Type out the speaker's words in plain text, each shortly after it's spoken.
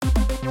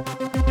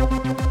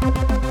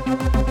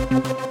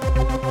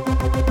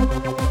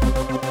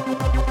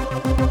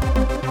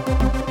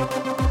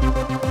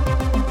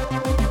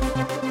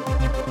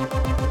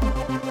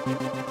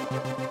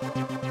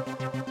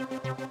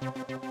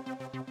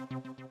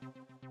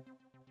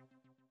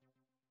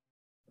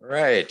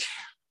right.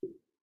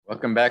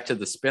 Welcome back to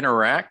the Spinner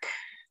Rack.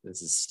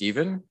 This is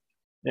Steven.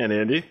 And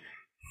Andy.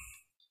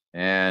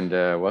 And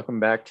welcome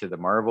back to the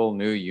Marvel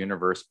New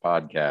Universe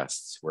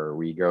podcasts, where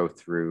we go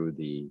through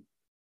the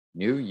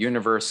New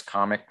Universe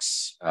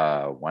comics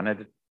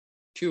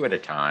two at a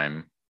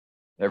time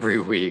every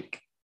week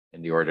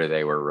in the order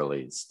they were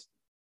released.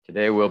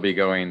 Today we'll be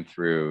going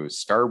through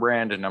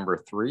Starbrand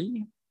number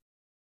 3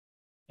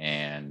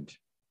 and...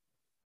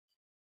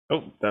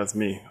 Oh, that's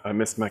me. I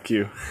missed my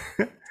cue.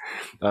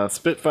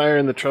 Spitfire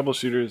and the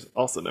Troubleshooters,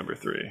 also number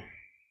 3.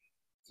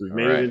 So we've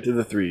made it into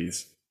the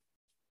threes.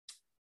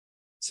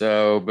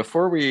 So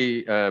before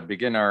we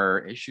begin our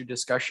issue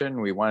discussion,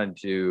 we wanted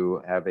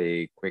to have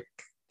a quick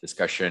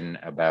discussion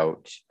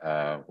about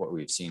what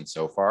we've seen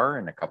so far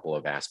and a couple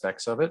of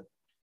aspects of it.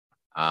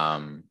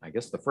 I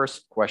guess the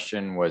first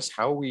question was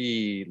how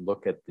we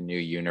look at the new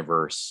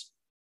universe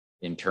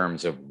in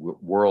terms of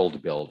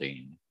world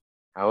building.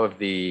 How have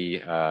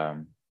the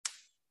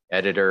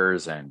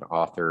editors and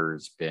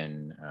authors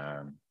been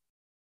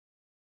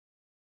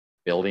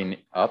building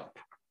up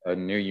a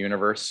new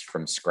universe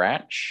from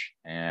scratch,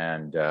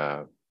 and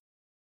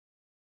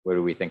what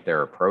do we think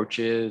their approach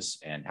is,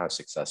 and how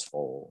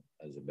successful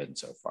has it been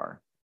so far?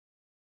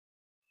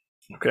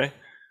 Okay.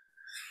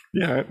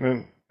 Yeah,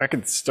 I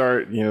could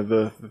start.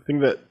 The thing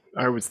that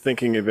I was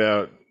thinking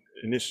about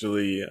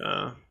initially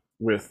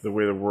with the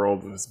way the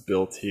world was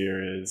built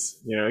here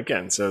is,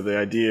 again, so the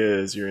idea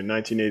is you're in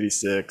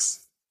 1986,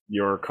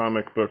 your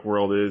comic book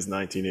world is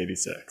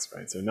 1986,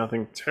 right? So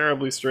nothing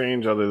terribly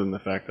strange other than the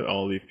fact that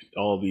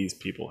all these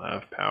people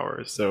have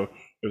powers. So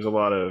there's a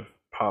lot of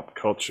pop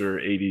culture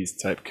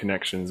 80s type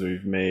connections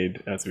we've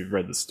made as we've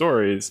read the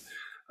stories.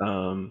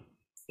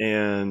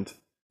 And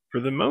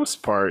for the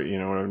most part,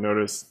 what I've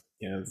noticed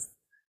is,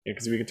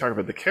 because we can talk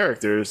about the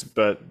characters,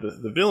 but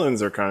the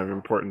villains are kind of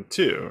important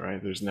too, right?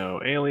 There's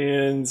no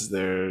aliens.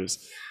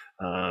 There's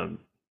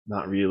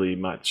not really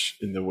much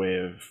in the way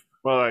of,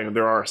 well,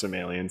 there are some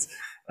aliens,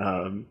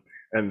 but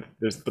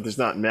there's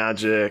not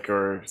magic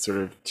or sort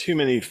of too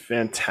many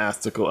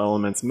fantastical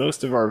elements.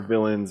 Most of our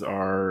villains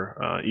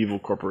are evil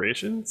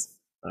corporations,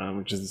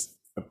 which is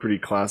a pretty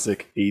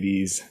classic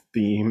 80s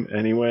theme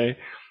anyway.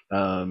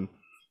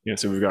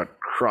 So we've got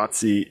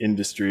Krotze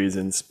Industries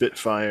and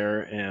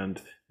Spitfire,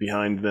 and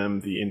behind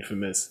them the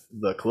infamous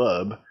The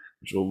Club,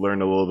 which we'll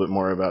learn a little bit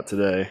more about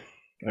today.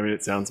 I mean,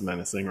 it sounds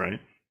menacing, right?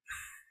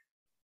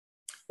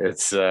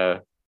 It's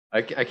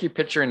I keep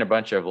picturing a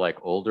bunch of like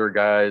older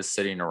guys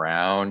sitting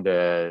around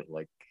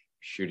like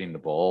shooting the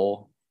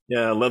bull.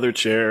 Yeah, leather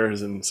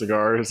chairs and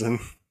cigars and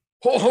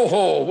ho ho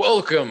ho,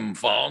 welcome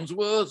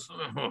Farnsworth.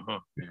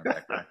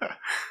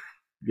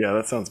 Yeah,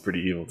 that sounds pretty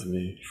evil to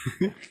me.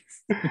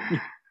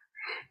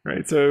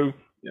 Right, so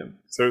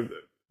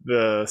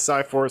the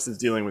Psi Force is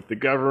dealing with the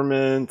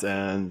government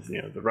and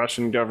the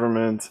Russian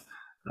government.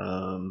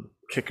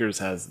 Kickers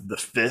has the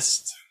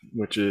Fist,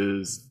 which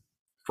is,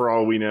 for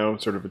all we know,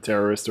 sort of a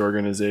terrorist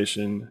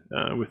organization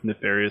with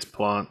nefarious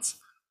plots.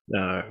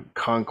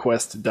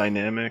 Conquest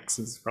Dynamics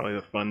is probably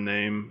the fun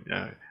name.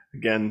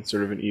 Again,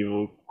 sort of an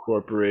evil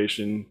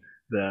corporation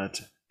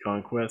that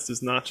Conquest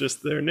is not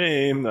just their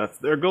name, that's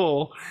their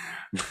goal.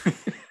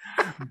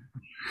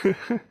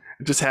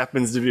 It just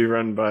happens to be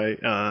run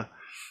by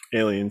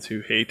aliens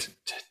who hate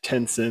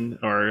Tensin,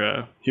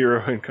 our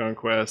hero in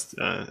Conquest.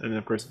 And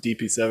of course,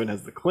 DP7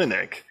 has the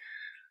Clinic,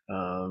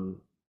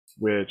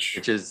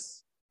 which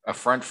is a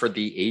front for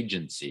the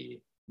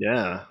agency.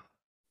 Yeah.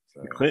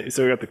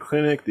 So we got the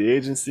Clinic, the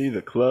agency,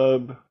 the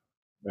club,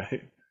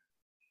 right?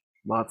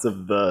 Lots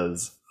of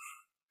those.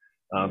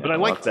 But I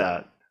like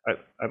that.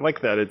 I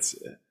like that it's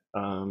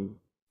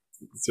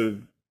sort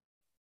of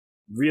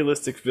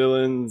realistic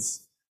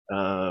villains.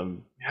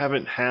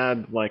 Haven't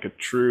had like a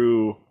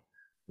true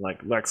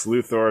like Lex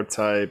Luthor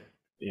type,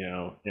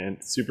 and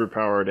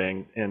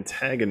superpowered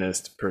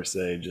antagonist per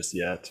se just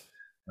yet.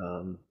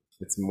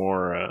 It's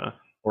more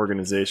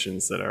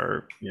organizations that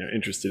are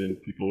interested in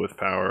people with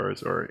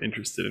powers or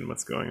interested in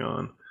what's going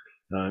on.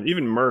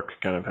 Even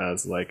Merc kind of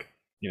has like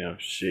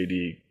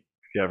shady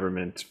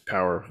government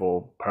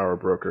powerful power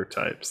broker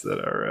types that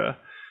are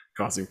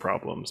causing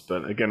problems,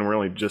 but again, we're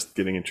only just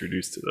getting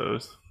introduced to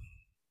those.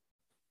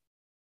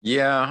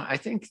 Yeah, I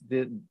think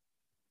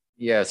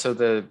so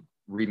the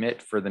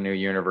remit for the new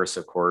universe,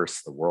 of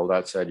course, the world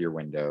outside your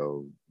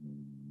window,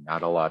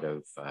 not a lot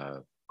of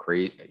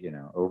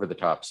over the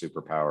top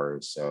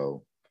superpowers.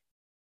 So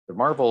the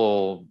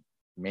Marvel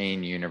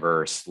main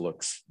universe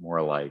looks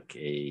more like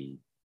a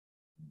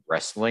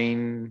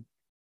wrestling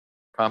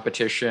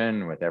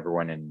competition with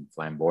everyone in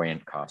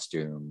flamboyant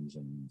costumes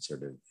and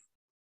sort of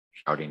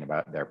shouting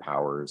about their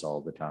powers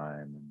all the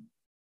time and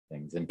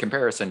things, in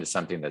comparison to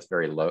something that's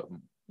very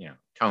low,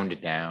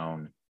 toned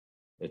down.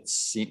 It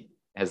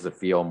has the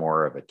feel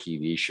more of a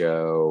TV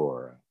show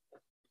or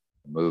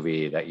a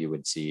movie that you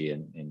would see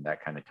in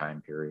that kind of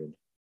time period.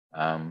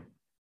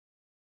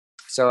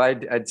 So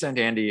I'd sent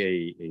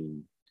Andy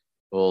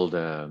a old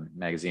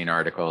magazine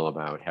article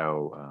about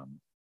how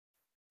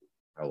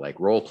like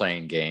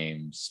role-playing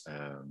games,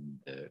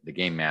 the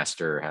game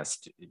master has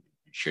to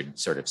should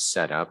sort of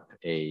set up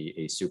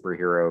a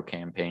superhero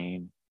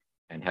campaign,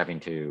 and having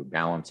to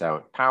balance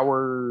out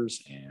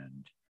powers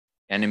and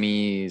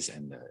enemies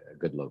and a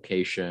good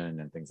location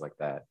and things like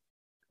that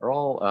are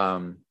all,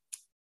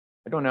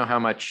 I don't know how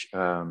much,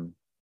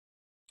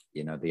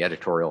 the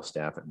editorial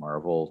staff at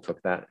Marvel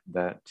took that.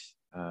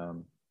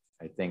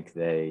 I think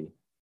the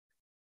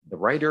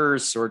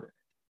writers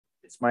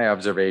it's my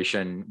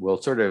observation,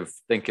 will sort of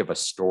think of a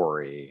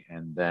story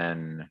and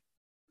then,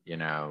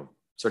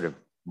 sort of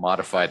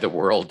modify the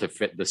world to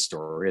fit the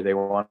story they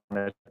want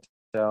to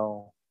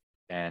tell.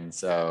 And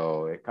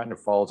so it kind of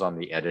falls on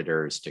the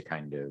editors to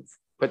kind of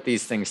put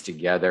these things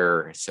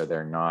together so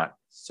they're not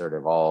sort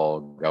of all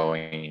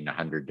going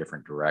 100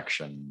 different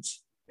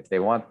directions. If they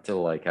want to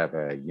like have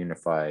a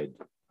unified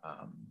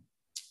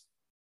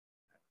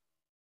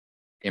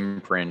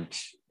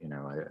imprint,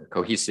 a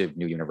cohesive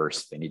new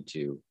universe, they need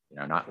to,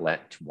 not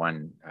let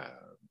one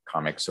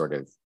comic sort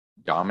of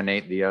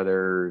dominate the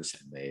others,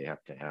 and they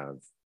have to have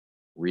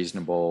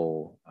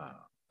reasonable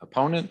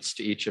opponents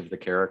to each of the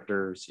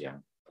characters. Yeah.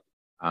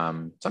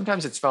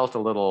 Sometimes it's felt a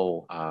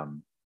little,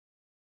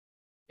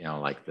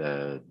 like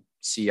the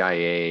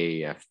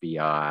CIA,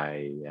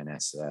 FBI,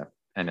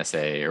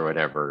 NSA, or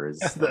whatever is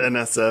the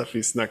NSF.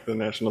 He snuck the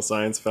National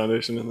Science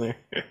Foundation in there.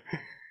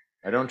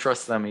 I don't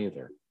trust them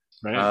either.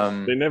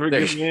 Right? They never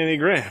give me any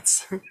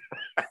grants.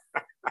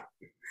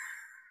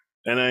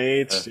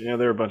 NIH,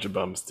 they're a bunch of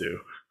bums too.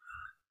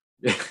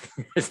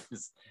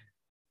 this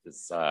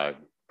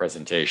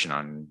presentation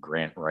on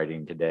grant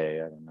writing today,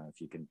 I don't know if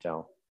you can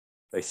tell.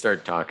 They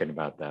start talking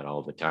about that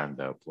all the time,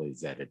 though.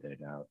 Please edit it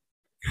out.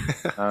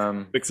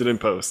 Fix it in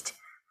post.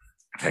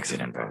 Fix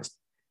it in post.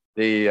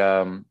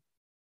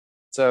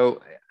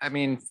 So, I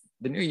mean,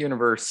 the new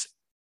universe,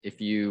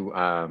 if you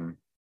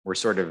were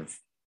sort of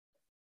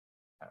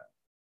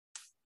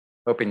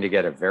hoping to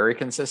get a very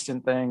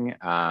consistent thing,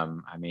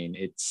 I mean,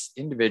 it's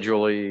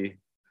individually,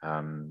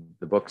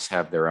 the books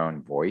have their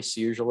own voice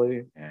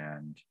usually,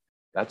 and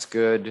that's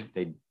good.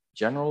 They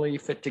generally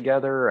fit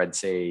together. I'd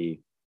say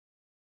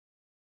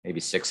maybe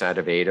 6 out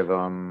of 8 of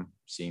them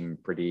seem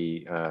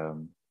pretty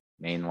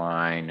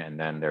mainline, and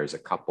then there's a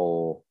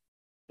couple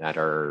that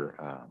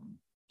are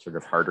sort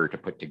of harder to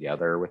put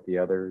together with the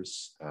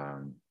others.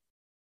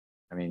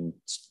 I mean,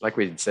 like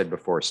we said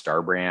before,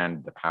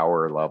 Starbrand, the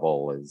power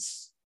level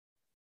is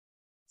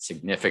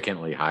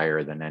significantly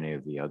higher than any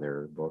of the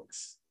other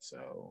books.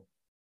 So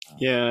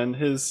yeah, and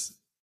his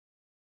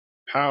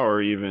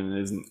power even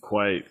isn't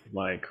quite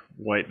like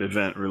White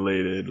Event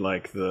related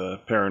like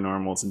the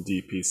Paranormals in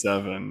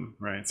DP7,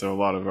 right? So a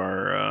lot of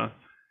our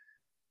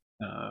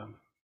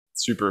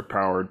super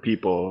powered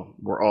people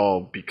were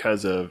all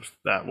because of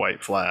that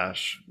White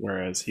Flash,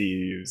 whereas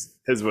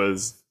his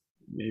was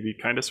maybe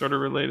kind of sort of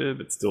related.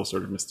 It's still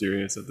sort of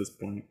mysterious at this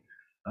point.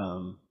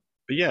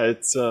 But yeah,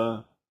 it's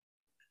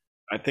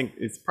I think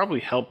it's probably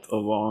helped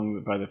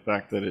along by the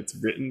fact that it's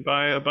written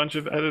by a bunch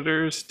of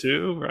editors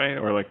too, right?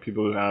 Or like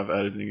people who have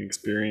editing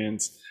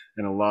experience,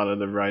 and a lot of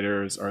the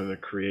writers are the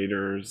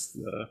creators,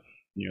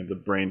 the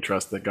brain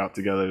trust that got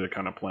together to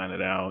kind of plan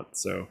it out.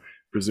 So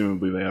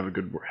presumably they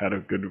had a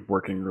good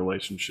working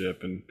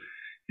relationship, and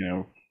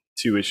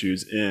 2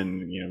 issues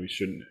in, we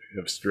shouldn't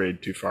have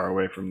strayed too far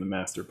away from the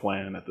master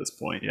plan at this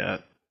point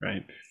yet,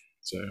 right?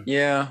 So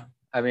yeah,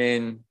 I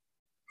mean,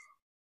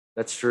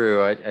 that's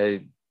true.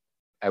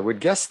 I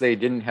would guess they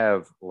didn't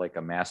have like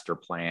a master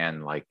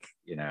plan like,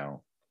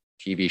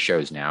 TV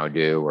shows now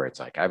do, where it's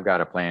like, I've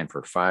got a plan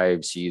for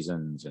 5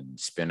 seasons and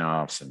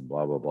spin-offs and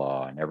blah, blah,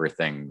 blah, and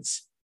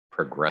everything's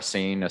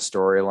progressing a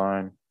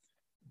storyline.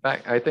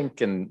 Back, I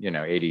think in,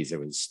 80s, it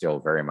was still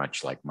very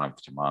much like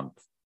month to month.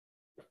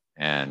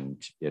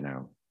 And,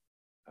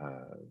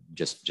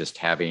 just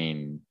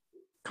having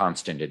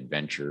constant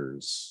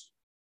adventures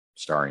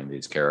starring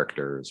these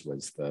characters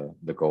was the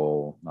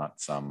goal, not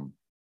some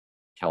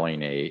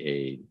telling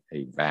a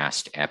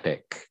vast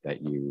epic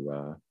that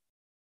you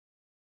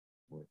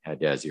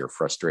had as your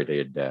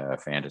frustrated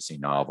fantasy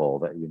novel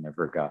that you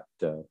never got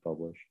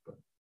published. But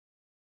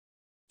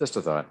just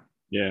a thought.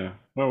 Yeah,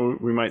 well,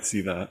 we might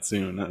see that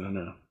soon. I don't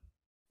know.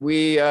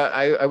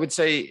 I would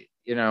say,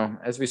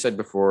 as we said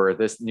before,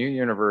 this new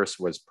universe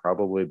was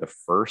probably the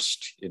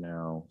first,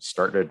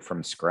 started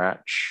from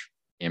scratch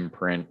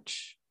imprint,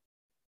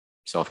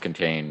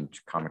 self-contained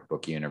comic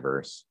book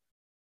universe.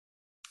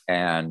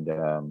 And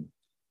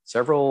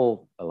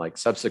several like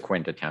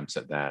subsequent attempts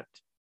at that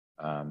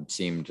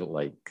seemed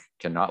like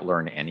to not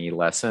learn any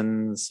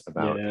lessons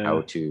about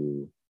how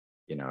to,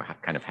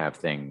 kind of have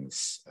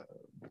things,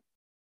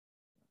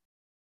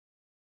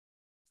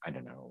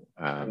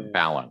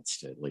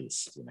 balanced at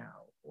least,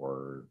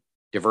 or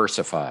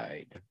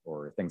diversified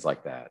or things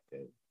like that.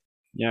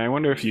 Yeah, I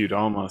wonder if you'd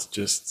almost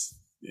just,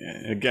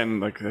 again,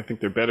 like I think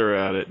they're better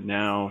at it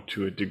now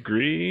to a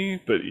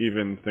degree, but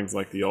even things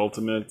like the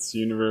Ultimates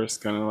universe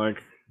kind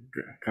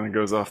of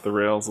goes off the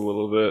rails a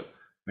little bit.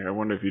 Like I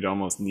wonder if you'd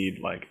almost need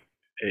like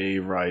a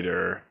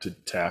writer to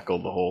tackle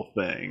the whole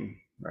thing,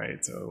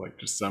 right? So like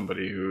just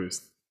somebody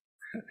who's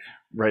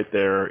right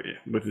there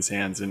with his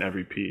hands in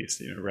every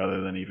piece,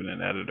 rather than even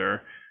an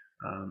editor.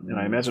 And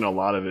I imagine a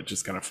lot of it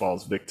just kind of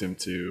falls victim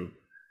to,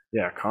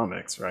 yeah,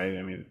 comics, right?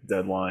 I mean,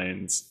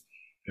 deadlines,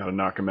 got to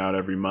knock them out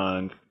every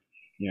month.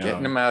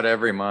 Getting them out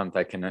every month,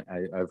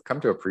 I've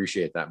come to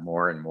appreciate that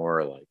more and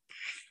more. Like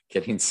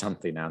getting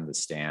something on the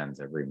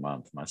stands every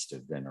month must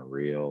have been a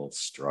real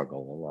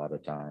struggle a lot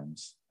of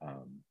times,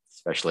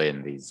 especially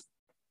in these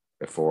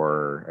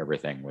before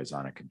everything was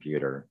on a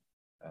computer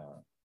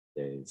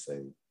days.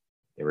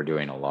 They were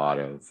doing a lot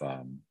of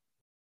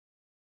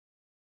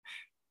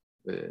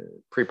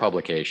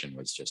pre-publication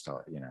was just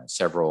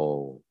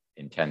several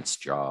intense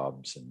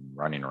jobs and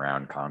running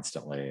around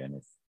constantly, and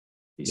if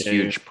these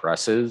huge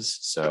presses,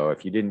 so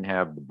if you didn't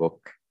have the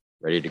book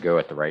ready to go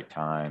at the right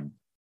time,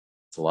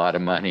 it's a lot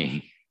of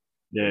money.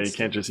 Yeah, you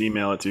can't just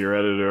email it to your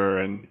editor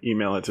and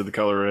email it to the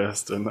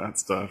colorist and that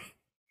stuff.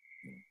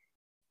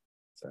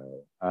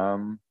 So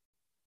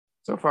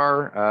so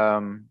far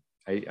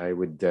I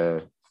would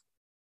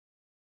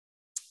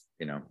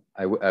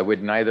I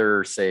would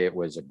neither say it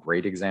was a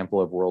great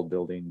example of world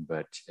building,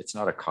 but it's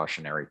not a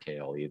cautionary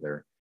tale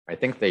either. I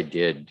think they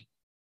did,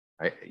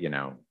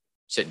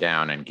 sit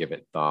down and give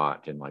it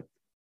thought, and like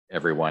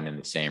everyone in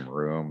the same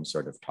room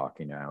sort of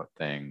talking out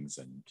things.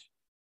 And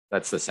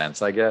that's the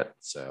sense I get.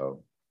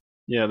 So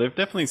yeah, they've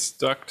definitely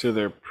stuck to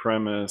their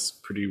premise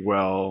pretty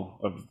well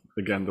of,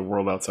 again, the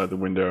world outside the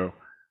window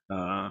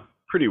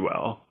pretty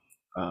well.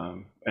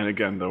 And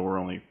again, though, we're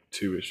only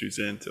 2 issues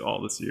into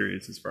all the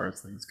series as far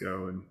as things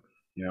go. And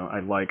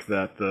I like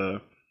that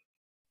the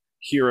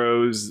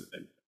heroes,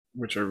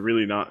 which are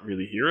really not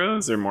really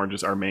heroes, they're more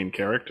just our main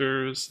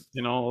characters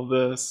in all of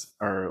this,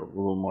 are a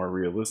little more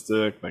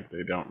realistic. Like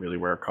they don't really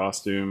wear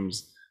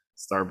costumes.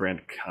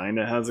 Starbrand kind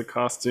of has a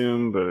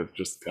costume, but it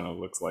just kind of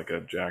looks like a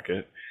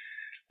jacket.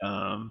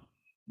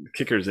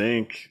 Kickers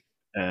Inc.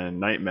 and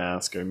Night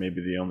Mask are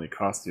maybe the only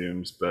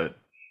costumes, but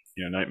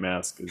Night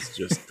Mask is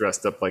just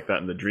dressed up like that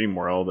in the dream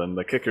world, and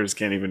the Kickers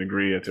can't even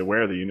agree to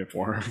wear the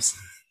uniforms.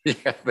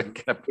 Yeah,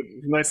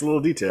 nice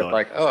little detail.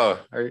 Like, oh,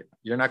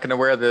 you're not going to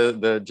wear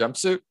the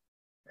jumpsuit?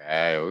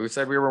 Who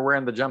said we were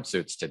wearing the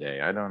jumpsuits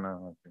today? I don't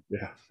know.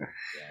 Yeah.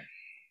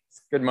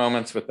 Good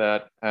moments with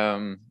that.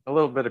 A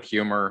little bit of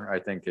humor, I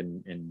think,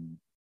 in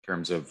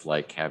terms of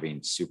like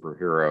having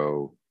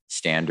superhero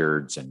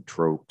standards and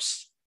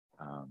tropes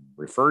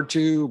referred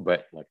to,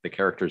 but like the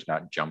character's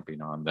not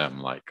jumping on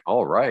them like,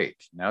 all right,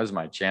 now's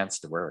my chance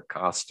to wear a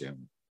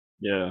costume.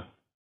 Yeah.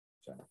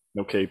 So,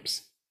 no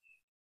capes.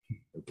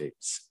 No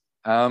capes.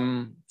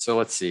 So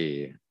let's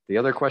see. The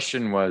other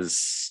question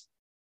was,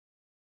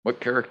 what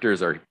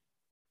characters are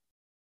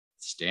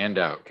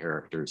standout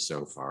characters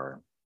so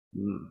far?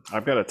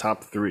 I've got a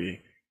top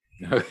 3.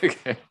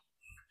 Okay.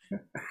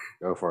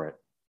 Go for it.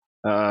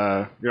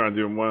 You want to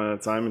do them one at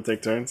a time and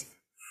take turns?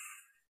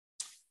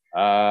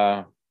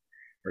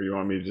 Or you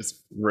want me to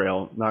just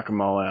knock them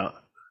all out?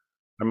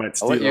 I might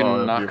steal let you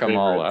all knock them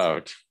all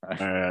out. All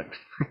right.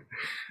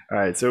 All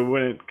right. So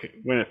when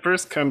it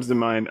first comes to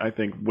mind, I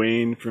think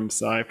Wayne from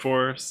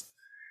Psyforce.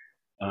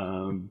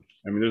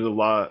 I mean, there's a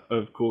lot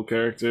of cool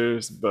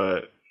characters,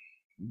 but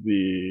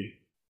the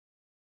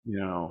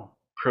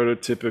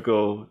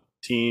prototypical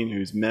teen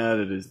who's mad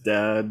at his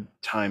dad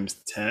times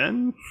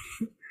 10.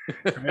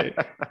 Right?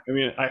 I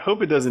mean, I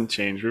hope it doesn't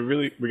change.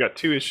 We got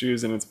 2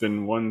 issues, and it's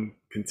been one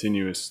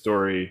continuous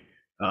story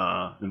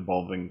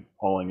involving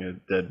hauling a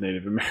dead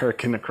Native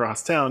American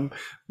across town.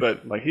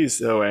 But like, he's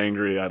so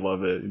angry, I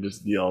love it. He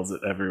just yells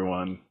at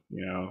everyone.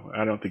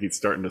 I don't think he's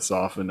starting to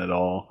soften at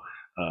all.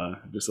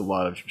 Just a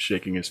lot of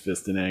shaking his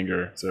fist in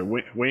anger. So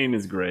Wayne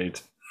is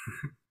great.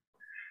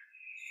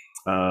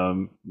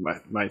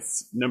 My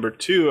number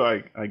 2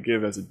 I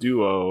give as a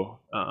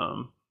duo,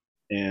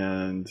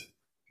 and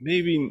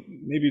maybe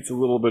it's a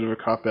little bit of a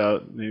cop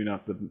out, maybe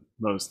not the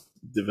most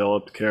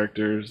developed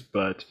characters,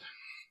 but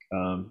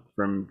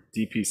from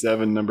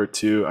DP7 number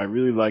 2, I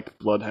really liked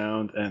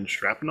Bloodhound and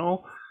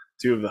Shrapnel,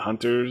 2 of the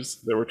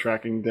hunters that were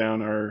tracking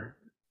down our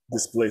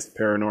displaced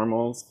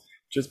paranormals,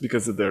 just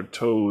because of their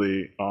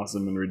totally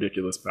awesome and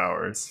ridiculous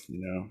powers.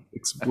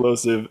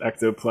 Explosive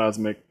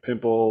ectoplasmic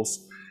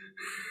pimples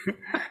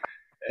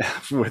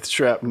with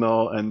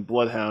Shrapnel, and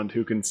Bloodhound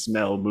who can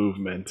smell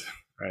movement,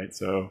 right?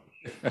 So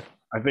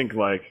I think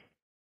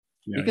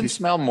he can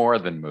smell more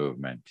than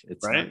movement.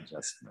 It's right? Not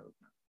just movement.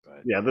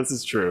 But yeah, this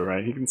is true,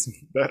 right? He can.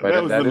 That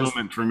was the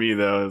moment for me,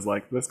 though. Is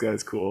like, this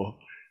guy's cool,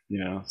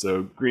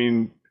 So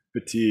green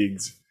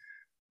fatigues,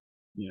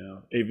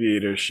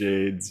 aviator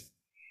shades,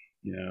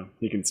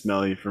 he can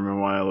smell you from a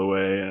mile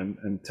away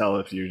and tell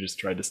if you just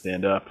tried to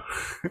stand up.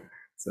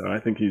 So I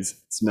think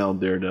he's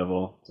smelled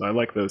Daredevil. So I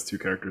like those 2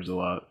 characters a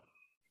lot.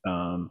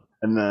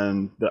 And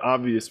then the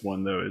obvious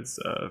one, though, is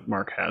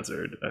Mark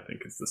Hazard. I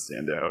think is the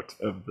standout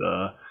of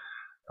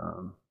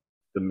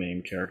the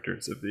main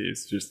characters of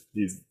these. Just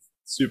he's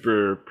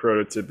super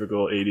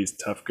prototypical 80s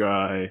tough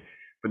guy,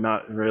 but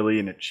not really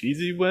in a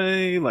cheesy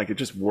way. Like, it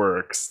just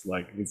works.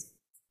 Like, he's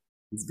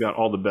got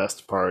all the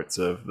best parts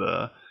of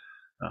the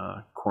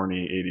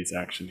corny 80s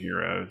action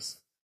heroes.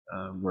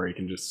 where he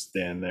can just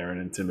stand there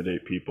and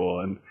intimidate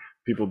people, and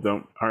people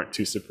aren't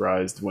too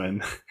surprised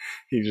when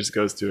he just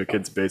goes to a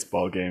kid's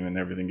baseball game and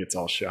everything gets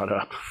all shot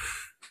up.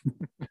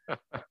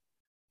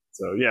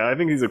 So yeah, I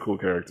think he's a cool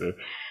character.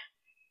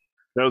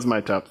 That was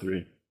my top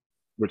 3,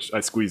 which I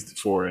squeezed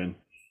 4 in.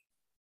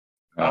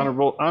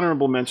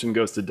 Honorable mention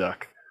goes to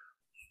Duck.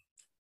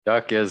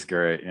 Duck is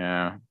great.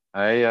 Yeah,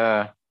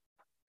 I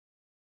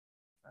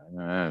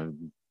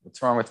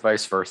what's wrong with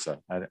vice versa?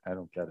 I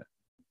don't get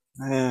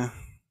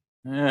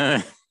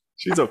it.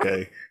 She's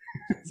okay.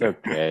 It's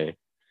okay.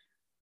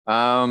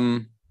 Let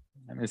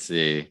me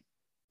see.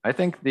 I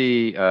think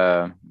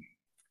the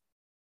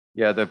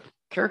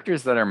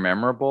characters that are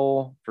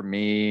memorable for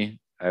me,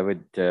 I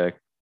would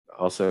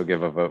also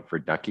give a vote for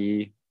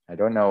Ducky. I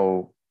don't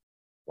know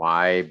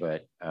why,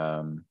 but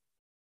I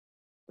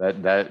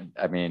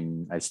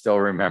mean, I still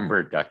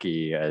remember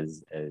Ducky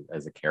as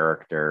a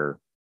character,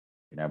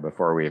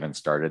 before we even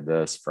started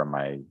this, from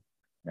my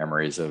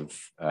memories of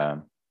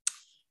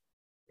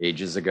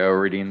ages ago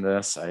reading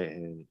this.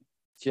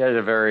 She had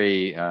a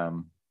very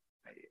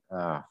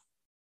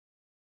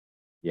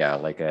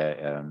like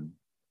a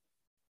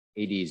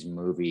 80s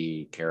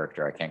movie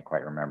character. I can't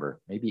quite remember.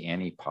 Maybe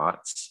Annie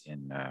Potts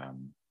in that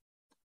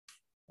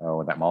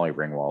Molly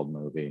Ringwald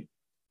movie,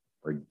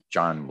 or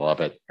John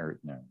Lovett, or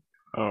no.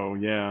 Oh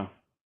yeah.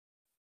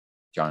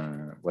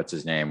 John, what's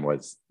his name?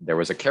 There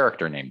was a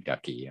character named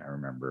Ducky, I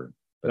remember.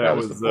 But that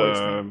was the boy's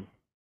name.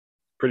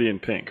 Pretty in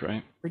Pink,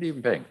 right? Pretty in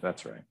Pink,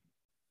 that's right.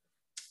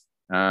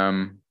 Let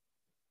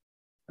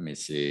me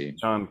see.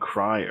 John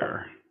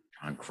Cryer.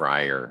 John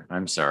Cryer.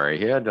 I'm sorry.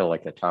 He had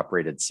like a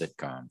top-rated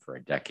sitcom for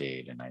a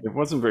decade, and it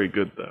wasn't very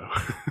good though.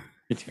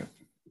 Me too.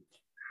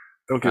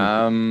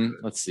 Okay.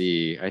 Let's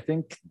see. I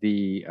think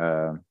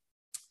another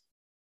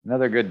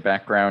good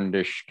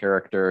backgroundish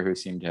character who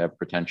seemed to have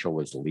potential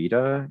was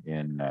Lita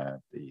in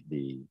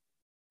the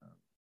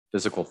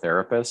physical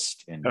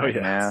therapist in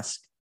Night Mask.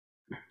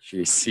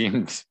 She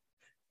seemed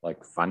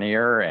like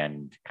funnier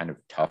and kind of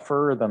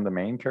tougher than the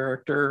main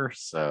character.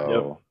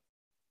 So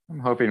I'm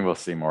hoping we'll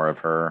see more of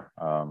her.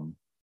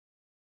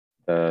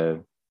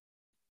 The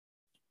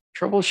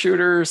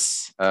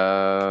troubleshooters,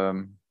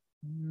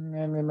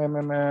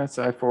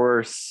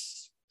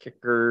 Cyforce,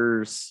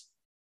 Kickers,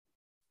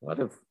 a lot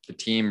of the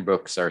team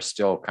books are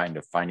still kind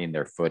of finding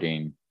their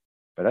footing,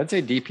 but I'd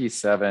say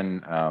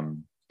DP7,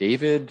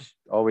 David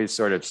always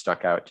sort of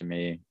stuck out to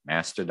me.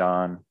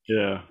 Mastodon,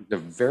 the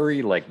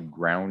very like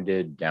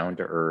grounded, down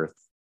to earth,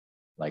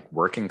 like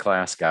working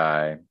class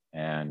guy,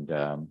 and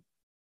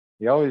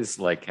he always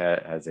like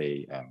has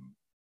a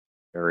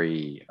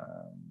very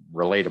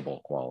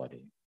relatable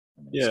quality.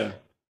 Yeah,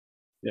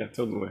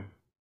 totally.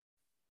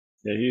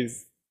 Yeah,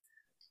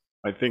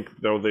 I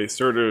think though they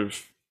sort of,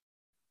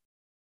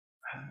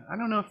 I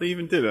don't know if they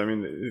even did. I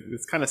mean,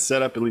 it's kind of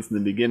set up, at least in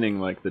the beginning,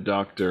 like the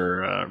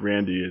doctor,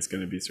 Randy, is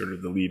going to be sort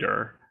of the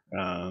leader,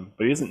 but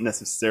he isn't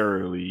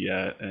necessarily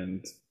yet.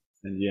 And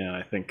yeah,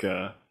 I think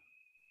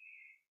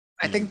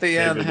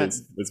David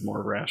is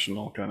more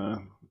rational, kind of.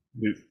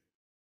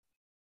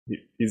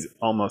 He's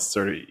almost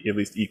sort of at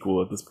least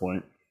equal at this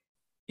point.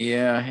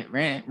 Yeah,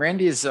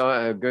 Randy is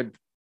good,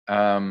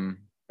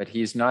 but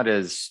he's not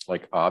as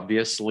like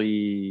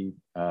obviously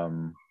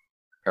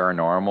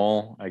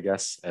paranormal, I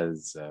guess,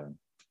 as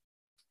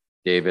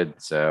David.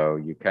 So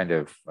you kind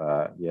of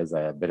he has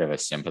a bit of a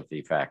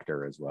sympathy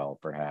factor as well,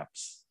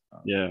 perhaps.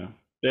 Yeah,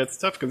 it's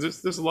tough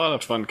because there's a lot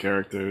of fun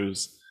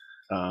characters.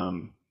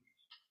 Skuzz,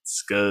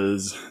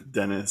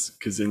 Dennis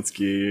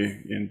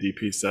Kaczynski in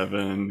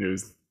DP7,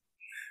 who's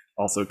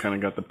also kind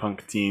of got the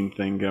punk teen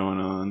thing going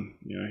on.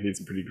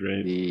 He's pretty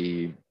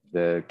great.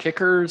 The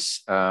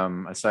Kickers,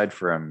 aside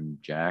from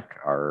Jack,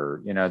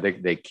 are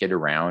they kid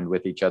around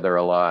with each other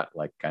a lot,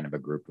 like kind of a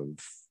group of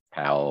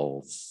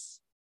pals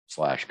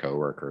 /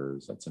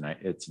 coworkers. It's a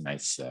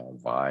nice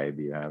vibe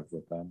you have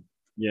with them.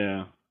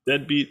 Yeah,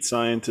 Deadbeat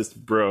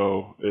Scientist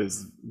Bro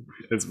was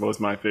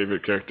my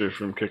favorite character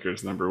from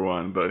Kickers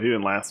 #1, but he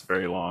didn't last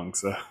very long,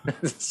 so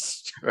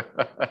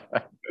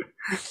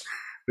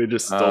they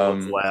just stole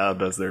his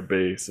lab as their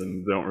base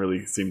and don't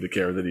really seem to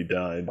care that he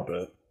died.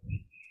 But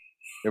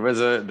there was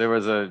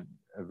a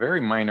very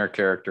minor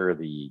character,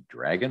 the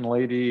Dragon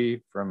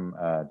Lady from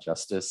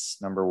Justice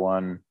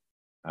 #1,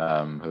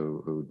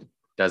 who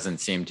doesn't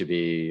seem to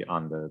be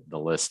on the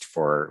list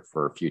for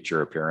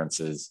future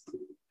appearances.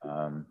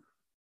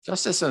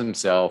 Justice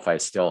himself, I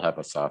still have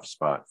a soft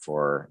spot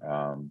for.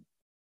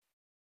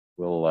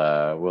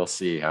 We'll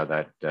see how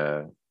that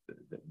the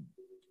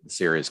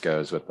series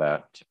goes with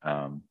that.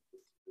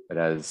 But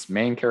as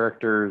main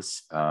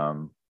characters,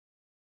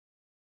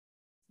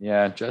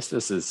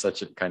 Justice is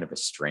such a kind of a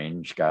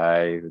strange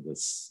guy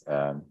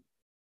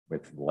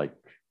with like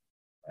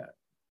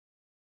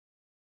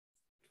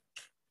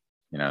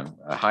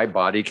a high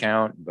body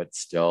count, but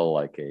still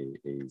like a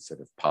sort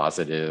of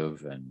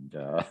positive and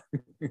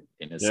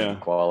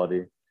innocent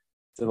quality.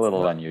 It's a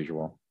little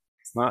unusual.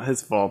 It's not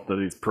his fault that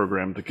he's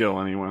programmed to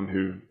kill anyone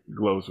who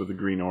glows with a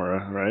green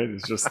aura, right?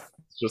 It's just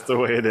the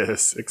way it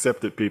is.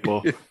 Accept it,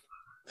 people.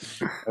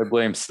 I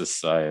blame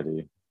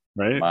society.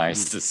 right? My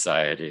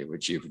Society,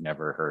 which you've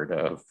never heard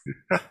of.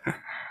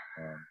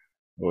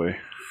 Boy.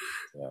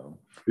 So,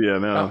 Yeah,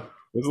 no,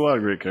 there's a lot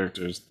of great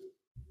characters.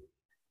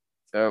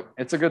 so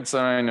it's a good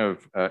sign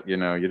of, you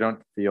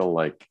don't feel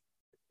like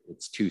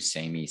it's too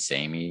samey,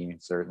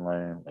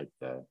 certainly. Like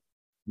the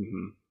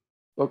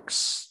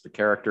books, the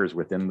characters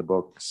within the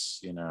books,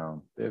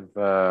 they've,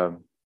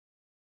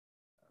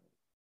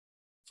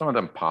 some of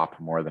them pop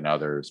more than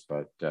others,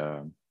 but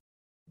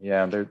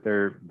yeah,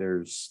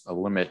 there's a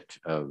limit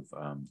of,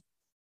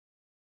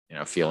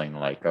 feeling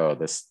like, oh,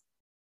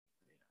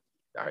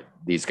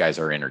 these guys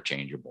are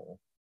interchangeable.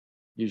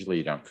 Usually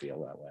you don't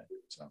feel that way.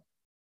 So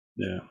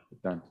yeah,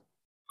 done.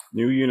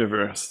 New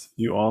Universe.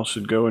 You all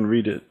should go and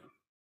read it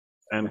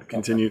and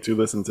continue to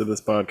listen to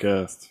this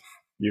podcast.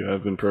 You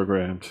have been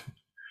programmed.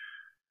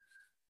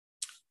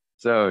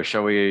 So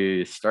shall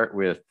we start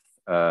with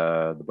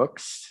the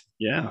books?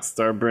 Yeah,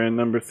 Star Brand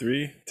number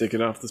 3. Take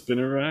it off the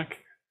spinner rack.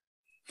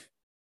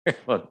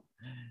 Well,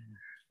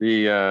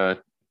 the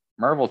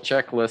Marvel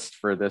checklist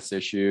for this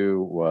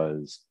issue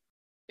was: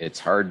 it's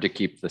hard to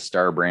keep the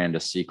Star Brand a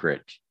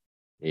secret.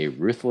 A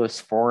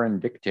ruthless foreign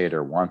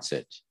dictator wants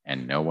it,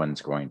 and no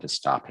one's going to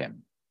stop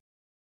him.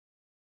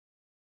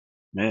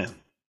 Man.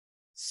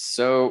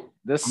 So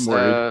this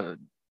Star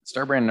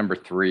Brand number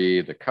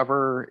 3, the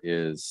cover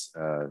is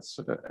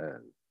sort of a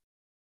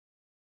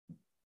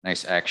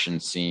nice action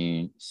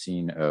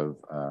scene of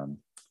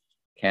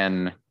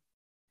Ken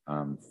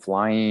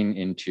flying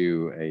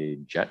into a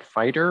jet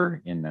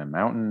fighter in a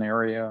mountain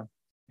area,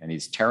 and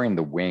he's tearing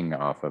the wing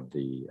off of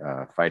the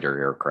fighter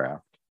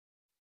aircraft.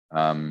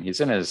 He's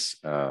in his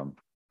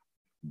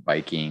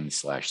Viking /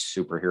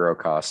 superhero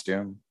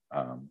costume,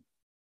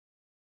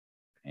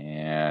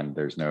 and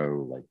there's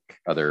no like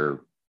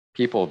other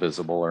people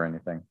visible or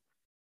anything.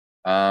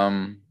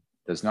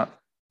 There's not.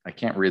 I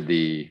can't read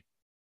the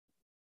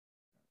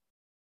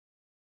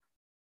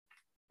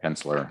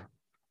penciler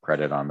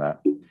credit on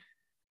that.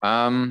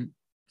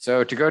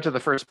 So to go to the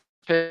first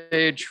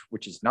page,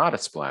 which is not a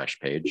splash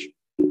page,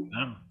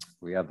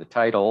 we have the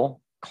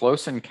title,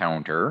 Close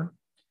Encounter,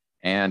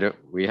 and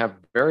we have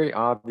very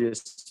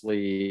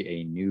obviously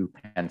a new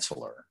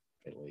penciler,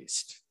 at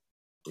least.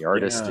 The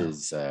artist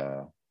is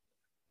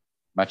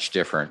much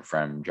different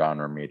from John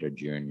Romita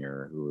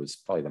Jr., who was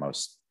probably the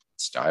most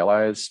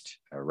stylized,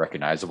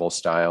 recognizable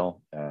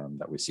style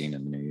that we've seen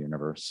in the new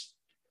universe.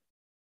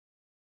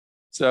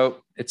 So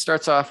it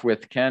starts off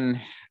with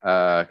Ken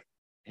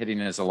hitting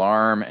his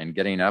alarm and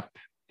getting up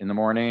in the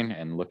morning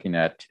and looking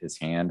at his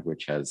hand,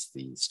 which has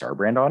the Star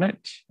Brand on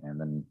it, and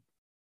then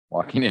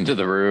walking into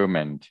the room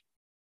and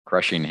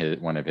crushing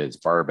one of his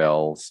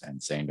barbells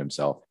and saying to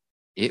himself,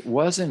 "It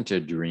wasn't a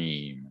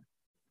dream."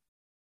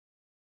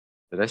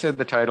 Did I say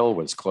the title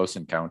was Close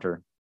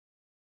Encounter?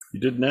 You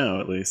did now,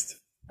 at least.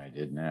 I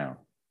did now.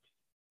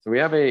 So we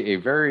have a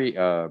very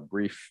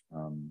brief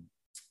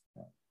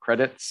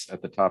credits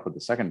at the top of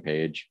the second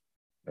page.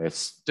 It's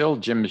still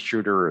Jim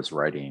Shooter is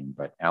writing,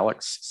 but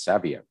Alex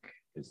Saviuk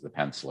is the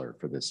penciler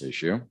for this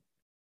issue.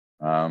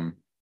 Saviuk,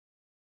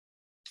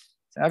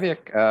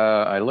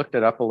 I looked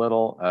it up a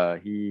little.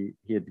 He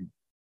had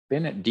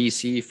been at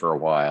DC for a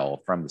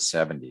while from the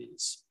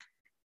 70s,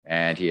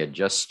 and he had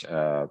just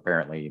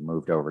apparently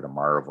moved over to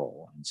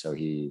Marvel. And so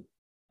he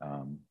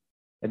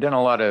had done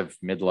a lot of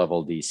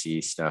mid-level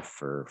DC stuff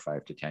for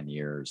 5 to 10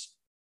 years,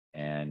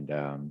 and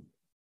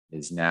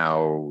is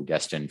now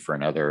destined for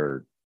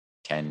another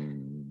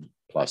 10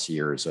 plus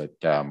years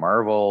at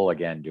Marvel,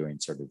 again, doing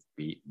sort of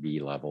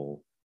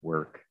B-level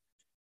work.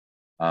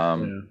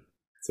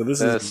 So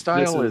this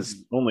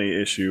is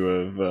only issue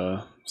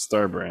of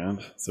Star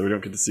Brand, so we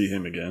don't get to see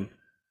him again.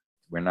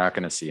 We're not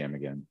going to see him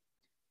again.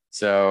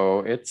 So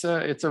it's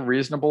a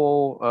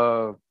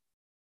reasonable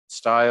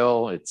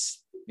style.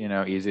 It's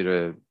easy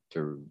to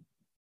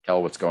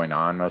tell what's going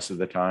on most of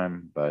the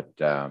time, but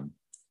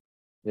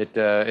it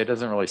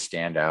doesn't really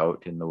stand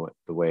out in the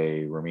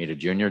way Romita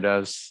Jr.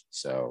 does.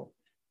 So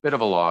bit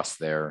of a loss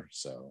there.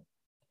 So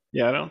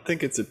yeah, I don't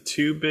think it's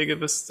too big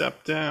of a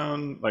step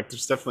down. Like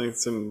there's definitely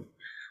some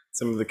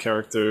of the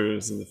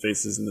characters and the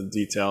faces and the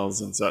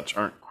details and such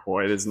aren't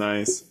quite as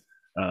nice.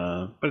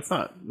 But it's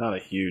not a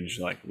huge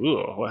like,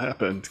 "Ooh, what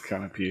happened?"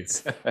 kind of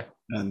piece.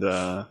 And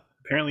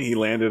apparently he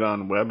landed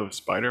on Web of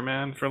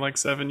Spider-Man for like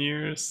 7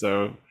 years.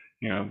 So,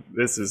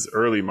 this is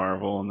early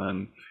Marvel, and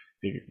then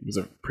he was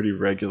a pretty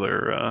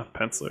regular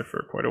penciler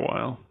for quite a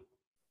while.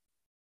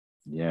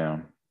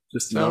 Yeah.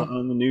 Just not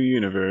on the new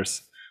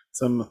universe.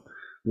 Some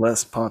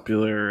less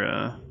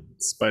popular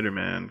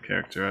Spider-Man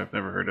character I've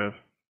never heard of.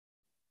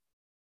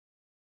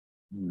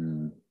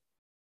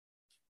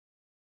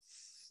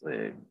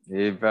 So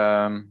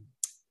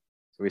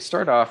we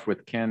start off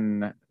with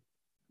Ken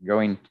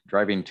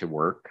driving to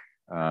work.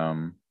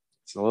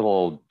 It's a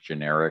little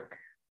generic,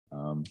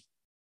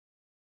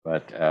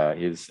 but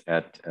he's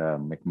at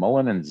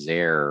McMullen and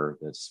Zare,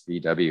 this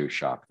VW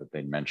shop that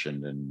they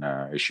mentioned in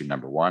issue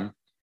number 1,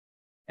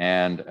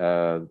 and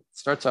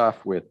starts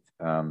off with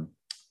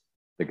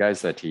the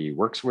guys that he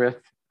works with,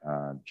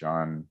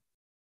 John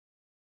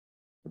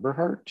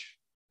Eberhardt,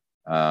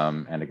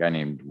 and a guy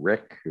named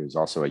Rick, who's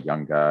also a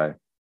young guy,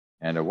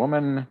 and a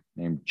woman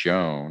named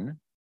Joan.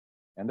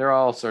 And they're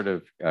all sort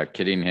of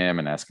kidding him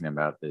and asking him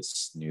about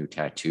this new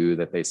tattoo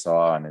that they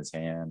saw on his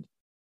hand.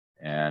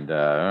 And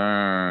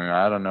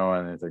I don't know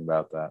anything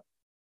about that.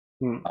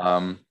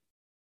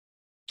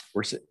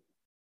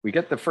 We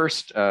get the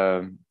first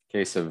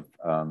case of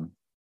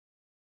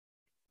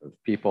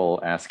people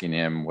asking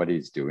him what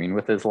he's doing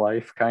with his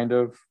life, kind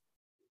of.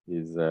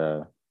 He's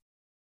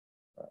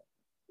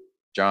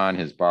John,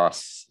 his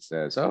boss,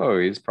 says, oh,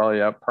 he's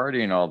probably out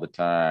partying all the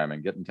time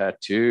and getting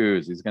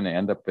tattoos. He's going to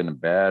end up in a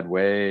bad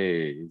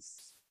way. The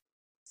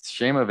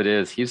shame of it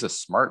is he's a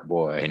smart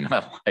boy,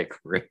 not like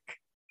Rick.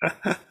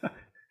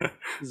 This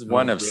is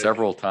one of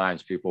several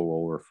times people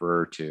will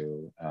refer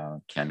to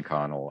Ken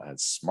Connell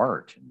as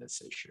smart in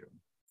this issue.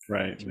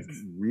 Right.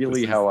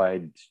 Really how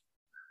I'd...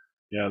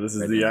 Yeah, this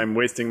is the I'm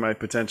wasting my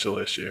potential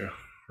issue,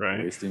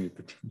 right? Wasting your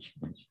potential.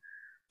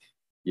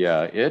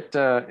 Yeah,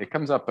 it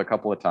comes up a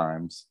couple of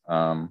times,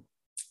 but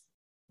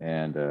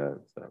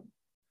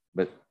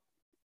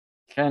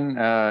Ken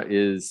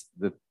is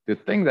the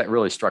thing that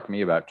really struck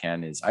me about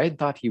Ken is I had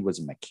thought he was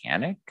a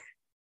mechanic,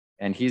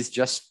 and he's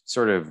just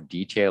sort of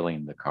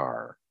detailing the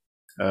car.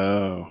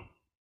 Oh,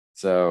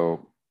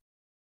 so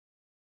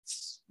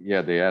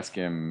yeah, they ask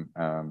him,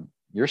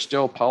 "You're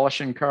still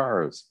polishing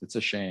cars? It's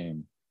a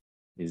shame."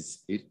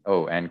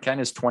 And Ken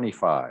is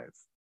 25.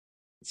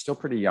 He's still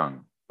pretty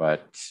young,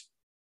 but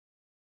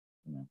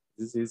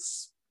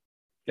he's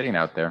getting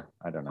out there.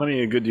 I don't know.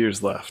 Plenty of good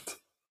years left.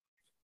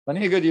 But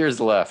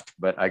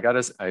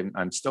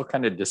I'm still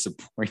kind of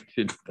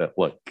disappointed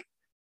that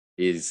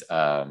he's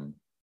not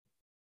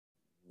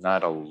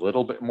a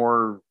little bit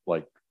more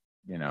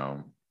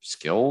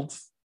skilled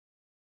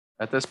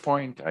at this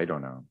point. I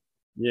don't know.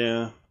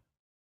 Yeah,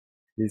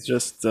 he's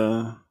just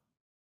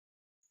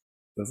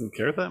doesn't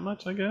care that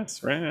much, I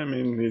guess, right? I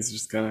mean, he's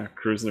just kind of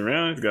cruising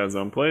around. He's got his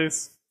own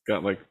place.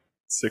 Got like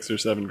 6 or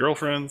 7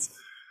 girlfriends.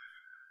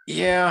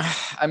 Yeah,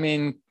 I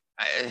mean,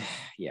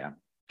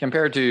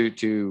 compared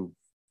to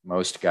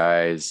most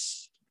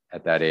guys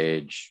at that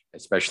age,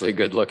 especially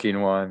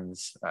good-looking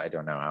ones, I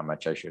don't know how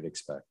much I should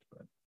expect.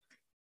 But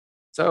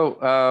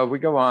so we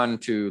go on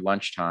to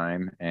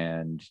lunchtime,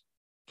 and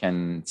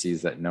Ken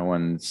sees that no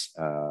one's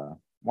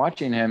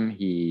watching him.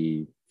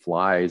 He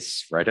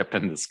flies right up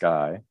in the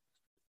sky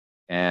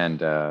and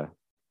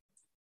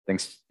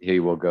thinks he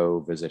will go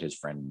visit his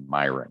friend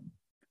Myron.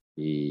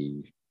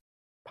 He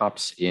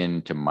pops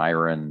into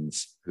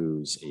Myron's,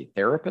 who's a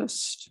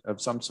therapist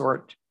of some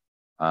sort,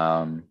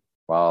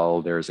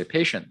 while there's a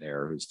patient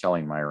there who's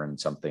telling Myron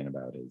something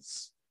about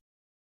his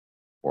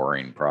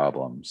boring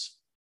problems.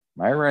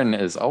 Myron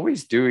is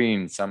always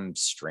doing some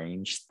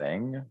strange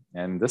thing.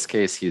 In this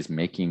case, he's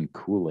making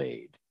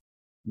Kool-Aid.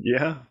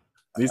 Yeah,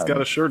 he's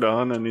got a shirt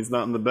on and he's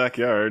not in the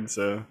backyard,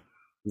 so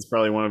it's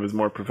probably one of his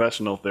more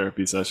professional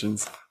therapy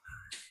sessions.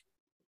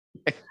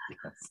 Yes.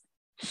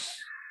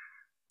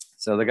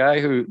 So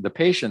the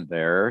patient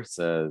there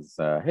says,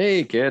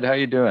 hey kid, how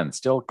you doing?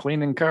 Still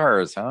cleaning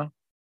cars, huh?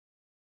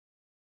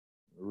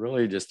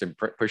 Really just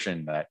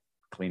pushing that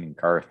cleaning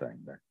car thing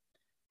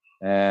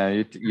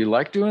there. You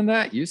like doing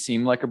that? You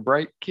seem like a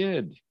bright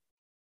kid.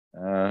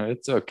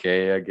 It's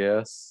okay, I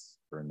guess,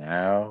 for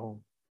now.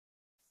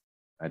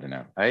 I don't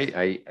know.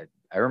 I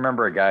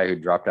remember a guy who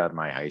dropped out of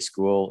my high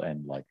school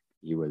and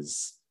he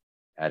was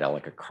at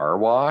a car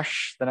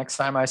wash the next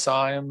time I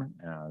saw him.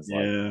 And I was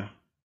like,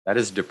 that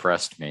has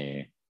depressed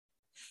me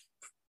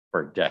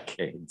for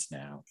decades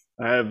now.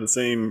 I have the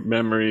same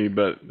memory,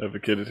 but of a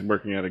kid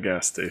working at a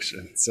gas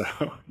station. So,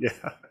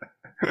 yeah.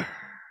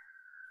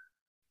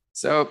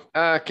 So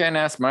Ken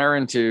asked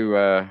Myron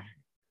to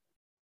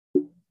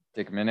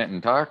take a minute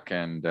and talk,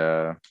 and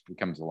he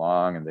comes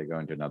along and they go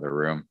into another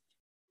room.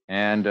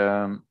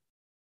 And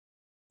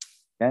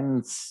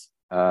Ken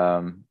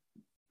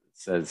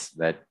says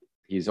that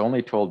he's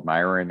only told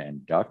Myron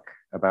and Duck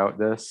about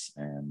this.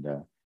 And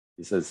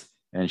he says,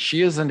 and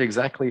she isn't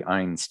exactly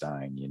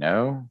Einstein, you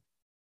know?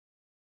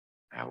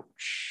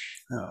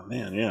 Ouch. Oh,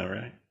 man. Yeah,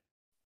 right.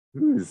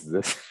 Who is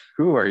this?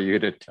 Who are you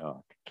to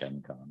talk,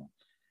 Ken Connell?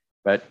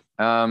 But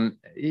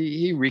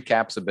he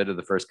recaps a bit of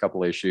the first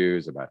couple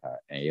issues about how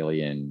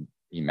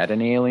he met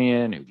an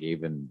alien who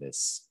gave him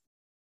this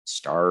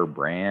star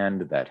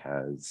brand that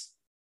has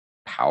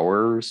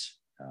powers.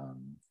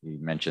 He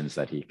mentions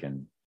that he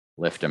can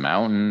lift a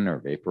mountain or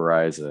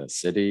vaporize a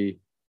city.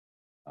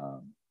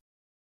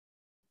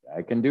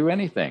 I can do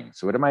anything.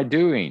 So what am I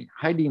doing?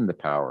 Hiding the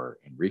power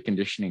and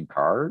reconditioning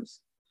cars?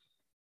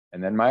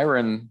 And then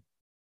Myron,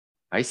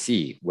 I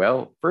see.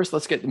 Well, first,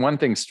 let's get one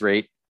thing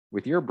straight.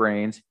 With your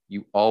brains,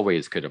 you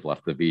always could have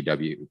left the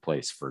VW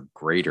place for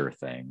greater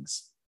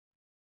things.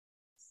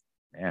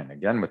 Man,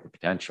 again, with the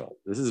potential.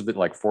 This is a bit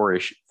like 4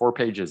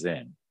 pages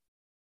in.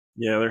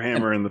 Yeah, they're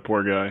hammering the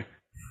poor guy.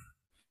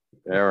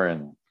 They're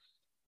in.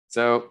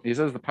 So he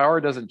says the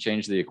power doesn't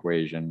change the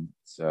equation.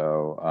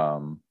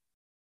 So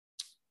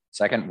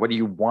second, what do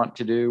you want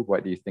to do?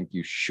 What do you think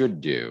you should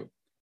do?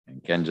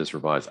 And Ken just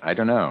replies, I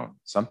don't know,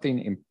 something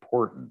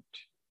important.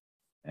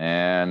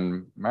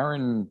 And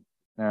Myron,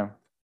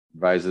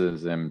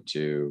 advises him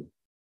to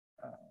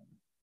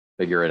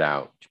figure it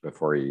out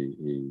before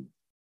he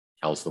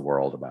tells the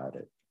world about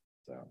it.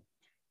 So,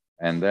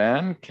 and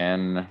then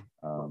Ken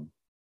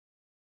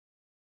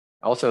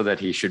also that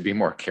he should be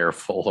more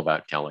careful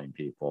about telling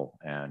people,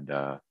 and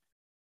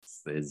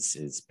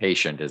his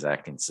patient is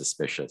acting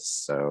suspicious.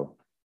 So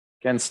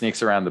Ken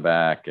sneaks around the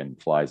back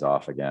and flies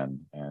off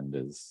again, and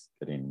is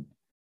getting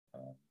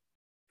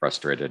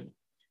frustrated.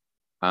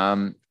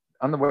 On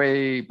the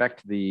way back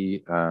to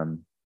the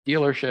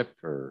dealership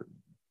or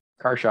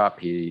car shop,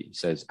 he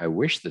says, "I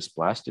wish this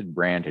blasted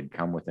brand had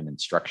come with an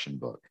instruction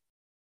book."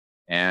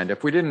 And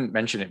if we didn't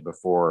mention it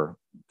before,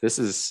 this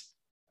is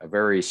a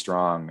very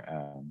strong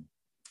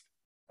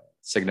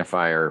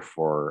signifier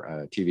for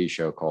a TV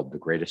show called The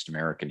Greatest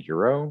American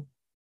Hero,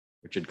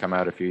 which had come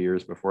out a few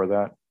years before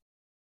that.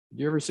 Did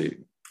you ever see?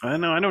 I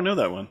don't know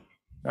that one.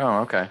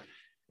 Oh, okay.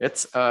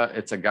 It's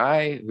a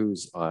guy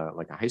who's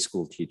like a high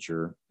school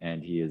teacher,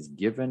 and he is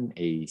given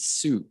a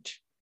suit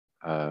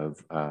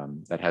of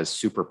that has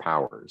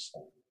superpowers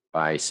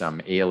by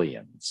some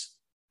aliens.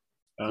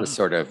 Just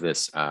sort of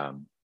this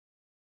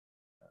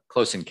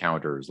Close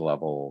Encounters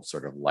level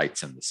sort of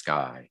lights in the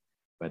sky.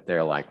 But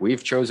they're like,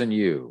 "We've chosen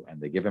you," and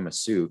they give him a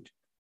suit,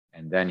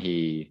 and then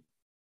he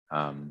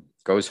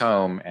goes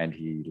home and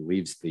he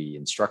leaves the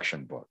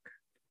instruction book.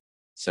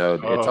 So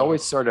it's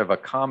always sort of a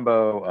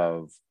combo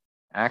of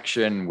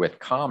action with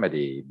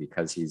comedy,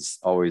 because he's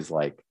always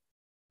like,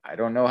 "I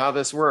don't know how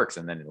this works,"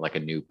 and then like a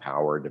new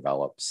power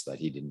develops that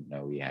he didn't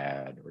know he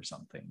had or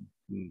something.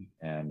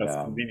 And that's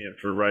convenient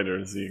for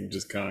writers. You can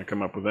just kind of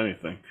come up with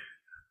anything.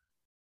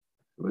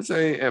 It was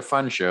a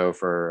fun show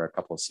for a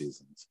couple of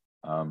seasons.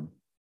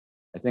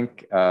 I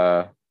think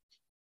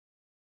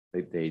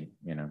they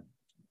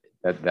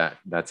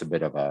that's a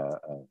bit of a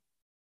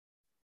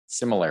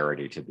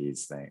similarity to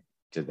these things,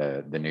 to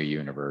the new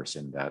universe,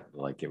 in that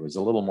like it was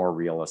a little more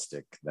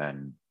realistic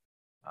than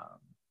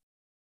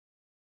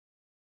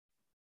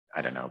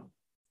I don't know,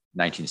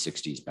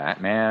 1960s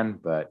Batman,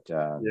 but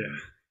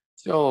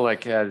still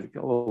like had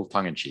a little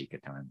tongue in cheek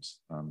at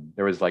times.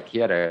 There was like, he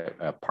had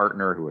a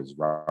partner who was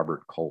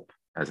Robert Culp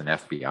as an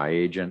FBI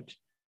agent,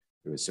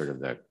 who was sort of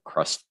the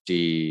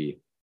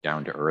crusty,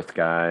 down to earth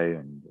guy,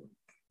 and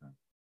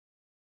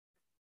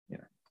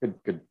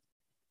good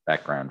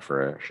background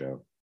for a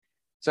show.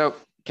 So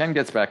Ken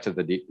gets back to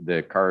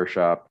the car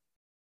shop,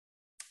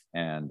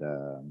 and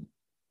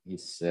he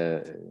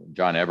said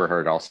John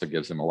Eberhard also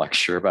gives him a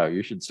lecture about,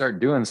 "You should start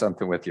doing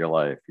something with your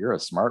life. You're a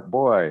smart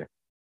boy."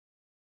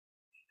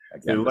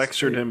 They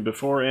lectured him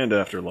before and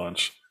after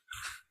lunch.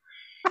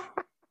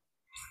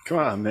 Come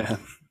on, man.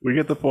 We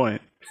get the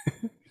point.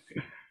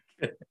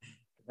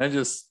 I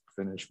just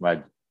finish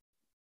my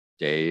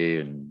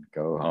day and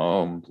go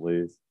home,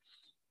 please.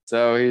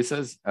 So he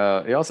says,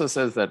 he also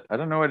says that, "I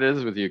don't know what it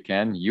is with you,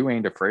 Ken. You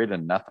ain't afraid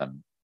of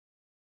nothing.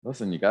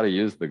 Listen, you got to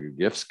use the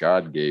gifts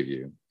God gave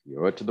you. You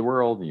owe it to the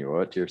world, and you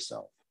owe it to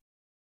yourself.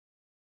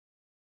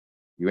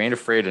 You ain't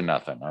afraid of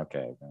nothing."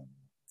 Okay.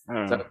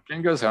 So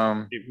Ken goes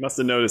home. He must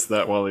have noticed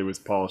that while he was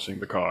polishing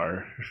the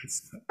car.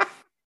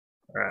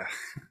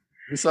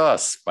 We saw a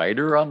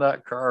spider on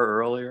that car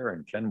earlier,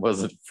 and Ken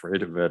wasn't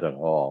afraid of it at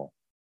all.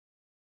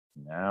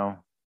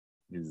 Now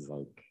he's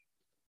like,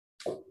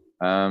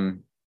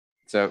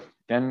 so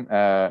Ken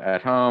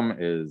at home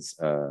is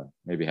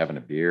maybe having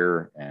a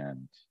beer,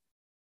 and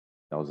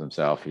tells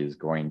himself he's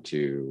going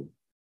to,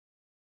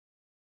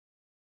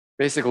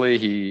 basically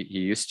he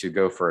used to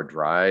go for a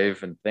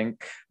drive and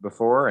think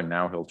before, and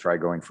now he'll try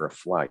going for a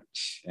flight.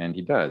 And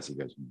he does. He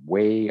goes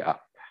way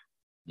up.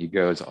 He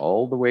goes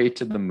all the way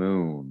to the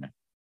moon,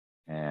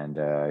 and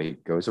he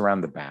goes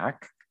around the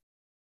back,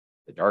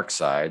 the dark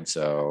side,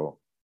 so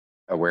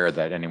aware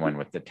that anyone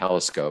with the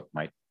telescope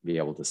might be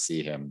able to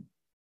see him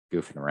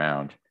goofing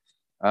around.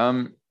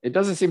 It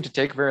doesn't seem to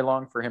take very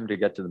long for him to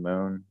get to the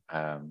moon.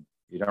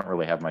 You don't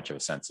really have much of a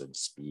sense of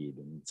speed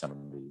in some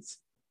of these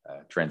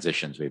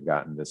transitions we've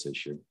gotten this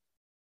issue.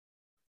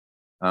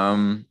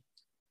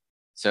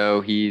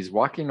 So he's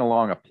walking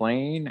along a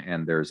plain,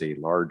 and there's a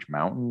large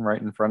mountain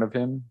right in front of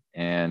him,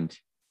 and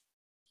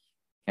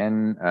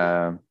Ken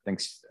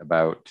thinks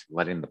about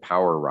letting the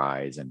power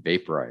rise and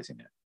vaporizing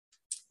it.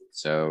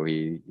 So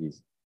he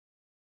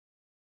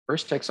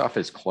first takes off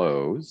his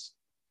clothes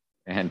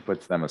and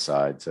puts them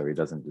aside so he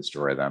doesn't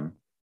destroy them.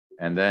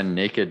 And then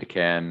naked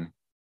Ken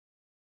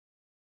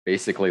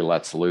basically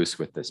lets loose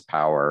with this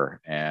power,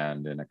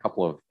 and in a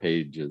couple of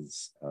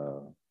pages,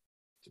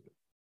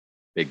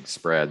 big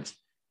spreads,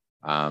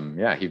 he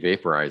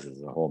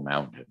vaporizes the whole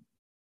mountain.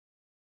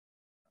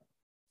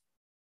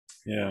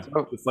 Yeah,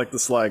 so, it's like the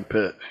slag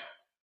pit.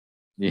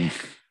 Yeah,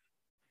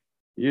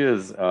 he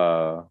is.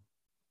 I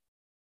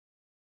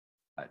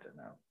don't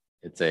know.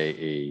 It's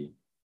a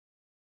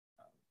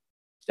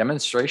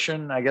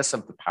demonstration, I guess,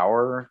 of the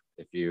power.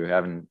 If you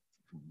haven't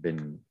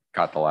been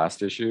caught the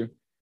last issue,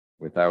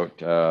 without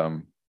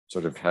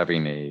sort of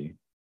having a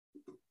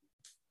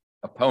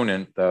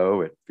opponent,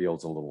 though, it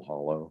feels a little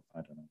hollow.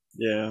 I don't know.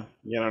 I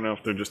don't know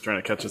if they're just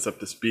trying to catch us up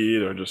to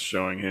speed or just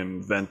showing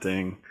him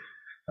venting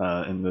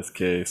in this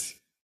case.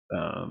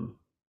 Um,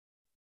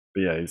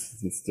 but yeah,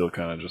 he's still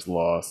kind of just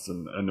lost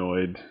and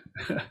annoyed.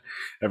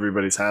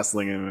 Everybody's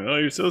hassling him. Oh,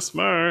 you're so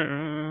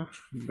smart,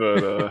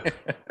 but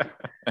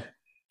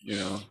you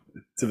know,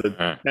 to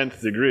the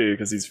 10th degree,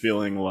 because he's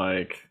feeling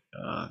like,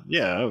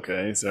 yeah,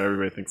 okay, so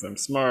everybody thinks I'm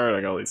smart.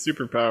 I got all these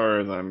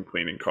superpowers. I'm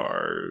cleaning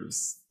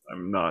cars.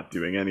 I'm not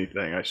doing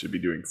anything. I should be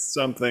doing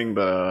something,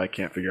 but I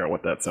can't figure out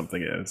what that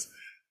something is.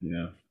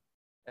 Yeah,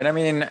 And I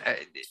mean,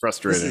 it's this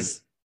frustrating.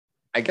 is,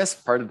 I guess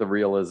part of the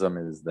realism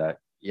is that,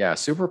 yeah,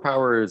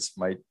 superpowers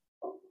might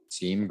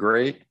seem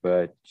great,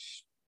 but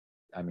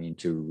I mean,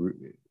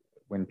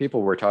 when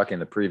people were talking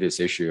the previous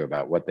issue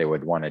about what they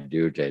would want to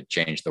do to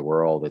change the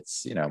world,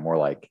 it's, more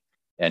like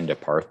end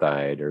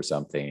apartheid or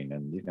something,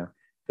 and,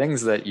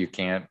 things that you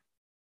can't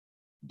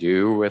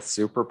do with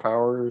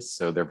superpowers.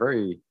 So they're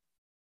very,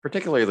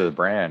 particularly the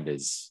brand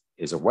is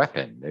a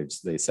weapon.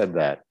 They said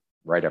that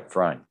right up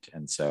front.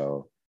 And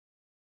so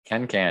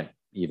Ken can't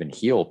even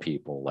heal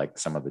people like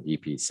some of the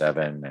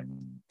DP7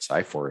 and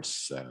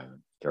Cyforce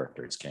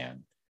characters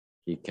can.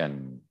 He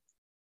can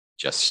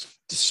just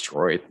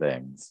destroy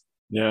things.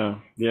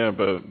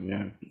 But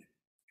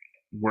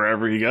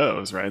wherever he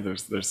goes, right?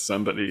 There's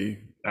somebody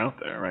out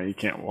there, right? He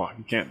can't walk.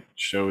 He can't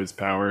show his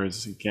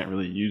powers. He can't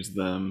really use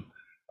them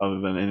other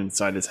than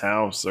inside his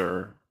house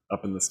or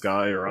up in the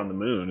sky or on the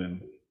moon.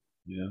 And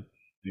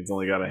he's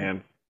only got a It's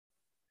only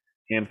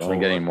handful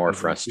getting of more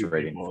less than two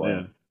frustrating people. for Yeah,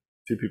 him.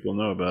 two people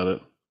know about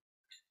it.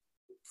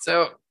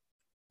 So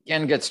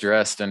Ken gets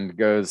dressed and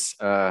goes,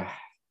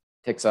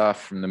 takes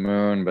off from the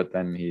moon, but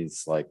then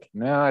he's like,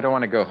 no, I don't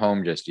want to go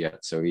home just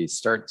yet. So he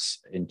starts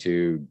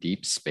into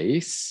deep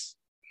space,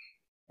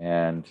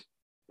 and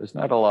there's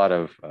not a lot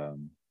of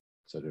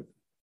sort of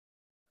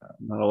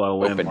Not a lot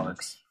of openness.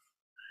 landmarks.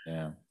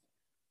 Yeah.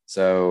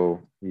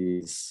 So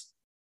he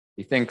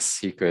thinks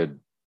he could,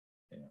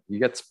 he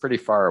gets pretty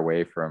far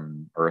away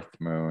from Earth,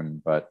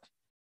 Moon, but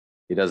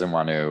he doesn't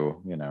want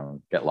to,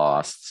 get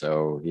lost.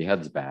 So he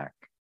heads back.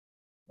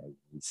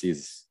 He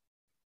sees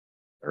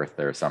Earth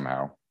there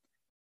somehow.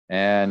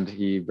 And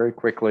he very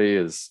quickly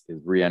is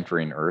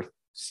re-entering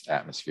Earth's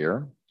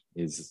atmosphere.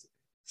 He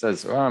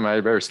says, well, I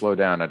better slow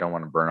down. I don't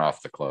want to burn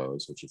off the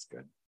clothes, which is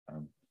good.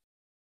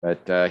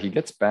 But he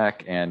gets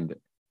back and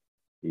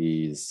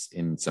he's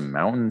in some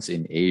mountains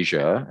in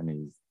Asia, and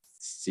he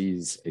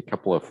sees a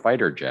couple of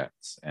fighter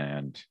jets,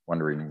 and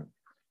wondering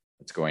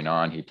what's going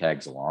on, he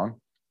tags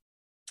along.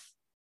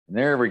 And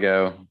there we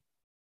go.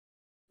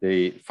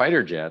 The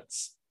fighter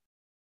jets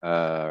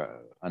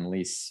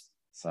unleash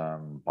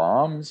some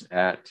bombs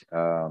at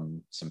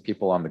some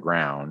people on the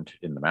ground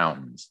in the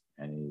mountains.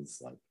 And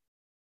he's like,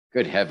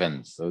 good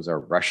heavens, those are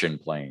Russian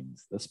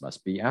planes. This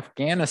must be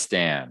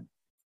Afghanistan.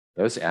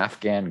 Those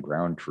Afghan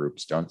ground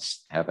troops don't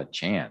have a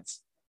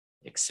chance,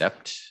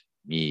 except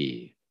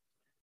me.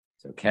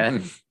 So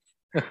Ken.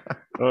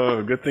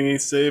 Oh, good thing he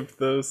saved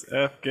those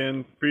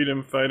Afghan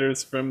freedom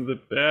fighters from the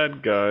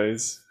bad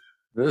guys.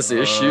 This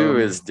issue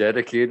is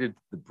dedicated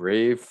to the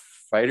brave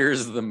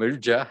fighters of the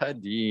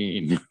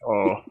Mujahideen.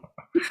 Oh.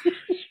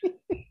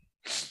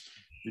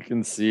 You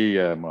can see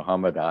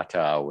Muhammad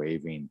Atta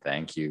waving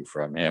thank you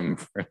from him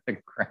for the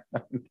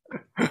ground.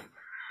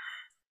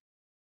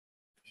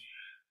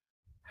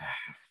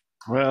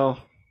 Well,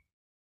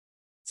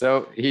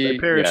 so they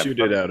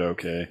parachuted out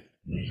okay.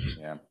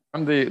 Yeah.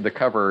 From the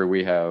cover,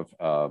 we have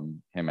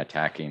him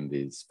attacking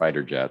these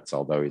fighter jets,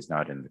 although he's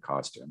not in the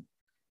costume.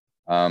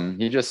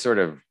 He just sort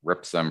of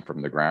rips them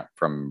from the ground,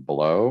 from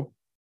below,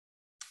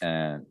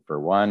 and for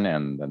one,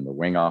 and then the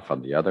wing off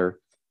on the other.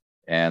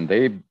 And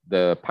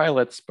the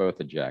pilots both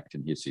eject,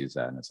 and he sees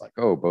that, and it's like,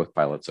 oh, both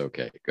pilots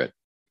okay, good.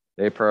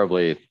 They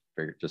probably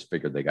just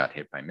figured they got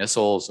hit by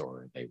missiles,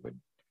 or they would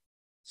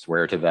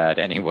swear to that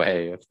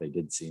anyway if they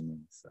did see me.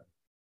 So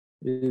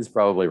he's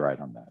probably right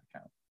on that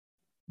account.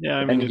 Yeah,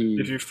 I mean,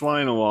 if you're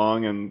flying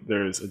along and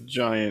there's a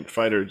giant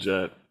fighter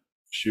jet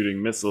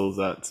shooting missiles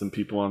at some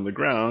people on the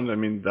ground, I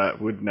mean,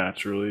 that would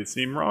naturally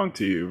seem wrong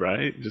to you,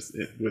 right? Just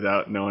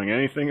without knowing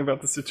anything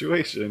about the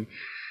situation,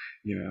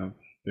 it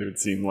would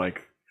seem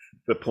like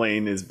the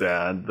plane is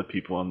bad, the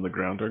people on the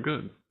ground are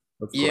good.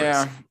 Of course, you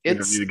don't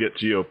need to get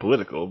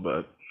geopolitical,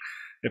 but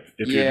if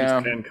you're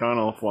just Ken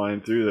Connell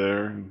flying through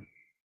there.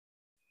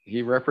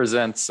 He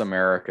represents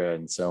America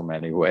in so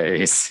many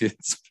ways.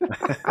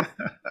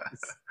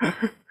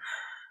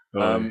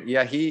 I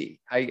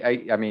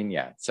mean,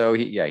 yeah. So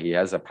he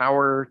has a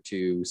power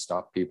to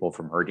stop people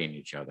from hurting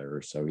each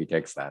other. So he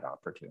takes that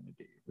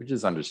opportunity, which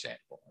is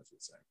understandable, as you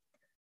say.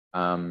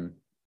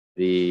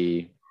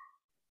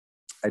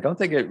 I don't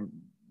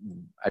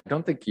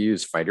think you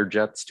use fighter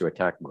jets to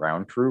attack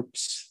ground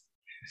troops.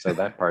 So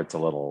that part's a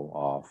little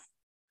off.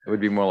 It would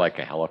be more like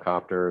a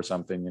helicopter or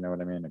something. You know what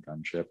I mean? A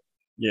gunship.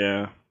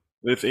 Yeah.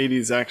 If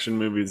 80s action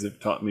movies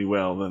have taught me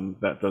well, then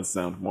that does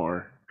sound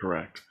more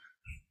correct.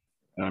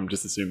 I'm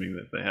just assuming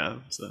that they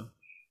have. So,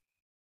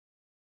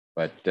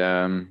 but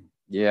not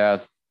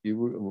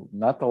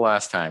the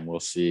last time we'll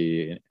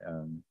see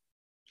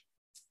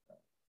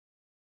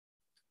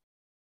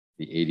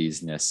the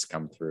 80s-ness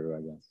come through,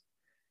 I guess.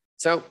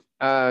 So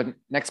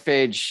next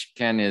page,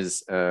 Ken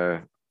is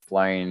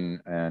flying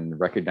and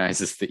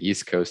recognizes the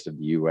east coast of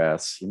the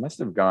US. He must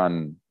have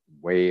gone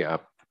way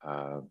up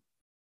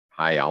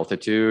high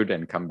altitude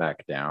and come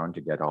back down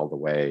to get all the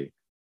way,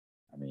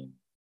 I mean,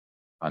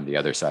 on the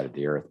other side of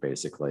the earth,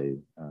 basically,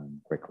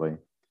 quickly.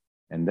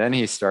 And then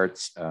he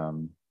starts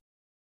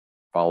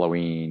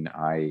following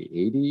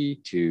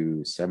I-80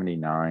 to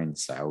 79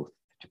 south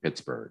to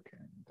Pittsburgh.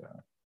 And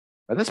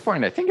by this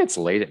point, I think it's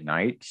late at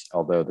night,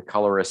 although the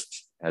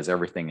colorist has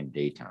everything in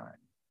daytime.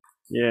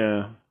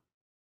 Yeah.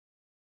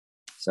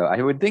 So I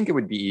would think it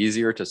would be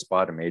easier to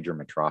spot a major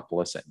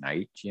metropolis at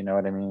night. You know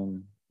what I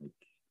mean? Like,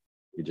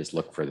 you just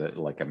look for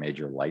a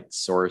major light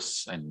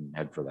source and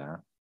head for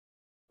that.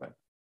 But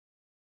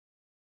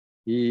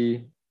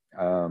he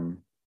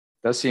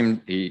does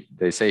seem,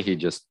 they say he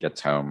just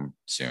gets home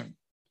soon.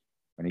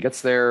 When he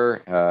gets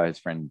there, his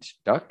friend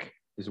Duck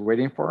is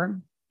waiting for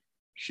him.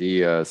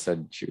 She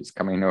said she was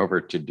coming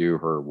over to do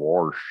her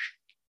wash.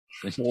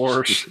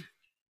 Wash.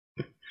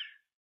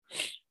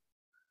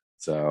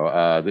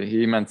 So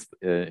he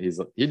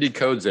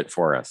decodes it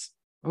for us.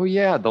 Oh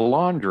yeah, the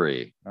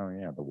laundry. Oh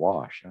yeah, the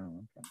wash.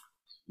 Oh, okay.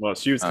 Well,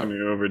 she was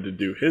coming over to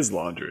do his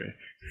laundry.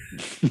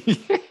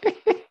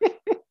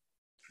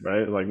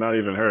 Right? Like, not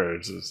even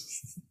hers.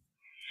 Just...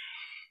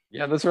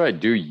 Yeah, that's right.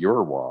 Do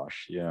your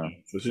wash. Yeah.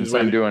 So she's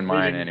I'm doing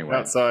mine anyway.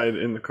 Outside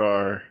in the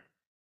car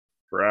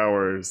for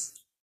hours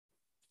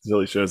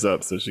until he shows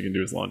up so she can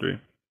do his laundry.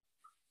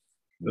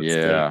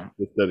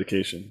 That's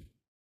dedication.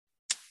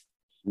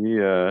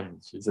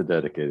 She's a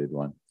dedicated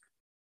one.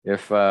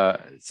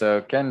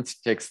 So Ken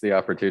takes the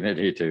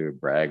opportunity to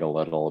brag a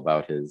little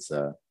about his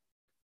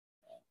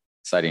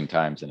exciting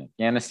times in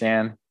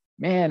Afghanistan.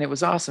 Man, it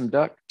was awesome,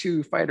 Duck.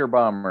 2 fighter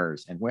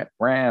bombers and went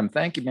ram.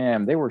 Thank you,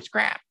 ma'am. They were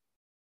scrap.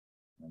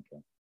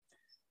 Okay.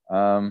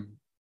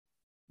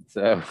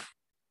 So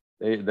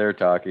they're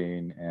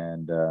talking,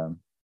 and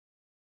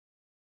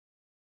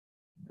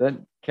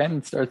then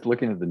Ken starts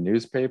looking at the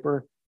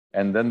newspaper,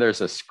 and then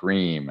there's a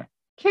scream.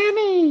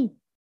 Kenny,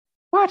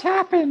 what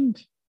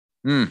happened?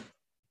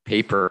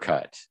 Paper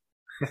cut.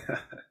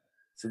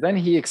 So then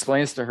he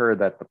explains to her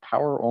that the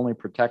power only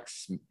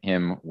protects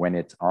him when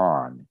it's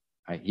on.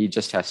 He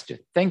just has to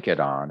think it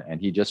on,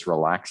 and he just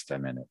relaxed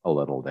him in it a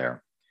little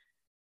there.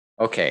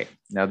 Okay,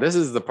 now this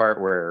is the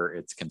part where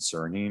it's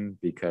concerning,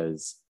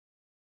 because,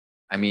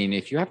 I mean,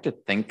 if you have to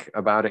think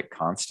about it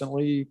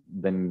constantly,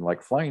 then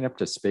like flying up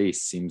to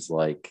space seems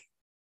like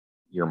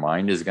your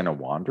mind is going to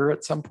wander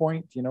at some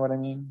point. You know what I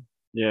mean?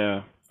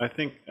 Yeah, I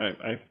think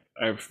I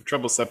have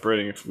trouble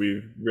separating if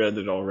we've read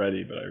it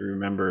already, but I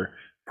remember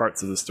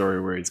parts of the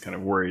story where he's kind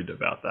of worried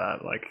about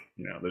that. Like,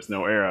 there's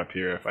no air up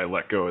here. If I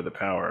let go of the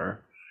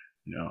power,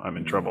 I'm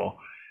in trouble.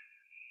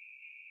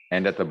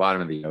 And at the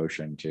bottom of the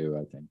ocean too,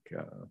 I think.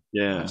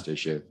 Last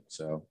issue.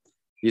 So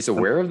he's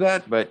aware of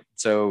that, but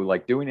so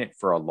like doing it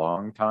for a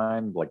long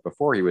time, like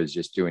before he was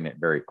just doing it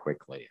very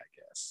quickly, I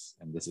guess.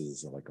 And this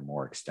is like a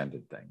more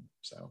extended thing.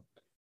 So,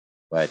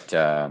 but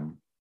I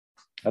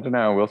don't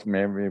know.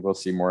 Maybe we'll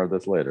see more of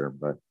this later.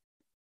 But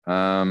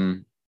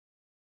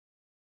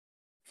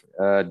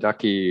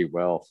Ducky,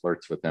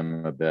 flirts with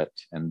him a bit,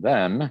 and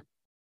then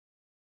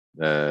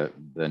the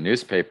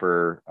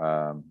newspaper,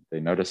 they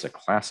notice a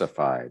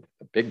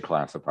big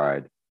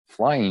classified.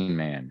 Flying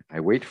man, I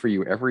wait for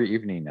you every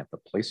evening at the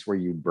place where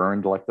you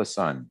burned like the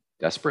sun.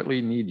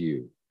 Desperately need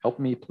you. Help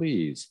me,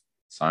 please.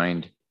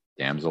 Signed,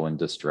 damsel in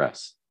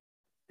distress.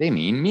 They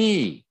mean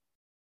me.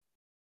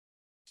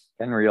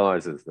 Ken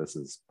realizes this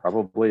is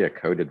probably a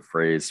coded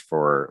phrase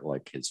for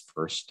like his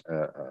first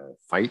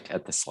fight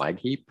at the slag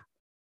heap.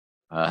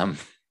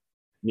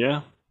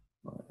 Yeah.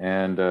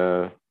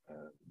 And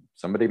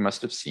somebody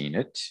must have seen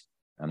it,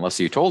 unless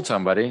you told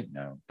somebody.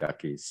 No,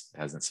 Ducky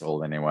hasn't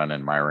told anyone,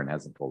 and Myron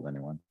hasn't told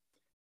anyone.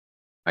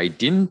 I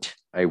didn't,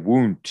 I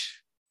won't,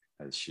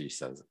 as she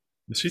says it.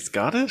 Is she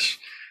Scottish?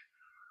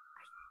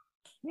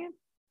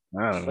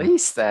 I don't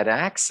place that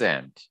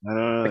accent. I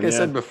don't know. Like I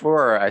said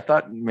before, I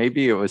thought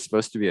maybe it was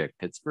supposed to be a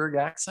Pittsburgh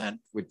accent,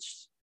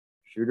 which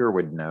Shooter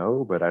would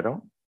know, but I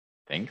don't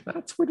think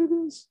that's what it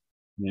is.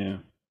 Yeah.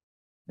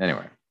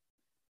 Anyway,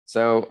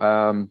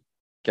 so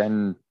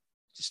Ken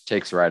just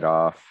takes right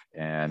off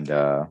and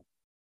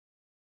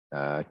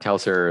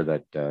tells her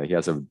that he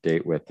has a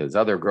date with his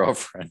other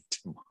girlfriend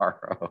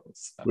tomorrow.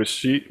 So.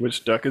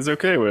 Which Duck is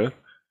okay with.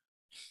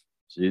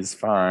 She's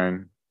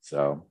fine.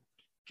 So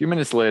a few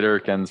minutes later,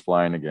 Ken's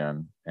flying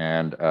again,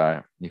 and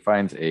he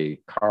finds a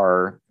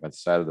car at the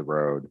side of the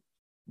road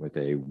with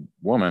a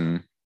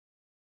woman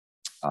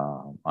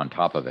on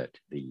top of it,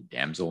 the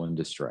damsel in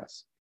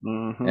distress.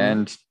 Mm-hmm.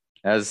 And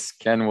as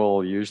Ken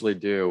will usually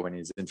do when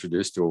he's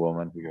introduced to a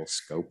woman, he will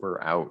scope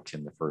her out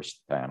in the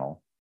first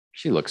panel.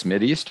 She looks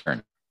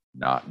Mideastern.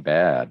 Not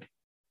bad.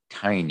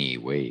 Tiny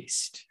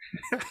waist.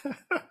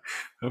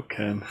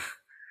 Okay.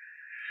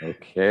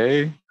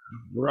 Okay.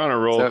 We're on a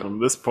roll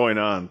from this point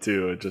on,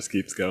 too. It just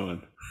keeps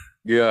going.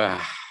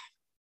 Yeah.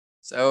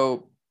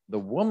 So the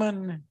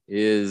woman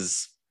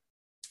is,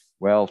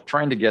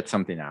 trying to get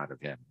something out of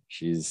him.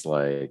 she's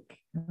like,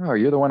 "Oh,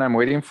 you're the one I'm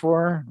waiting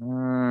for?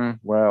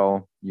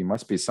 Well, you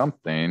must be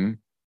something.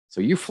 So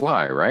you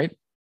fly, right?"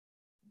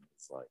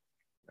 It's like,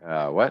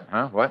 what?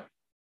 Huh? What?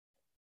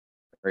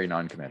 Very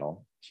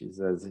non-committal. She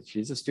says that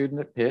she's a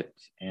student at Pitt,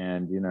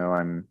 and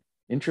I'm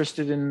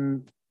interested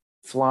in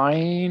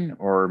flying,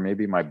 or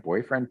maybe my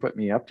boyfriend put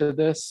me up to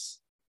this,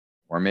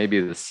 or maybe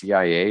the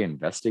CIA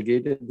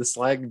investigated the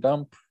slag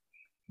dump.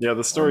 Yeah,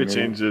 the story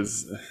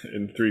changes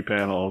in 3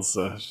 panels.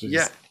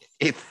 Yeah,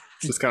 it's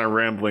just kind of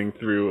rambling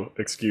through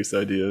excuse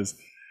ideas.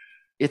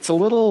 It's a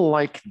little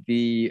like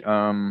the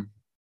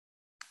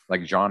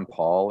like Jean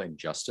Paul in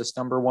Justice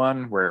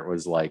 #1, where it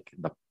was like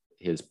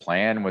his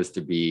plan was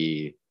to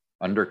be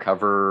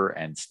undercover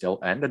and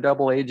a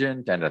double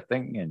agent and a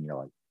thing, and you're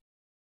like,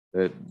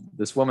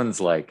 this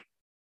woman's like,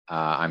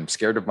 I'm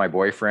scared of my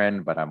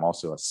boyfriend, but I'm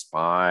also a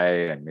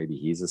spy, and maybe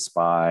he's a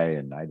spy,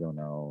 and I don't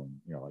know.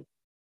 And, like,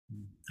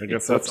 I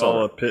guess that's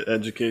all a Pitt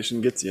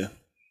education gets you.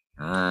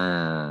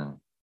 You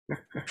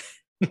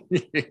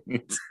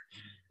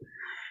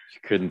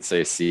couldn't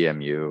say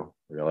CMU,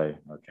 really?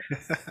 Okay.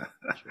 It's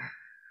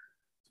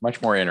much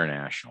more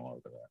international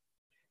over there.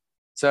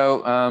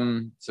 So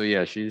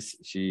yeah, she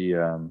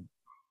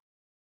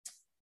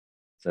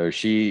says a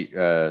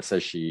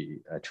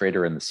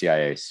traitor in the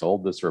CIA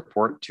sold this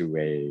report to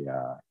a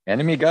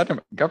enemy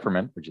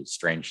government, which is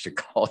strange to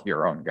call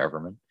your own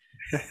government,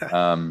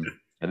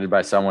 headed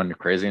by someone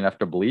crazy enough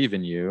to believe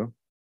in you.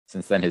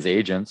 Since then, his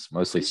agents,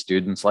 mostly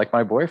students like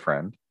my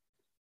boyfriend,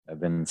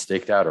 have been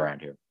staked out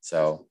around here.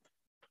 So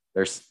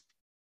there's,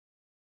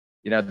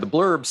 the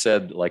blurb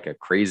said like a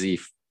crazy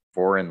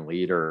foreign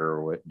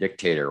leader or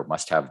dictator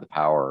must have the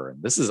power,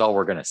 and this is all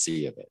we're going to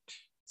see of it.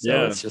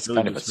 So it's just really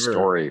kind of a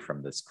story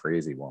from this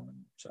crazy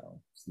woman. So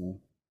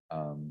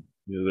either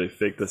they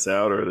faked this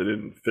out or they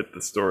didn't fit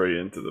the story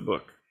into the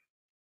book.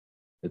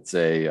 It's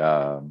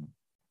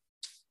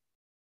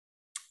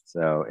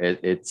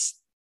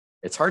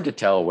it's hard to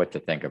tell what to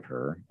think of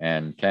her,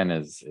 and Ken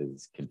is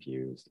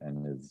confused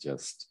and is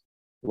just,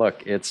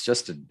 look, it's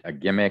just a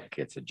gimmick,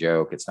 it's a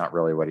joke, it's not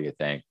really, what do you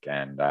think,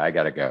 and I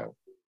gotta go.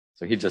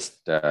 So he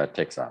just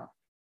takes off.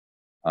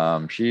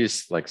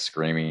 She's like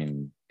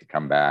screaming to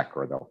come back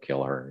or they'll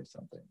kill her or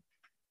something.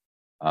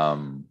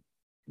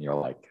 You're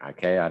like,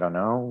 okay, I don't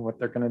know what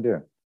they're gonna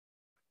do.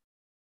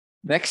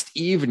 Next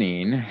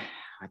evening,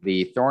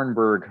 the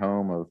Thornburg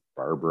home of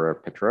Barbara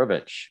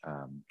Petrovich,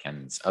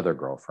 Ken's other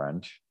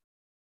girlfriend,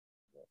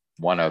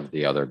 one of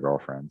the other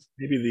girlfriends.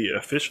 Maybe the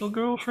official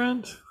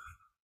girlfriend?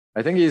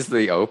 I think this is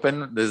the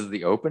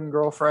open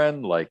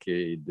girlfriend, like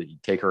you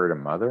take her to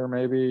mother,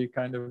 maybe,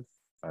 kind of.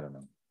 I don't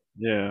know.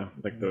 Yeah,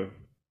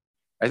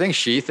 I think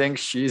she thinks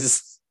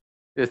she's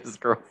his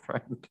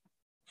girlfriend.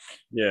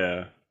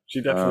 Yeah,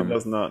 she definitely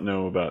does not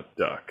know about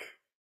Duck.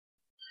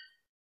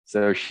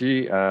 So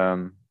she's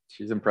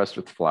impressed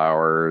with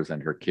flowers,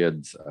 and her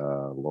kids,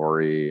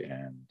 Lori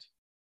and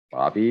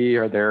Bobby,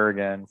 are there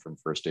again from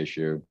first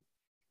issue.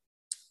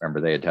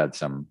 Remember, they had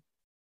some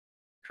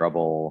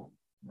trouble,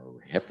 or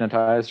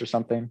hypnotized or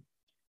something,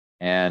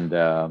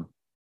 and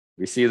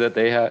we see that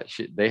they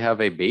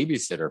have a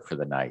babysitter for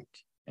the night.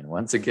 And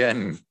once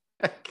again,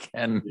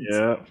 Ken's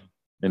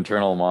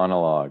internal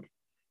monologue.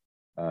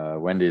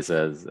 Wendy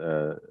says,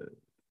 the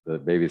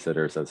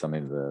babysitter says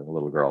something to the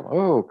little girl.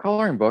 "Oh,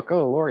 coloring book.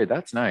 Oh, Lori,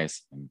 that's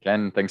nice." And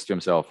Ken thinks to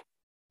himself,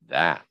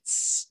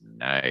 "That's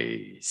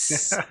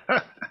nice."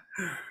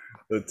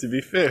 But to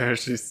be fair,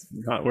 she's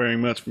not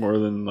wearing much more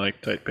than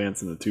like tight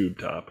pants and a tube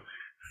top.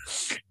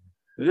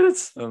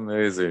 It's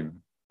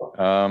amazing.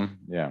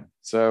 Yeah.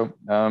 So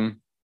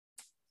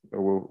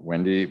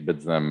Wendy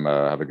bids them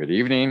have a good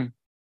evening,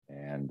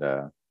 and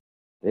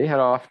they head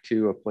off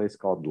to a place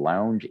called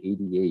Lounge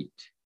 88,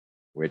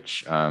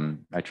 which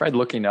I tried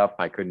looking up.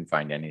 I couldn't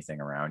find anything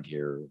around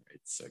here.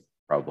 It's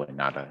probably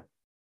not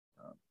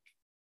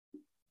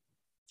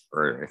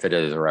or if it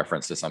is a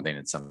reference to something,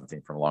 it's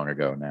something from long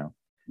ago now.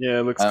 Yeah,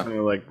 it looks kind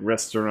of like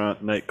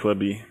restaurant,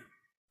 nightclubby.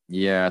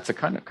 Yeah, it's a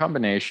kind of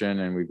combination,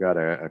 and we've got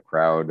a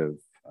crowd of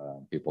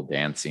people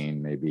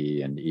dancing,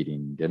 maybe, and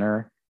eating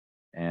dinner.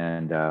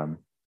 And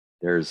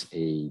there's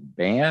a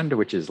band,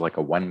 which is like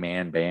a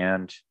one-man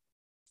band,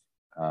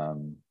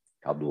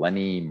 called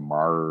Lenny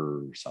Marr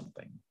or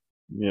something.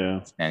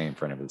 Yeah, standing in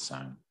front of his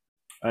sign.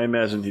 I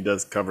imagine he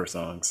does cover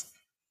songs.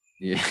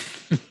 Yeah.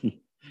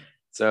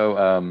 So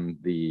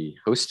the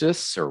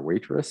hostess or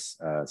waitress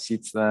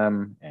seats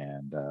them,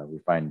 and we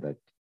find that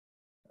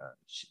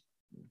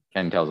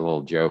Ken tells a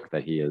little joke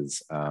that he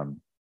is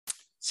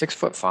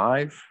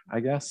 6'5", I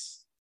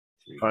guess.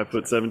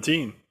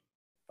 5'17".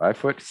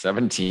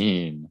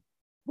 5'17".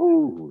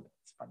 Ooh,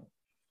 that's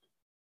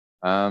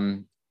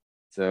funny.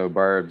 So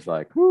Barb's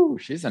like, "Ooh,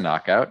 she's a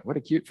knockout. What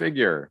a cute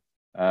figure."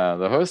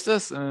 The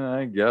hostess,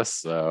 I guess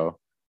so.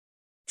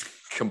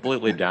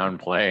 Completely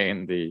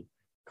downplaying the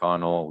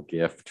Connell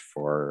gift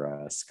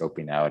for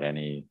scoping out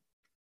any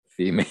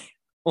females.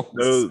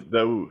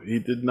 Though we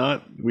did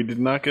not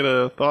get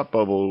a thought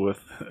bubble with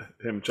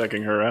him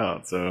checking her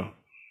out, so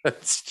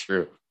that's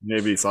true.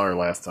 Maybe he saw her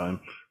last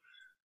time.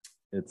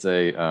 It's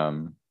a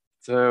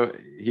So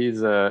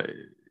he's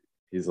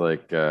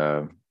like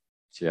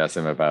she asked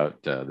him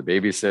about the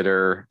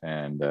babysitter,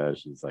 and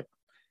she's like,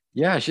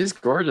 yeah, she's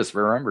gorgeous.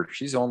 Remember,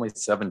 she's only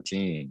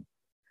 17.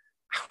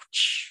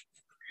 Ouch.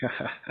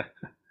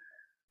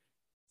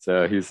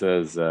 So he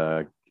says,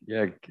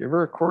 yeah, give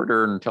her a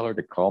quarter and tell her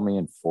to call me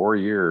in 4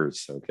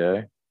 years,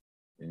 okay?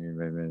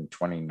 Maybe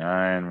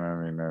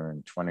 29,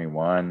 maybe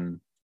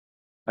 21.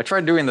 I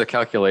tried doing the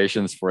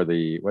calculations for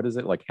the, what is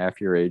it, like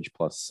half your age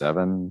plus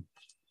 7.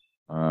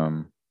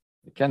 Um,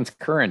 Ken's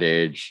current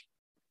age,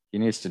 he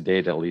needs to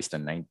date at least a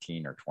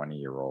 19 or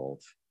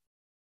 20-year-old.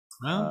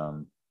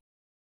 Well,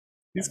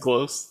 he's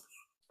close.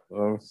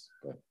 Close.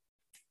 But,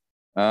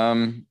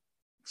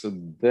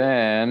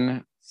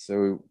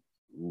 so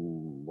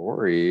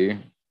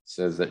Lori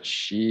says that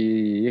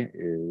she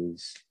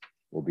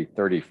will be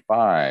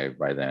 35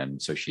 by then.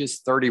 So she is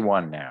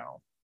 31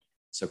 now.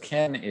 So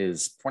Ken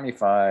is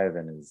 25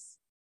 and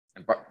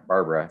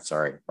Barbara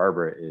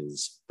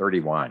is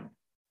 31.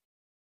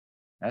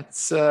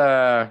 That's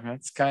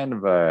kind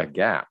of a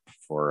gap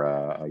for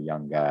a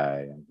young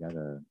guy.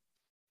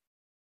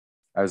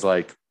 I was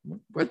like,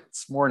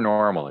 what's more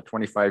normal, a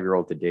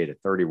 25-year-old to date a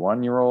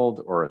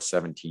 31-year-old or a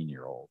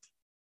 17-year-old?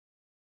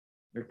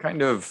 They're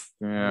kind of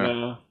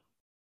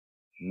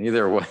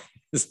neither way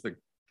is the.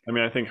 I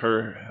mean, I think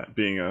her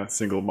being a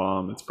single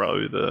mom is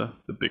probably the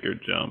bigger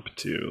jump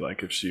too.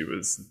 Like if she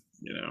was,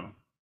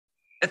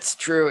 it's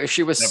true. If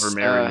she was never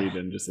married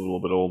and just a little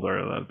bit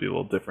older, that'd be a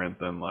little different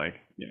than like,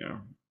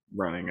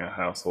 running a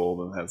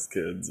household and has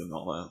kids and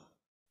all that.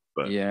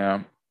 But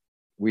yeah,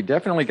 we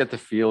definitely get the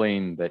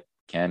feeling that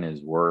Ken is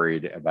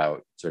worried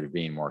about sort of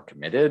being more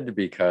committed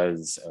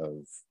because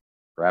of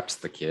perhaps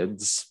the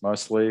kids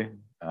mostly.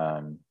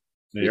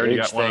 he already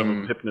got one of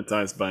them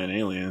hypnotized by an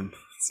alien,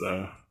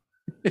 so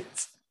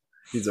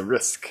he's a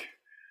risk.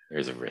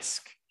 There's a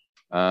risk.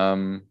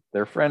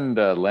 Their friend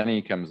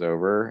Lenny comes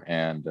over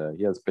and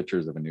he has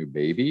pictures of a new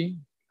baby.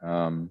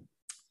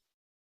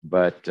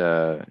 But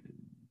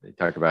they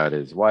talk about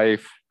his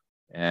wife,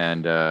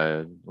 and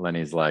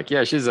Lenny's like,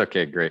 yeah, she's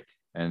okay, great.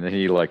 And then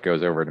he like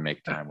goes over to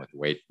make time with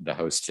the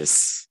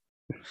hostess.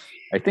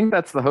 I think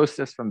that's the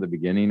hostess from the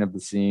beginning of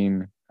the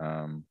scene.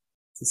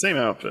 It's the same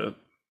outfit.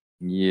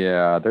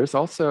 Yeah, there's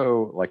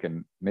also like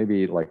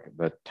maybe like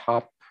the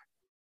top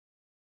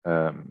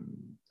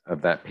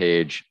of that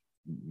page.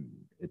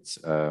 It's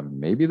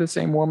maybe the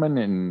same woman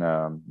in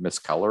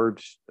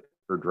miscolored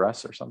her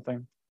dress or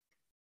something.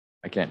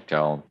 I can't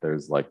tell.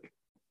 There's like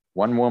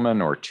one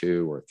woman or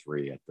 2 or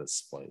 3 at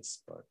this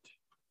place, but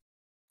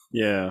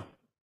yeah,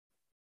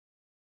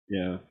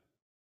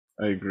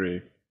 I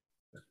agree.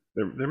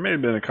 There may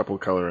have been a couple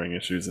coloring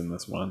issues in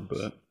this one,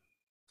 but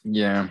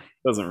yeah,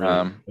 doesn't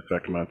really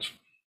affect much.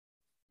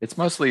 It's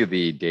mostly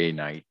the day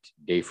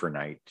for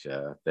night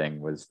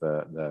thing was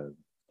the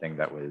thing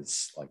that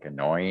was like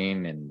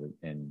annoying,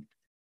 and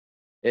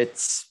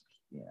it's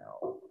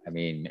I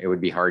mean, it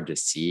would be hard to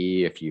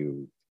see if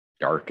you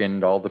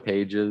darkened all the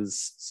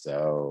pages,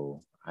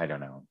 so I don't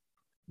know.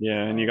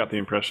 Yeah, and you got the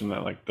impression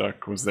that like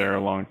Duck was there a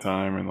long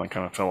time and like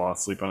kind of fell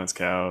asleep on his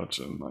couch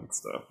and like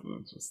stuff, and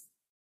it's just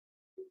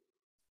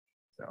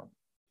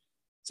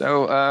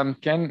so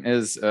Ken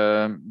is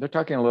they're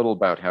talking a little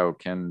about how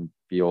Ken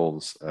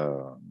feels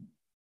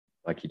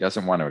like he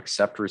doesn't want to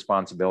accept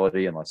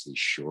responsibility unless he's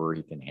sure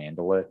he can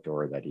handle it,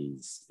 or that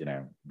he's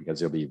because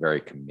he'll be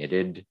very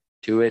committed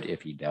to it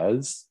if he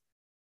does.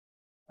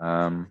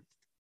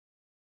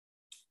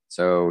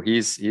 So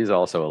he's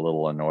also a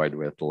little annoyed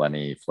with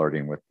Lenny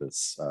flirting with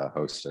this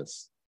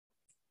hostess,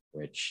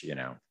 which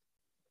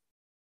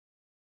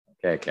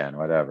okay, Ken,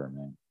 whatever,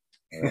 man.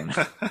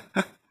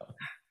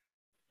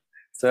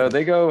 So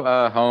they go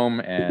home,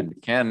 and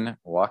Ken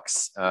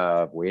walks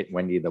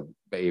Wendy, the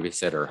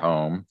babysitter,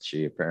 home.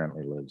 She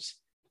apparently lives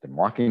in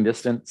walking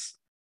distance.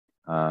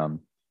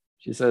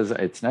 She says,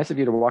 "It's nice of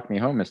you to walk me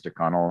home, Mr.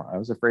 Connell. I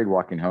was afraid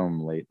walking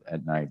home late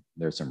at night.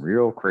 There's some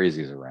real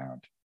crazies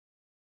around."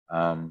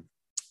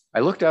 I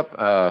looked up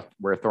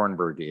where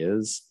Thornburg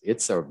is.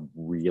 It's a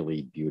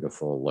really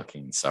beautiful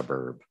looking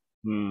suburb.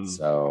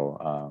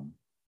 So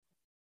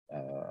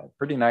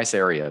pretty nice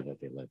area that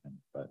they live in.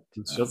 But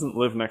she doesn't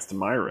live next to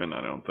Myron,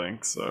 I don't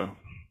think so.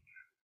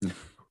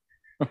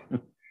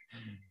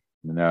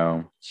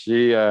 No,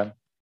 she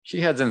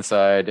heads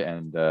inside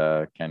and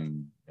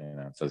Ken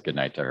says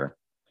goodnight to her.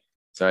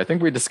 So I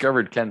think we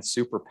discovered Ken's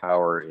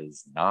superpower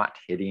is not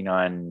hitting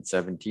on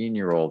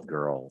 17-year-old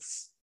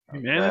girls. He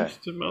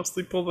managed to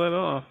mostly pull that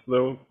off,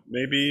 though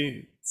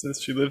maybe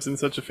since she lives in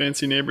such a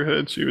fancy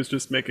neighborhood, she was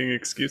just making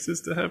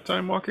excuses to have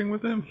time walking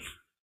with him.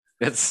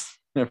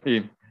 I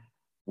mean,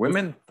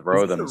 women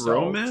throw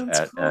themselves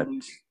at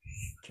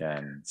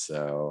Ken.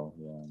 So,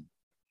 yeah.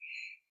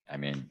 I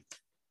mean,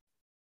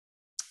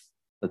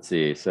 let's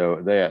see. So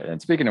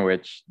and speaking of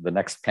which, the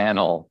next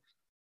panel,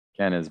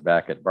 Ken is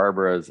back at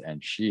Barbara's,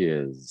 and she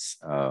is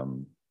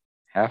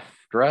half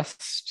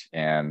dressed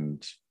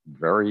and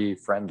very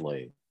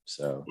friendly.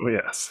 So,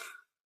 yes,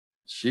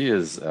 she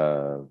is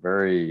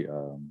very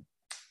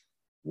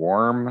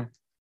warm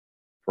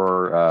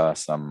for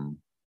some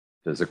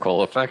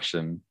physical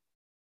affection,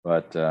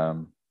 but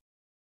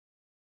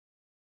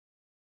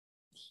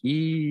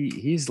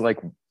he's like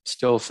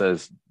still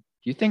says, "Do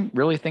you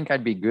really think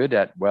I'd be good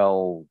at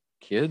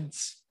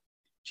kids?"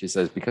 She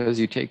says, "Because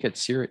you take it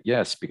serious."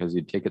 Yes, because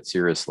you take it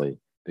seriously.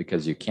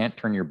 Because you can't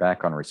turn your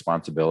back on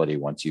responsibility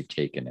once you've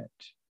taken it,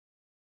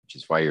 which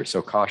is why you're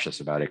so cautious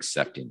about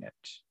accepting it.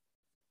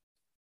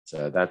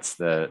 So that's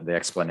the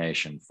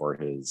explanation for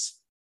his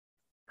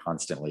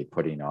constantly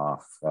putting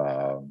off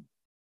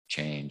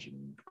change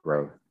and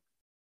growth.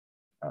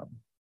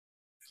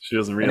 She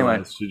doesn't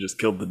realize she just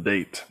killed the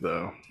date,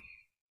 though.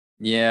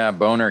 Yeah,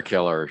 boner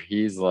killer.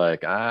 He's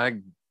like, I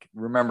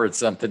remembered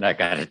something I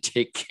got to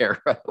take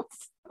care of.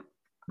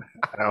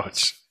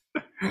 Ouch.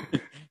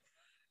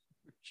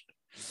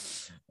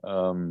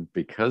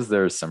 Because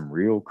there's some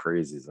real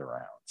crazies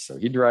around. So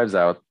he drives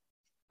out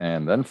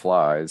and then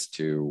flies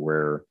to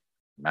where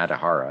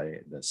Matahara,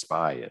 the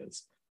spy,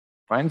 is.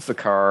 Finds the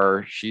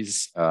car.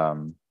 She's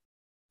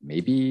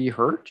maybe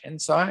hurt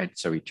inside.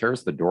 So he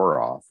tears the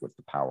door off with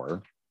the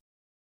power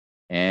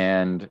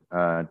and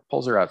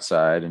pulls her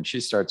outside. And she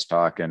starts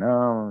talking,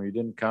 "Oh, you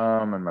didn't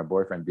come and my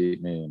boyfriend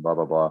beat me and blah,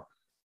 blah, blah.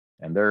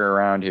 And they're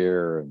around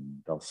here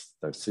and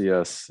they'll see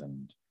us."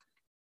 And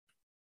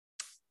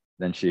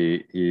then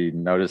he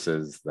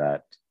notices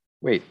that,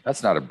 wait,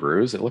 that's not a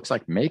bruise. It looks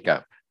like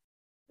makeup.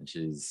 And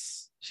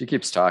she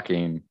keeps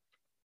talking,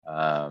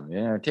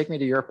 take me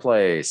to your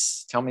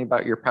place. Tell me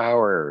about your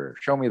power.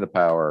 Show me the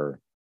power.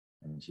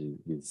 And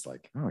he's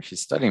like, oh, she's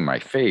studying my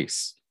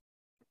face.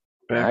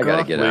 I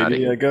gotta get out of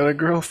here. I got a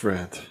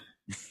girlfriend.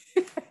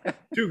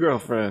 2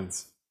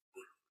 girlfriends.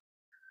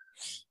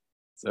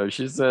 So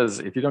she says,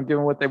 if you don't give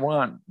them what they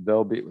want,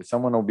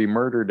 someone will be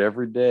murdered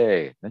every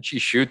day. Then she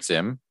shoots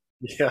him.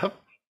 Yep.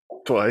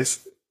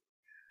 Twice.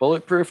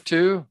 Bulletproof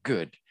too?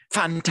 Good.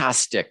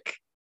 Fantastic.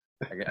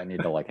 I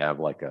need to have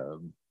a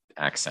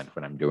accent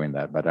when I'm doing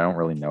that, but I don't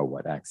really know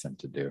what accent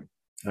to do.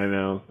 I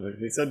know.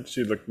 He said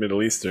she looked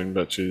Middle Eastern,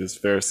 but she's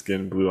fair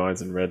skin, blue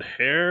eyes, and red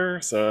hair,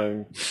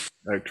 so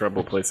I have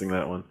trouble placing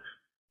that one.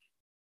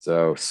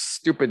 So,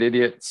 stupid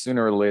idiot,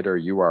 sooner or later,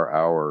 you are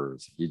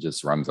ours. He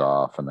just runs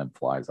off and then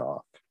flies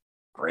off.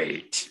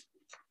 Great.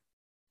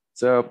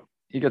 So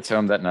he gets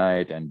home that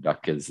night and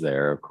Duck is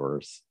there, of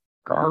course.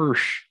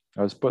 Gosh,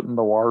 I was putting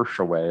the wash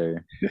away.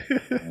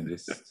 I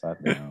just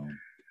sat down.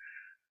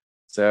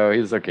 So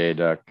he's okay,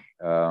 Duck.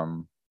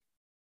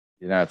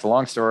 It's a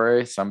long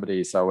story.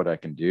 Somebody saw what I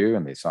can do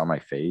and they saw my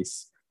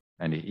face.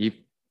 And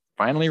he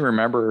finally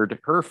remembered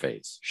her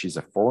face. She's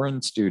a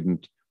foreign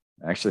student.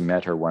 I actually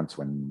met her once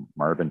when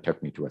Marvin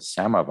took me to a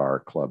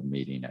Samovar Club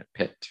meeting at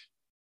Pitt.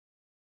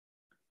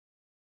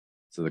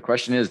 So the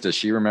question is, does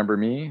she remember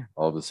me?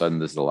 All of a sudden,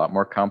 this is a lot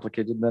more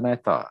complicated than I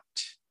thought.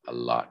 A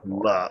lot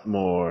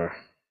more.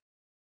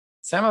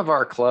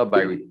 Samovar Club,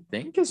 I would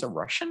think, is a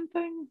Russian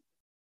thing.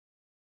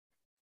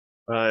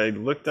 I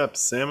looked up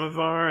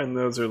samovar, and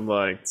those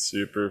are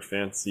super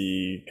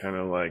fancy, kind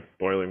of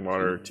boiling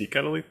water tea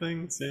kettle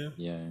things. Yeah.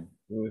 Yeah.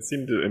 Well, it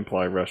seemed to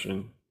imply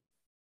Russian.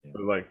 Yeah.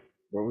 But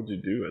what would you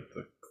do at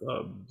the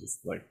club?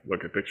 Just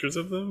look at pictures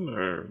of them,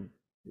 or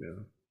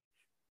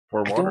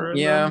pour water in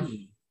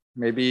them?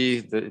 Maybe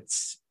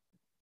it's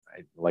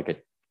like a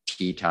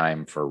tea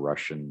time for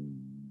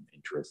Russian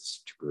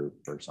interest group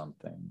or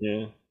something.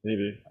 Yeah,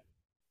 maybe.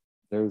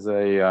 There's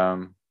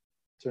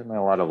certainly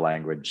a lot of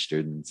language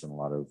students and a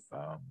lot of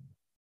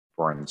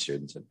foreign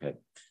students at Pitt.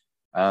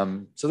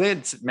 So they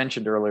had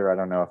mentioned earlier, I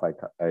don't know if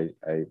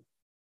I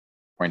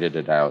pointed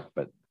it out,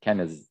 but Ken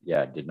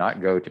did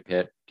not go to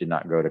Pitt, did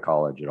not go to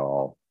college at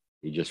all.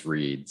 He just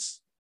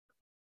reads.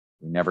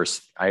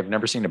 I've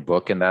never seen a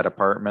book in that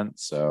apartment,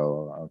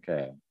 so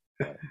okay.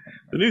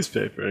 The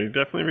newspaper. He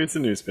definitely reads the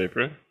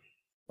newspaper.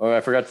 Oh,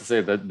 I forgot to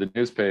say that the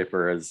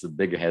newspaper has the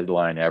big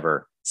headline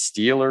ever.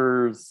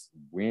 Steelers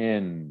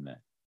win.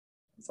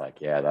 It's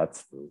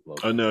that's the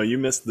local. Oh no, you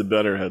missed the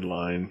better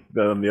headline.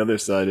 But on the other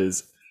side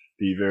is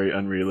the very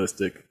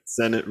unrealistic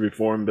Senate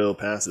reform bill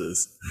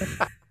passes.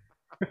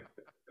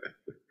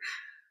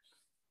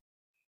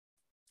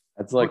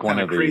 That's what one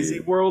of the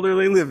crazy world are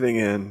they living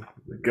in?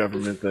 The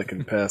government that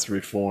can pass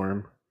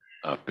reform.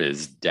 Up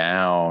is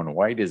down,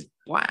 white is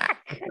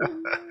black.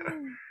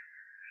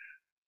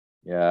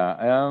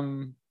 Yeah.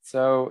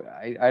 So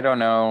I don't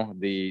know.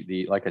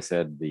 The like I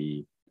said,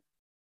 the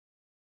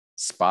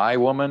spy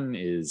woman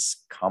is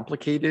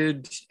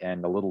complicated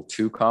and a little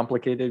too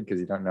complicated because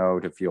you don't know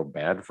to feel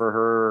bad for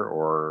her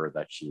or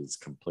that she's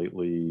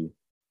completely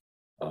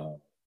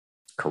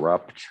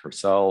corrupt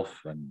herself.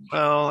 And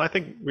well, I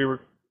think we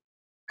were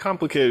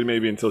complicated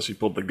maybe until she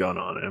pulled the gun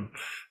on him,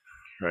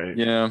 right?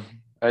 Yeah.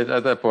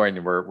 At that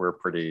point, we're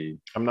pretty.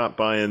 I'm not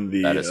buying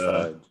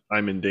the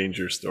I'm in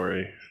danger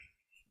story.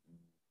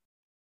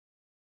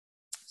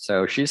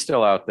 So she's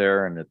still out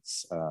there, and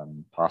it's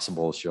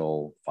possible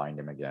she'll find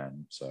him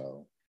again.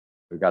 So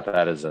we've got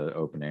that as an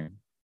opening.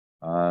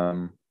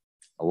 A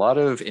lot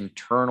of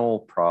internal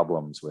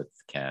problems with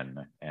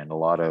Ken, and a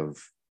lot of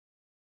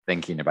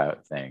thinking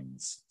about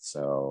things.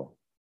 So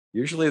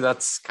usually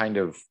that's kind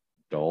of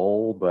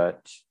dull,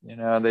 but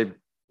they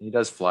he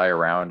does fly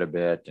around a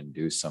bit and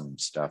do some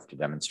stuff to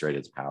demonstrate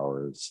his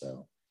powers.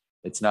 So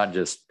it's not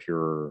just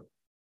pure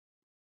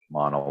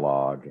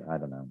monologue. I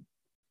don't know.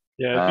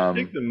 Yeah, if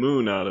you take the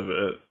moon out of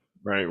it,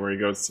 right, where he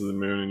goes to the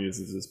moon and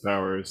uses his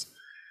powers,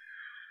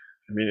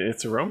 I mean,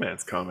 it's a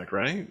romance comic,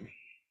 right?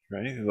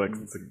 Right? Like,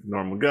 it's a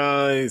normal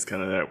guy. He's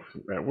kind of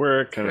at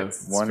work, kind of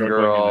one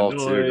girl,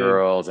 two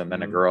girls, and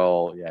then a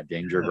girl. Yeah,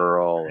 danger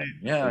girl. Right.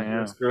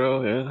 Yeah.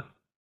 Girl, yeah.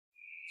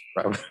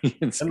 Probably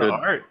it's and good. The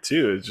art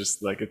too is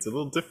just like, it's a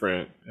little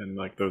different, and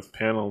like those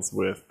panels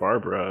with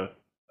Barbara,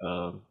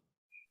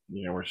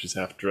 where she's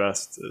half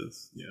dressed,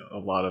 is a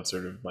lot of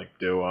sort of like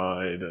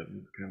doe-eyed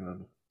and kind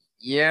of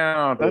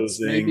that's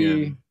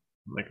maybe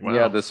like, wow.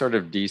 Yeah, the sort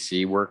of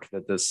DC work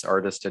that this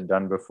artist had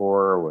done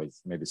before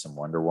was maybe some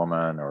Wonder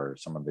Woman or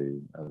some of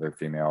the other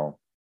female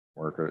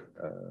worker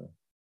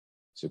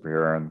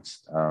superheroes.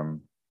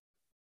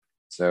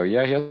 So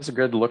yeah, he has a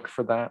good look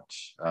for that.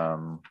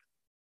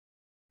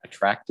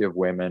 Attractive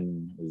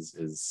women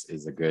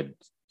is a good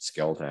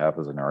skill to have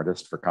as an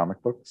artist for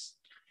comic books.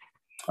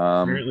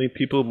 Apparently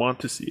people want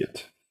to see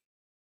it.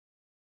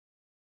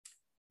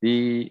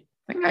 The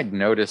thing I'd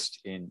noticed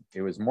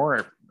it was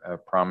more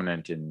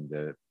prominent in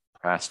the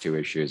past two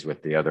issues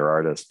with the other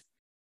artist,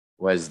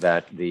 was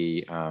that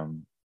there's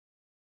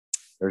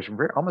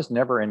almost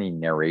never any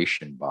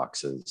narration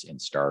boxes in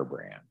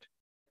Starbrand.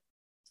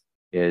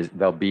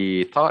 There'll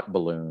be thought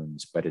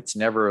balloons, but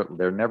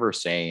they're never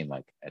saying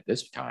like, at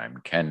this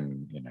time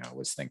Ken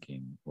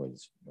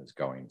was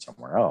going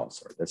somewhere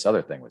else, or this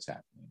other thing was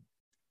happening,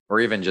 or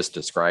even just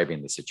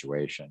describing the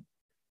situation.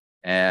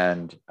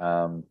 And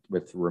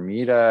with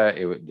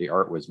Ramita, the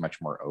art was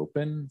much more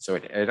open, so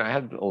it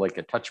had like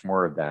a touch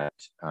more of that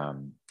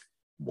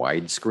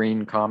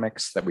widescreen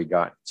comics that we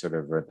got sort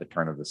of at the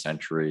turn of the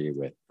century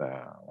with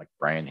like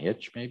Brian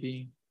Hitch,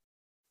 maybe,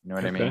 you know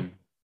what I mean?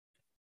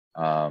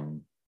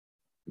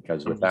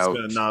 Because I'm just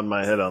gonna nod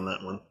my head on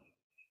that one.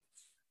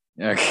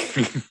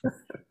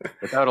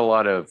 Without a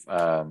lot of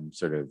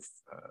sort of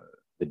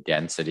the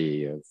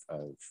density of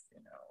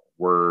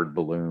word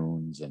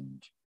balloons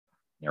and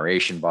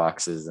narration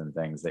boxes and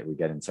things that we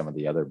get in some of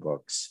the other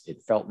books,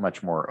 it felt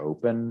much more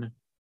open.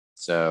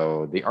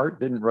 So the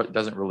art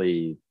doesn't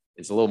really,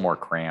 it's a little more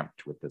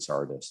cramped with this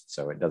artist,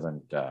 so it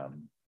doesn't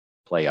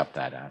play up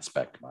that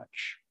aspect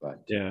much.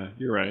 But yeah,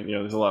 you're right. Yeah,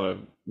 there's a lot of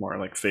more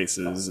like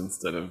faces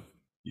instead of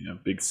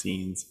big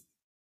scenes.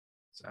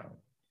 So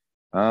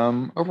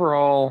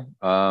overall,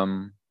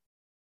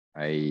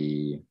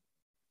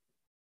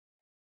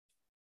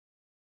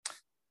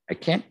 I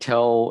can't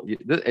tell.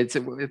 It's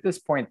at this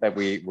point that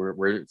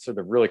we're sort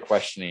of really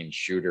questioning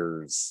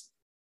Shooter's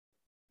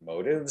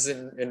motives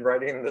in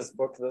writing this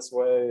book this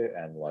way,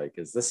 and like,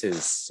 is this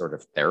his sort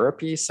of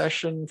therapy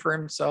session for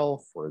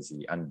himself, or is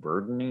he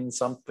unburdening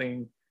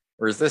something,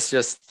 or is this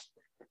just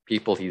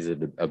people he's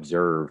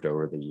observed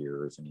over the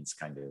years and he's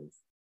kind of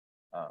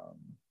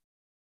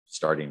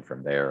starting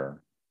from there?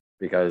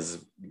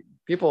 Because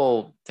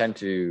people tend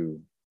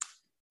to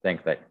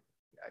think that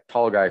a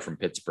tall guy from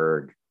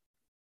Pittsburgh,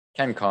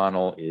 Ken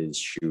Connell, is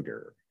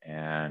Shooter,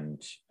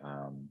 and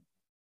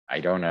I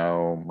don't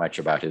know much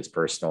about his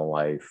personal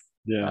life.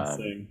 Yeah,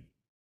 same.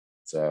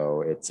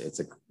 So it's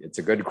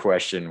a good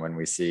question when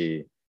we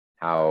see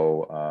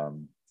how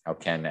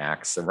Ken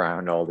acts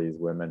around all these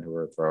women who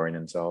are throwing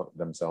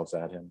themselves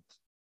at him.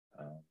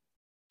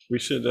 We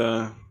should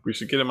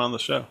get him on the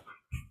show.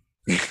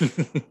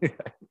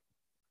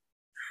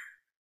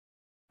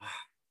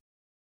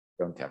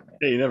 Don't tempt me.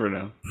 Hey, you never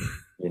know.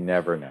 You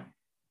never know.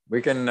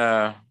 We can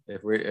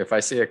if I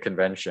see a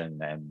convention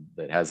and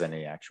that has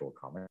any actual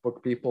comic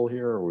book people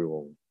here, we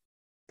will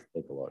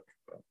take a look.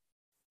 But,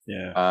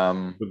 yeah.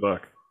 Good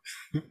luck.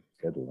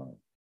 Good luck.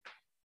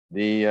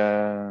 The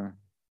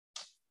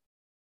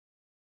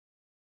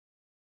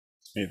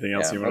anything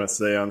else you want to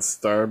say on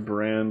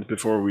Starbrand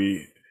before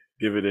we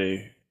give it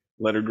a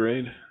letter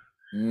grade?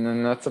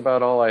 And that's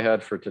about all I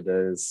had for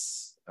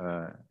today's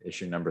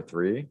issue number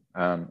 3.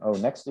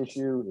 Next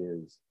issue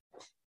is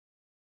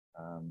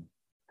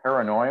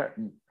Paranoia,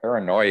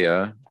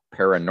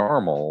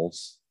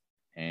 Paranormals,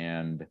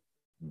 and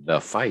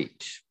The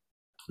Fight.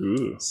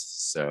 Ooh.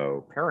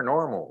 So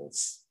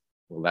Paranormals,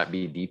 will that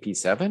be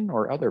DP7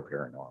 or other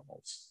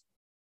Paranormals?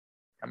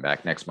 Come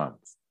back next month.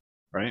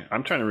 Right?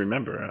 I'm trying to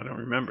remember. I don't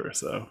remember,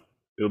 so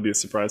it'll be a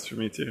surprise for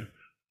me too.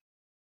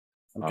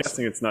 I'm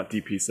guessing it's not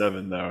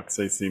DP7 though, because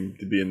they seem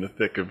to be in the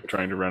thick of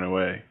trying to run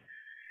away.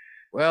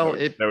 Well,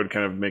 that would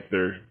kind of make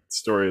their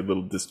story a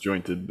little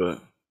disjointed,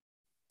 but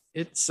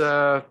it's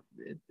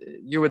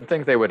you would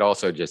think they would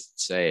also just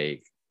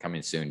say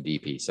coming soon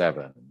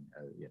DP7,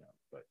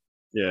 but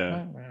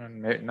yeah,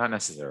 not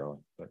necessarily.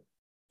 But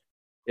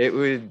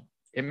it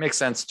makes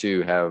sense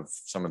to have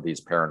some of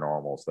these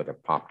paranormals that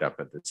have popped up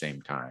at the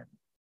same time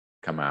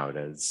come out,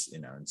 as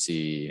and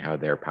see how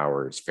their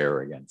powers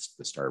fare against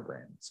the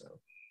Starbrand. So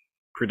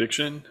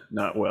prediction,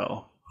 not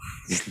well.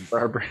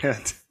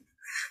 Starbrand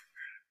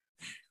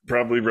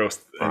probably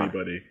roast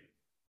anybody.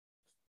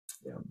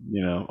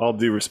 Yeah. All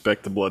due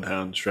respect to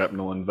Bloodhound,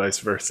 Shrapnel, and vice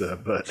versa,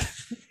 but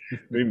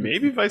mean,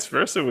 maybe vice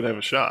versa would have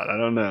a shot. I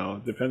don't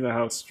know. Depends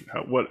on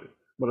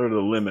what are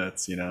the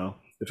limits, you know?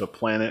 If a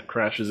planet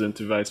crashes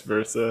into vice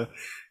versa,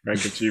 right?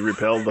 Can she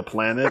repel the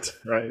planet,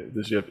 right?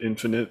 Does she have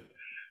infinite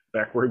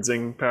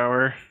backwardsing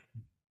power?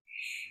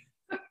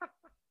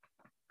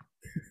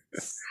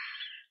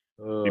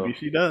 Maybe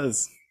she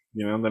does.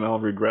 You know, then I'll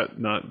regret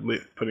not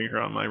putting her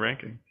on my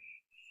ranking.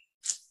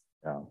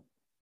 Yeah.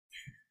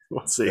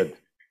 We'll see. Good.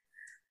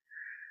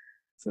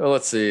 So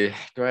let's see.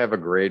 Do I have a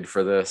grade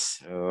for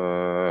this?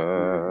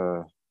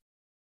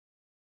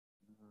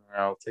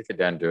 I'll take it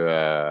down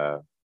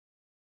to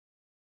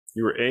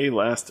You were A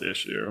last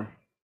issue.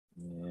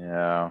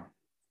 yeah.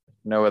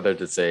 No other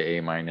to say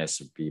A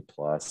minus or B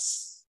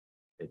plus.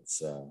 It's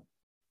the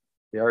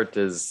art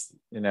is,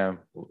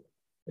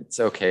 it's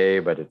okay,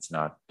 but it's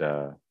not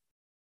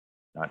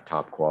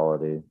top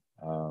quality.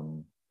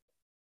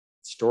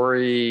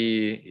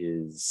 Story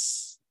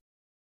is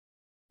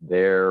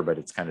there, but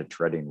it's kind of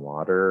treading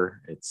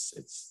water.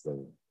 It's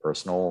the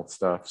personal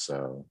stuff.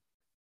 So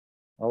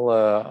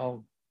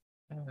I'll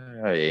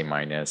A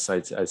minus. I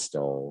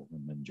still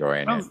am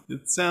enjoying it.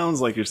 It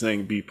sounds like you're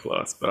saying B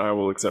plus, but I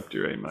will accept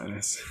your A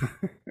minus.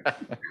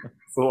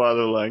 It's a lot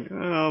of like,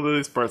 oh,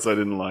 these parts I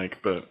didn't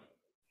like, but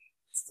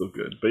it's still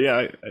good. But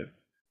yeah,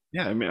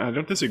 I mean, I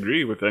don't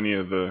disagree with any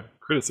of the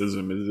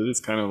criticism. It is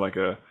kind of like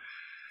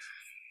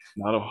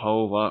not a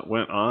whole lot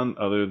went on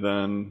other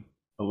than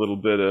a little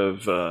bit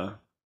of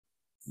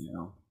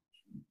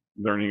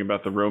learning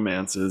about the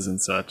romances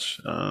and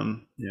such.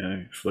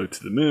 Flew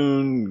to the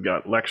moon,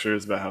 got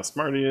lectures about how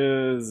smart he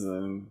is,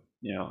 and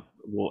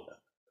little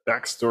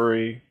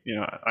backstory.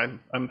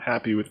 I'm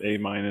happy with A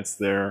minus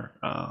there.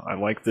 I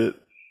liked it,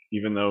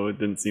 even though it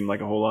didn't seem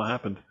like a whole lot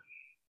happened,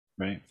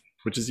 right?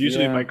 Which is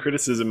usually my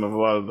criticism of a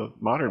lot of the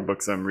modern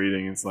books I'm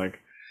reading. It's like,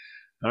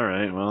 all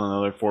right, well,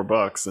 another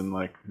 $4, and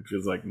like it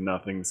feels like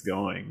nothing's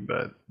going.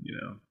 But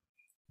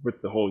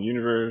with the whole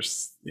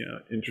universe,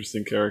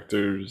 interesting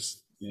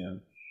characters,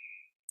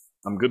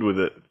 I'm good with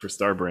it for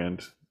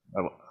Starbrand.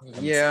 I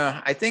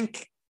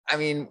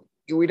mean,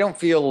 we don't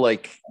feel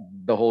like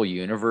the whole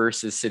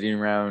universe is sitting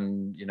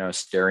around,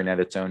 staring at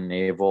its own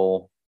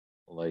navel.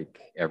 Like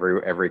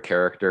every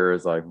character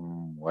is like,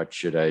 what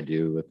should I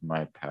do with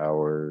my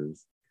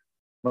powers?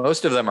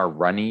 Most of them are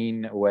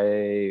running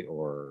away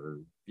or,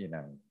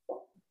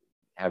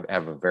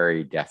 have a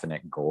very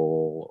definite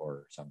goal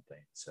or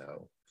something.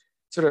 So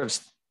sort of,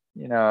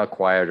 a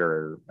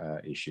quieter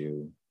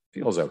issue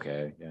feels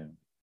okay. Yeah.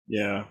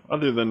 Yeah.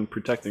 Other than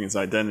protecting his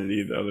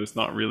identity, though, there's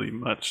not really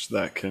much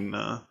that can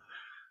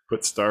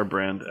put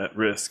Starbrand at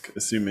risk,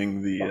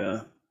 assuming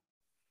the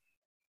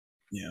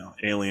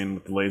alien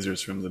with the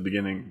lasers from the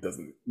beginning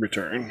doesn't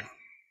return.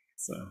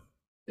 So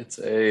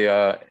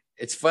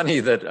it's funny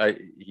that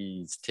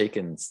he's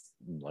taken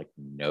like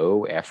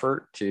no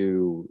effort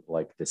to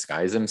like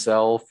disguise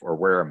himself or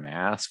wear a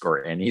mask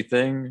or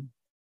anything.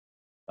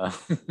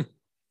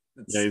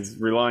 He's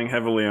relying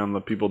heavily on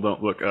the people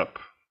don't look up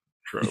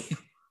trope.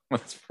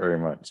 That's very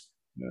much.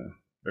 Yeah,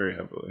 very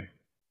heavily.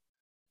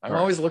 I'm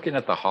always looking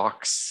at the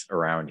hawks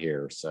around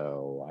here,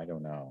 so I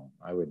don't know.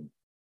 I would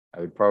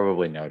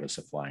probably notice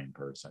a flying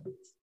person.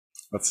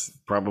 That's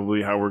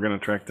probably how we're going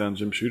to track down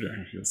Jim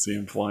Shooter. You'll see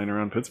him flying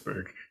around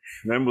Pittsburgh.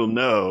 And then we'll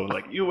know,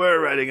 like, you were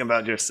writing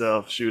about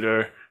yourself,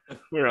 Shooter.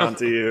 We're on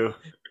to you.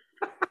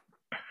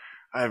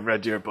 I've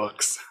read your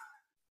books.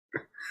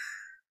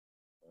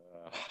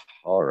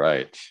 All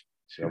right.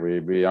 Shall we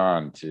be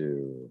on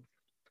to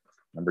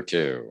number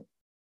 2?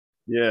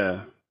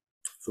 Yeah.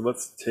 So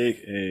let's take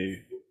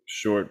a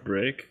short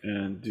break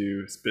and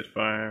do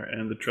Spitfire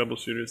and the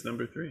Troubleshooters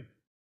number 3.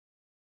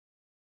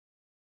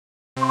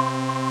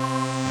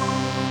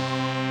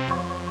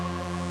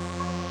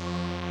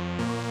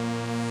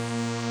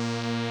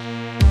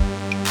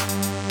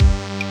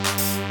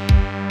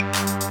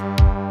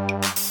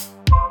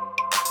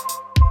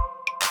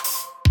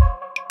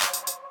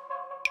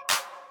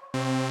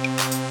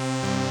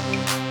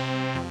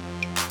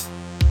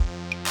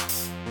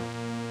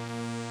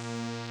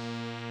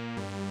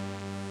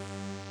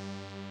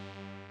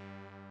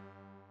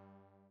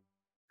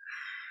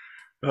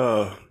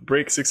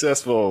 Break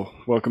successful.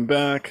 Welcome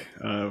back.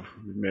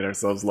 We made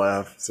ourselves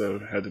laugh, so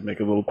had to make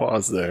a little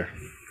pause there.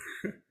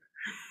 All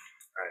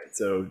right,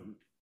 so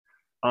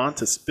on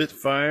to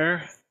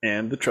Spitfire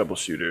and the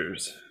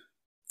Troubleshooters,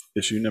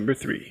 issue number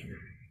 3.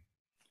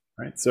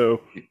 All right,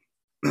 so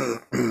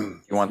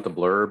you want the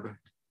blurb?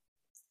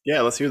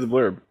 Yeah, let's hear the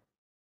blurb.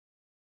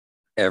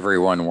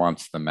 Everyone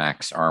wants the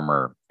max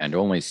armor, and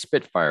only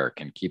Spitfire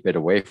can keep it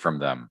away from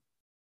them.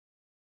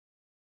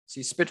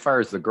 See,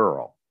 Spitfire's the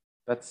girl.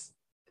 That's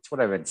what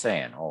I've been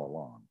saying all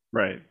along.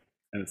 Right.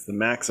 And it's the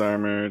max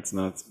armor, it's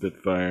not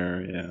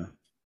Spitfire. Yeah.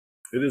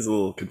 It is a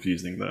little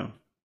confusing, though.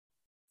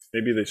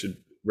 Maybe they should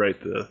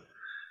write the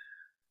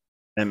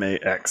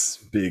MAX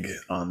big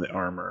on the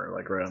armor,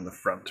 like right on the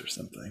front or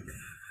something.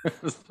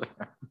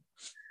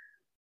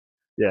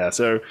 Yeah,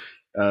 so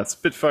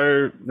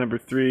Spitfire number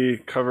 3,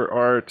 cover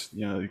art.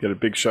 You get a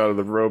big shot of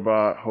the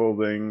robot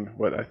holding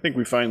what I think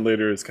we find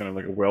later is kind of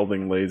like a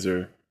welding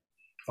laser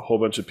a whole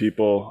bunch of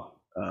people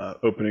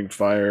opening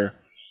fire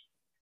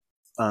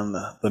on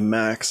the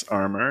Max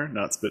armor,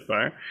 not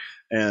Spitfire,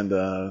 and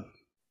the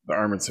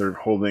armor sort of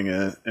holding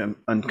an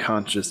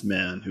unconscious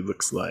man who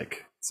looks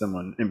like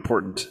someone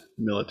important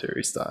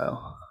military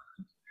style.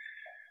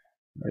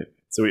 Right.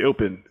 So we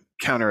open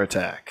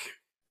counterattack.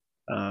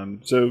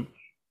 So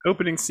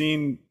opening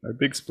scene, our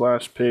big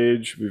splash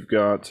page. We've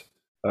got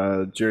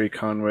Jerry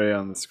Conway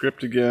on the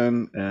script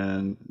again,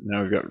 and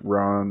now we've got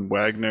Ron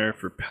Wagner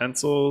for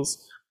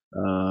pencils.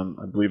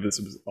 I believe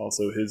this was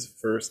also his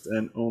first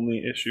and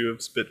only issue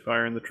of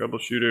Spitfire and the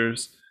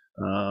Troubleshooters.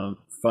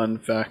 Fun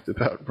fact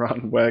about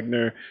Ron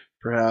Wagner,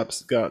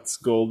 perhaps got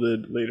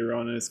scolded later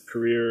on in his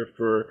career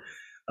for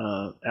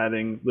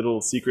adding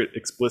little secret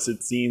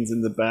explicit scenes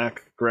in the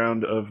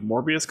background of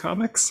Morbius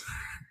comics,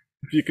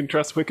 if you can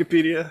trust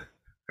Wikipedia.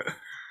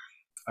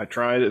 I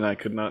tried and I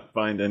could not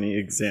find any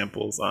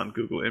examples on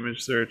Google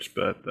image search,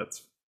 but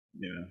that's,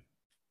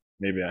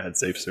 maybe I had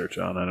safe search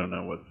on. I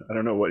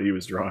don't know what he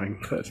was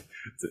drawing, but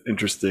it's an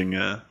interesting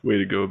way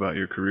to go about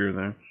your career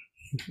there.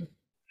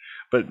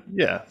 But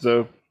yeah,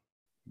 so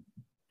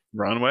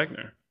Ron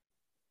Wagner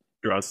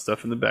draws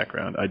stuff in the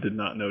background. I did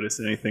not notice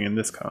anything in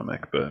this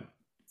comic, but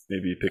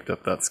maybe he picked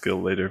up that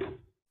skill later.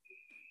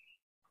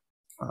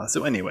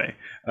 So anyway,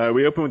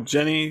 we open with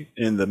Jenny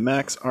in the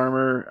Max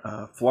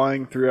armor,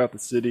 flying throughout the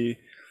city,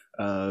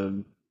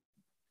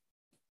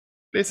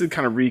 basically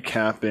kind of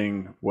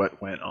recapping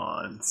what went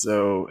on.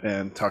 So,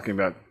 and talking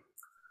about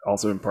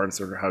also in part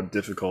sort of how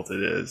difficult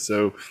it is.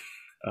 So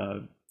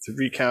to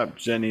recap,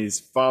 Jenny's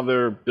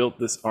father built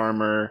this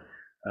armor,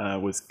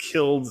 was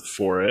killed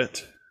for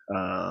it,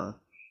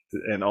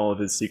 and all of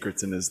his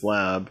secrets in his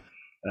lab.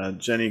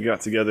 Jenny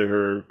got together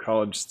her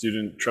college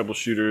student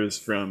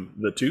troubleshooters from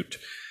the Toot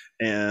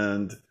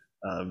and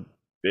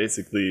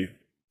basically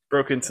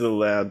broke into the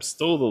lab,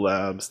 stole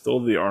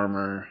the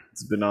armor.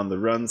 It's been on the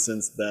run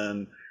since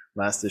then.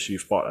 Last issue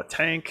fought a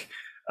tank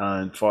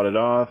and fought it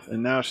off,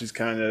 and now she's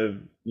kind of,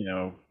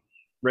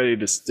 ready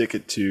to stick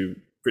it to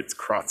Fritz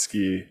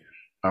Krotze,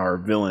 our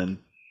villain,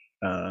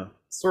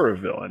 sort of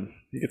villain.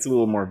 He gets a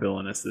little more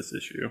villainous this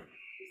issue.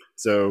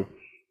 So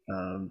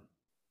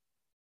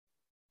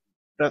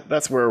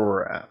that's where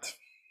we're at.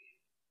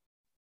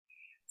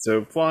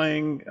 So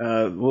flying,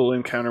 a little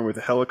encounter with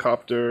a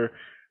helicopter.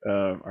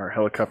 Our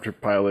helicopter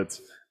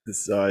pilots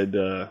decide,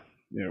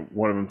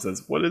 one of them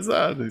says, "What is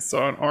that?" They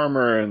saw an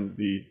armor, and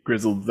the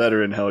grizzled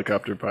veteran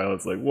helicopter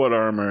pilot's like, "What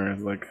armor?"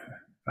 It's like,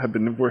 "I've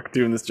been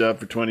doing this job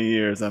for 20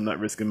 years. I'm not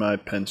risking my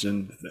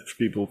pension for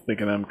people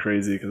thinking I'm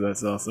crazy because I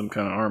saw some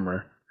kind of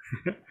armor."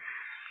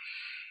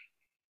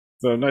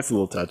 So nice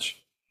little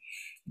touch.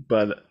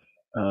 But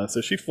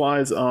so she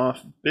flies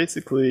off,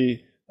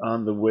 basically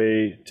on the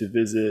way to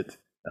visit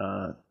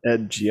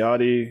Ed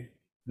Giotti,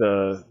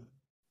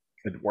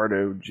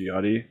 Eduardo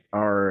Giotti,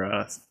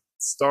 our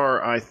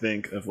star, I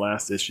think, of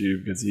last issue,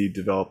 because he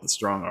developed the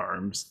strong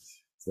arms.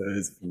 So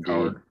his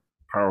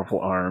powerful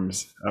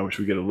arms. I wish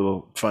we get a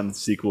little fun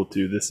sequel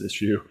to this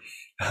issue.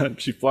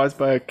 She flies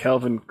by a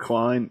Calvin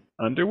Klein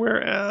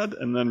underwear ad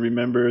and then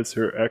remembers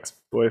her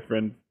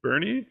ex-boyfriend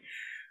Bernie.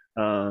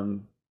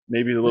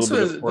 Maybe a little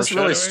bit of foreshadowing. This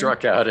really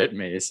struck out at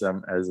me as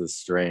a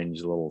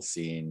strange little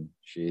scene.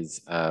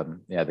 She's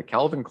the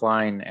Calvin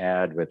Klein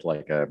ad with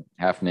like a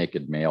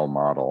half-naked male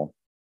model,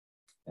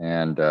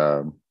 and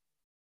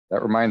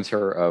that reminds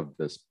her of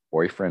this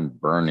boyfriend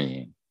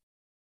Bernie.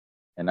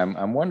 And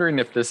I'm wondering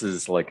if this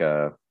is like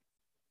a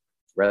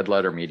Red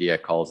Letter Media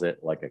calls it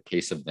like a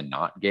case of the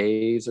not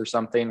gays or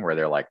something, where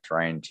they're like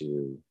trying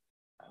to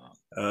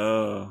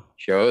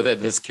show that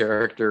this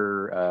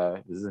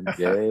character isn't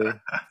gay.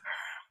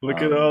 Look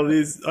at all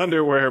these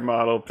underwear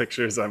model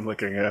pictures I'm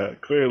looking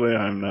at. Clearly,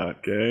 I'm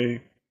not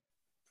gay.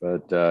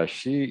 But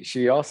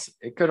she also,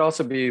 it could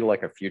also be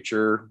like a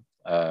future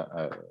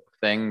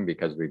thing,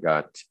 because we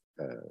got.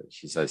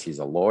 She says he's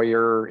a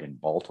lawyer in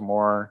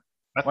Baltimore.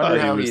 I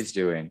wonder how he's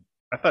doing.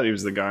 I thought he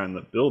was the guy on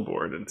the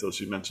billboard until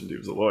she mentioned he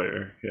was a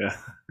lawyer. Yeah.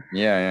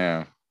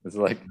 Yeah. It's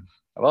like,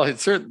 well,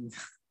 it's certain.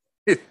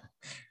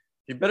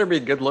 He better be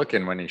good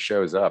looking when he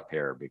shows up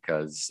here,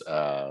 because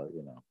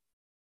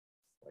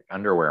like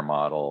underwear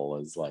model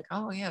is like,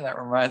 oh yeah, that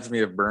reminds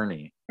me of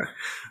Bernie.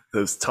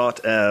 Those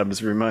taut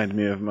abs remind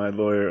me of my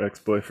lawyer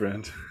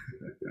ex-boyfriend.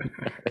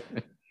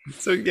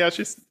 So yeah,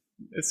 she's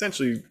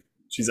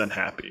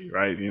unhappy,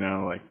 right?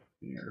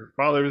 Her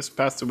father's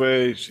passed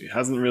away. She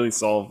hasn't really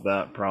solved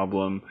that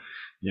problem.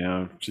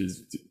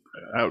 She's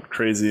out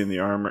crazy in the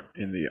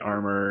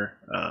armor,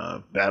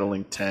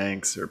 battling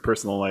tanks. Her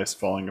personal life's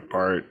falling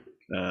apart.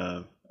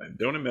 I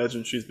don't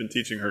imagine she's been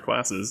teaching her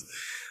classes.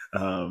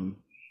 So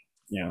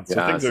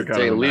things are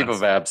kind of a leave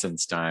of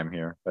absence time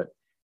here. But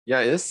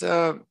yeah,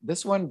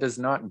 this one does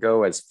not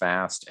go as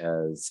fast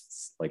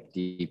as like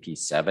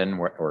DP7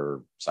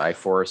 or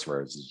Cyforce,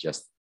 where it's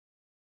just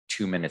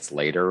 2 minutes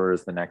later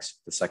is the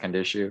second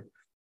issue.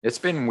 It's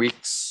been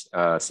weeks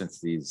since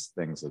these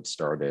things have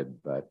started,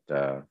 but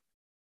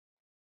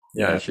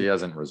she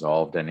hasn't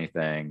resolved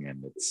anything,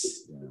 and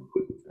it's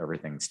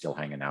everything's still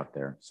hanging out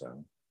there.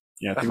 So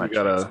yeah, I think we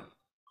got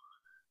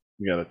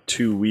we got a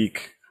 2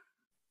 week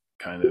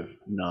kind of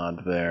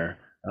nod there.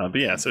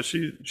 But yeah, so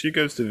she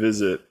goes to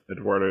visit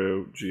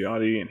Eduardo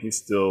Giotti, and he's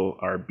still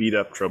our beat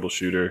up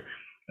troubleshooter.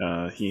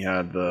 He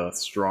had the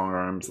strong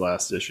arms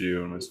last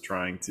issue and was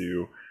trying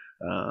to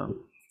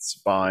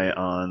spy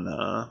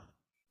on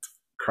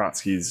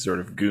Krotze's sort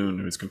of goon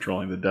who's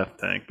controlling the death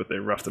tank, but they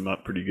roughed him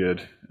up pretty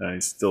good.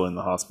 He's still in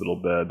the hospital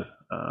bed,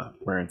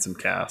 wearing some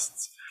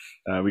casts.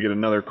 We get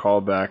another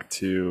callback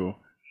to,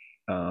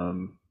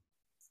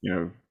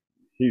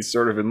 he's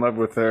sort of in love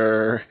with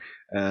her,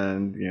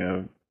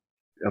 and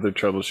other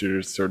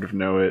troubleshooters sort of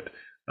know it.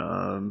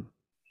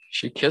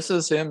 She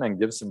kisses him and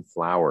gives him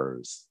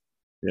flowers.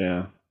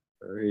 Yeah.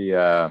 Very,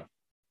 yeah.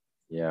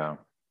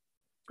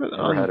 But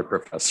Never had a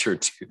professor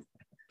do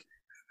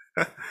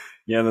that.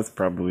 Yeah, that's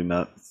probably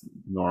not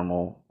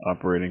normal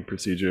operating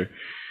procedure.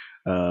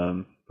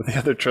 But the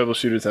other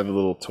troubleshooters have a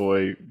little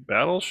toy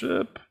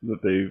battleship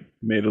that they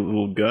made a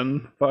little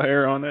gun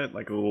fire on it,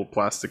 like a little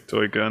plastic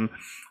toy gun,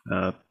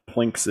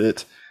 plinks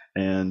it,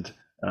 and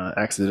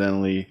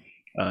accidentally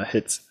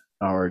hits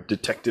our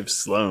Detective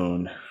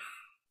Sloan,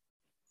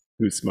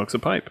 who smokes a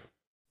pipe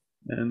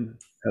and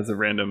has a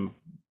random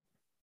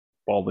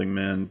balding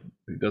man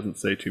who doesn't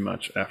say too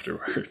much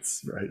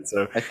afterwards, right?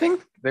 So I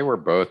think they were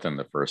both in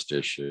the first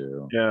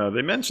issue. Yeah,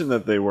 they mentioned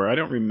that they were. I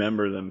don't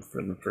remember them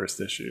from the first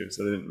issue,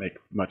 so they didn't make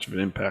much of an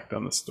impact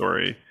on the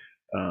story.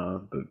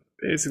 But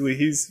basically,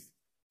 he's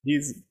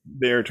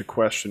there to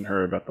question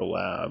her about the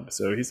lab.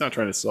 So he's not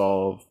trying to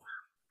solve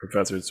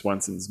Professor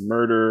Swenson's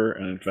murder,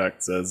 and in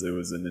fact says it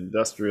was an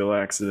industrial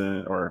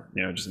accident, or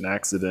just an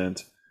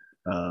accident.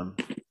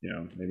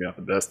 Maybe not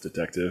the best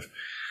detective.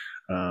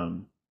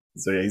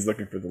 So yeah, he's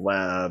looking for the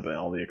lab and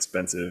all the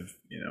expensive,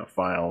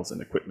 files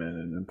and equipment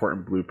and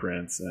important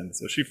blueprints. And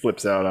so she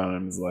flips out on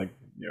him, is like,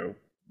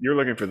 you're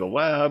looking for the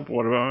lab.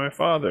 What about my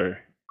father?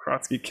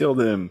 Krotze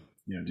killed him.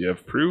 Do you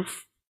have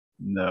proof?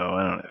 No,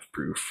 I don't have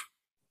proof.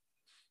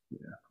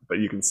 Yeah, but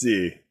you can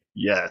see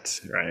yet,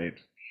 right?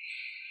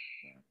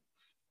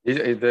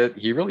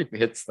 He really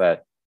hits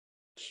that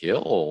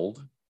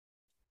killed.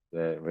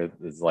 That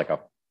is like a,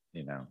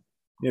 Yeah,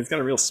 he's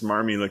got a real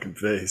smarmy looking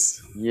face.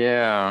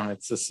 Yeah,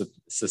 it's a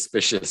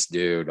suspicious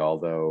dude,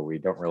 although we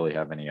don't really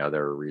have any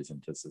other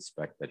reason to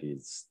suspect that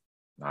he's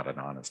not an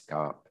honest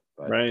cop.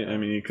 But, right. I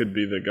mean, he could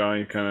be the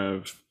guy kind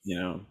of,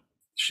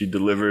 she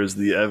delivers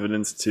the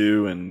evidence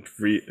to and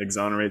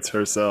exonerates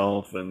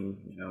herself and,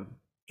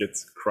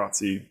 gets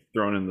Krotze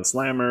thrown in the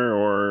slammer,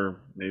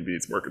 or maybe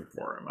it's working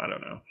for him. I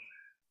don't know.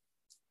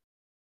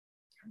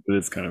 But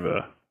it's kind of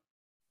a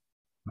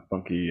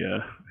funky,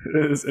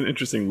 it's an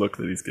interesting look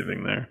that he's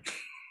giving there.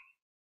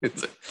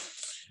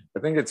 I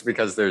think it's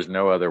because there's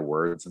no other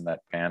words in that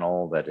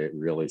panel that it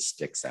really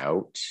sticks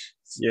out.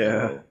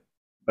 Yeah,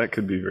 that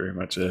could be very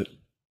much it.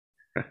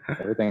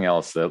 Everything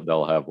else,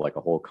 they'll have like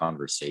a whole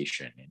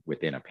conversation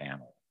within a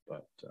panel.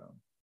 But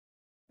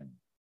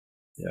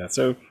yeah,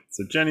 so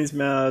Jenny's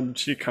mad.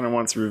 She kind of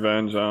wants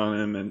revenge on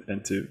him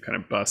and to kind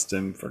of bust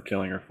him for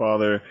killing her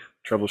father.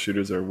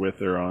 Troubleshooters are with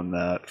her on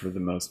that for the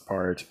most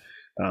part.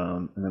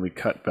 And then we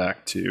cut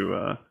back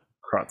to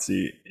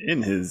Krotze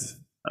in his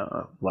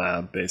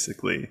lab,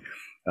 basically,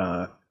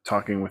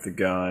 talking with a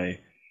guy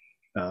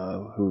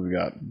who we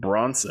got,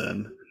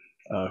 Bronson,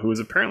 who was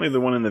apparently the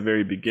one in the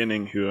very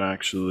beginning who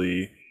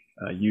actually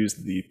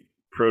used the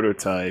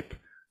prototype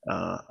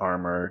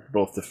armor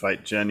both to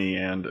fight Jenny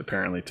and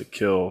apparently to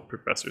kill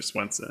Professor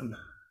Swenson.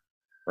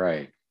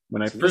 Right.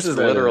 When this is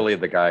literally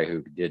the guy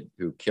who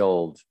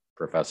killed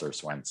Professor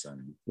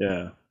Swenson.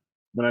 Yeah.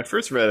 When I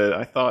first read it,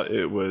 I thought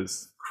it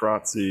was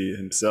Krotze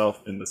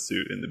himself in the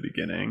suit in the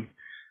beginning,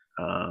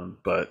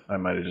 but I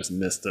might have just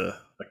missed a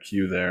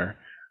cue there.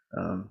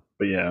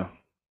 But yeah,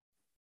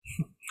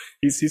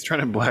 he's trying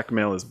to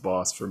blackmail his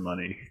boss for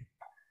money.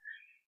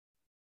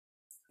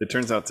 It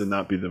turns out to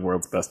not be the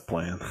world's best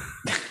plan.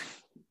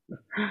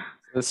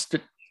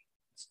 The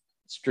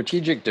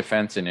Strategic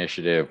Defense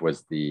Initiative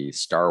was the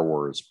Star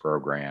Wars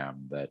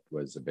program that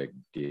was a big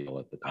deal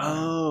at the time.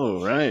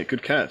 Oh, right.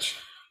 Good catch.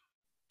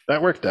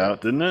 That worked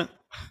out, didn't it?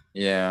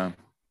 Yeah.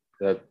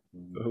 I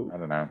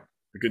don't know.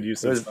 A good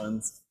use of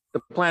funds. The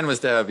plan was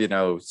to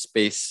have,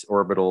 space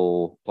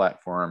orbital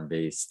platform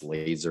based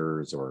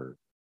lasers or,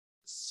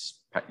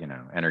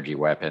 energy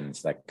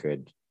weapons that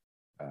could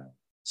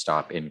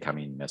stop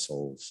incoming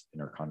missiles,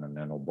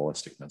 intercontinental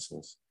ballistic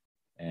missiles.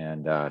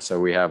 And so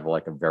we have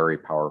like a very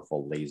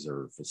powerful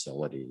laser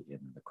facility in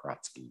the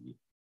Krotze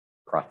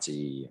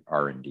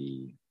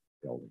R&D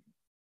building.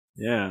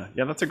 Yeah,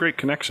 that's a great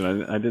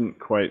connection. I didn't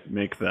quite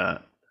make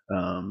that.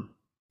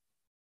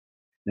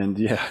 And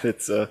yeah,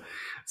 it's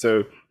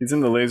so he's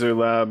in the laser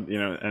lab,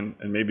 and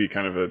maybe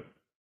kind of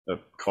a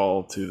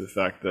call to the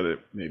fact that it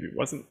maybe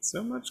wasn't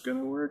so much going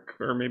to work,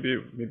 or maybe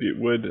it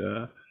would.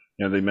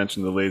 They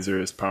mentioned the laser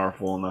is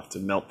powerful enough to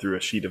melt through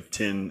a sheet of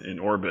tin in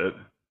orbit,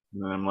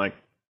 and I'm like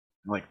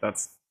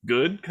that's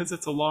good because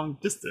it's a long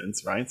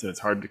distance, right? So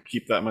it's hard to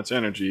keep that much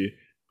energy,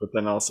 but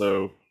then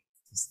also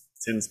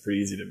tin's pretty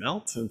easy to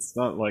melt. It's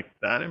not like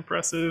that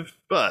impressive,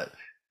 but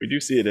we do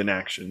see it in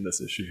action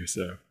this issue,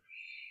 so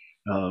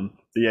So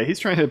yeah, he's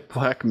trying to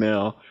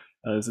blackmail.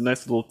 There's a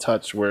nice little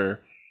touch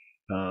where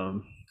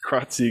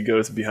Krotze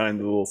goes behind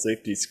the little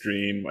safety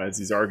screen as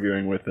he's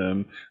arguing with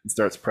him and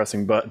starts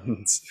pressing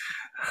buttons.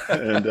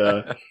 And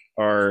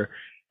our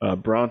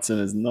Bronson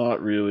is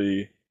not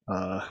really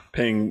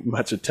paying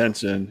much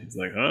attention. He's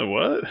like, "Oh,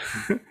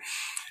 what?"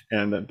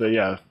 And but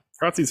yeah,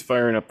 Krotze's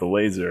firing up the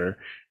laser,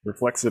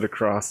 reflects it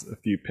across a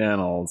few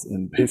panels,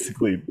 and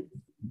basically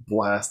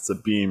blasts a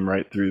beam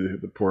right through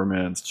the poor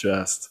man's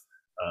chest.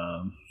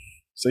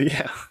 So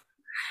yeah,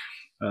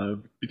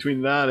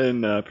 between that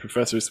and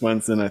Professor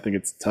Swenson, I think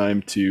it's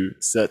time to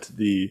set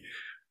the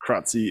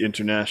Krotze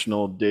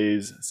International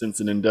days since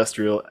an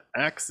industrial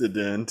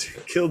accident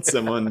killed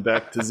someone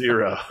back to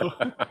zero.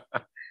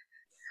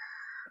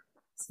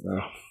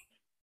 So,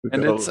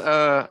 and it's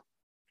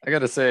I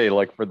gotta say,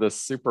 like for this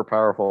super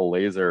powerful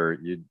laser,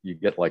 you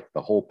get like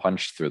the whole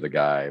punch through the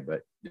guy,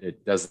 but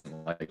it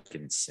doesn't like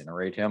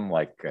incinerate him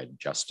like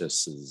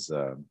Justice's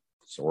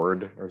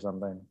sword or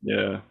something.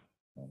 Yeah,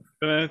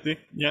 but I think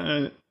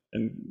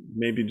and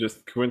maybe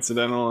just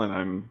coincidental, and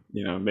I'm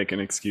making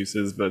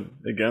excuses, but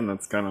again,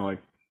 that's kind of like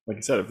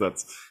you said, if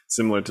that's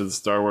similar to the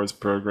Star Wars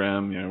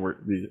program,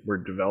 we're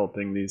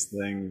developing these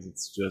things.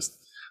 It's just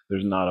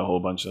there's not a whole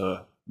bunch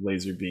of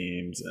laser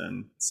beams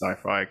and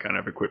sci-fi kind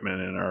of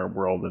equipment in our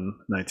world in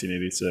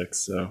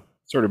 1986, so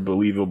sort of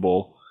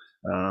believable,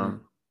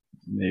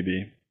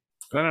 maybe.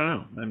 But I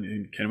don't know. I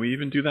mean, can we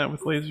even do that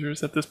with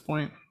lasers at this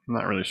point? I'm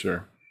not really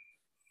sure.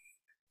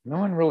 No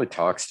one really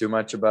talks too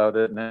much about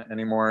it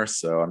anymore,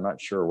 so I'm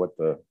not sure what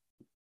the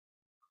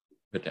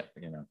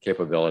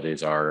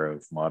capabilities are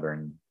of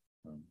modern.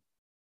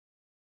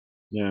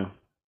 Yeah,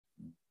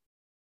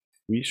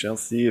 we shall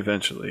see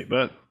eventually,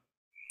 but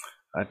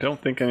I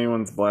don't think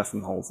anyone's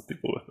blasting holes at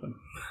people with them.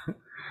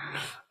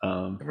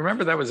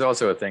 Remember that was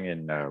also a thing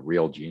in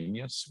Real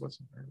Genius,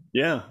 wasn't it?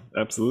 Yeah,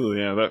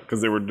 absolutely. Yeah, that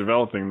because they were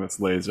developing this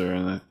laser,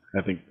 and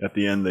I think at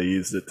the end they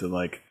used it to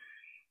like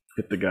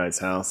hit the guy's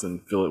house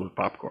and fill it with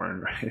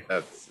popcorn. Right?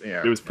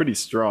 It was pretty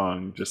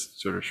strong,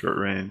 just sort of short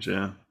range.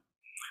 Yeah.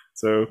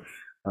 So,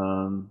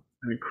 I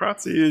mean,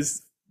 Krotze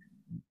is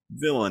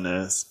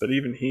villainous, but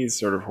even he's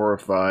sort of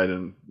horrified,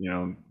 and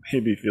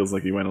maybe feels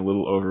like he went a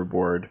little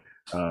overboard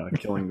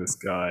killing this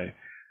guy.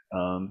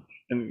 And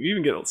you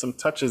even get some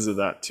touches of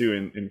that too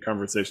in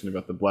conversation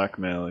about the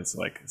blackmail. It's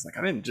like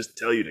I didn't just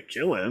tell you to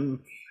kill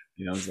him.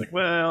 It's like,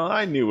 well,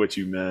 I knew what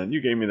you meant.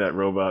 You gave me that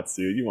robot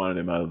suit. You wanted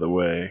him out of the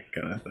way,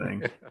 kind of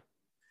thing.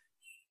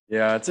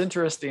 Yeah, it's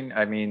interesting.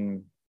 I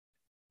mean,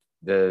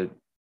 it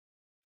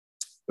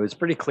was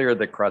pretty clear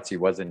that Krotze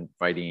wasn't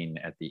fighting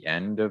at the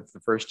end of the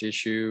first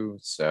issue.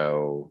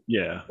 So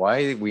yeah,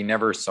 why we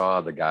never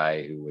saw the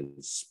guy who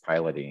was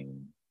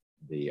piloting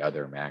the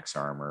other Max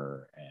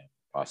armor and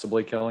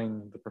possibly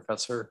killing the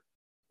professor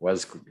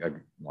was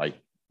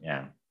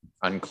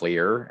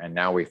unclear. And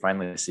now we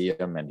finally see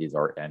him, and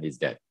he's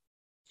dead.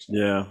 So.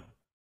 Yeah,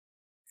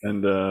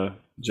 and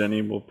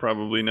Jenny will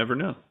probably never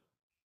know.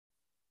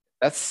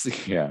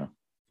 That's yeah.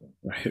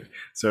 Right.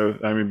 So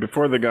I mean,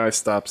 before the guy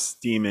stops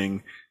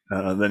steaming,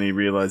 then he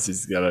realizes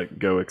he's got to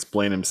go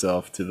explain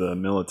himself to the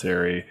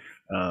military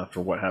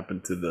for what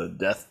happened to the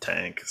death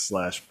tank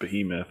 /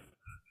 behemoth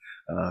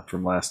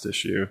from last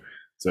issue.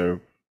 So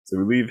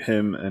we leave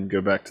him and go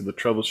back to the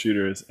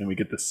troubleshooters, and we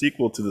get the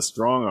sequel to the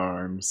strong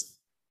arms,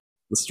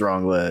 the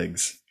strong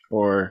legs,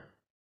 or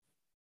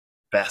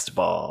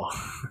fastball.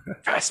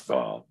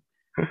 Fastball.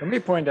 Let me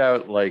point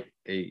out like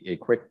a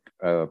quick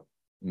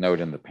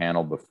note in the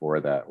panel before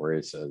that where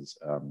it says,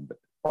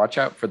 watch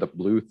out for the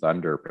Blue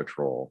Thunder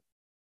Patrol.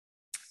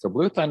 So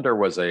Blue Thunder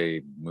was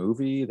a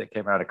movie that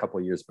came out a couple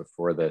of years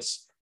before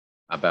this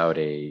about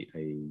a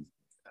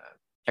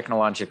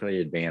technologically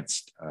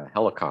advanced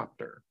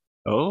helicopter.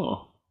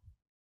 Oh.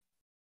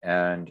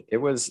 And it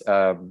was,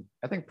 I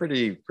think,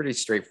 pretty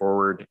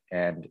straightforward.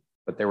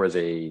 But there was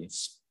a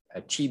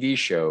TV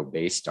show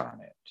based on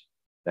it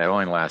that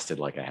only lasted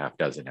like a half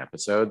dozen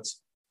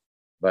episodes.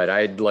 But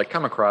I'd like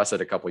come across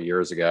it a couple of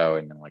years ago,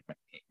 and then like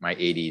my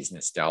 80s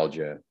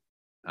nostalgia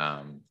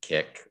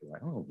kick,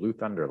 like, oh, Blue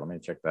Thunder, let me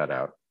check that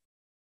out.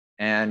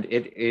 And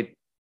it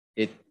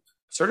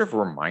sort of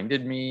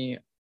reminded me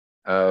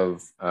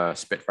of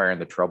Spitfire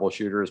and the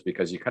Troubleshooters,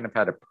 because you kind of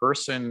had a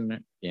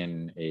person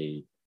in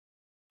a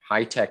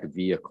high-tech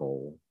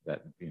vehicle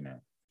that,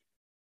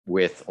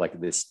 with like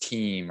this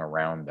team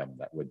around them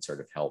that would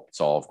sort of help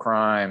solve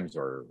crimes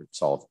or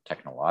solve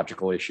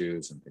technological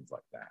issues and things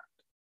like that.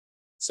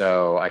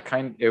 So I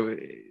kind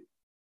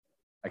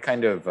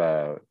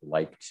of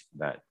liked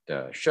that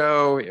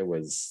show. It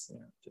was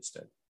just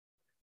a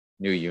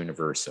new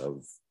universe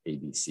of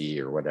ABC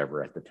or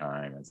whatever at the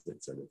time, as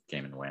it sort of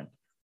came and went.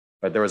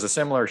 But there was a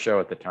similar show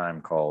at the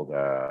time called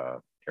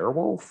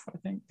Airwolf, I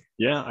think.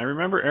 Yeah, I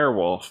remember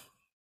Airwolf.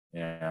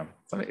 Yeah,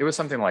 it was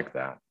something like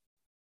that.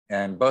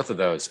 And both of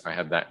those, I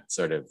had that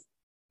sort of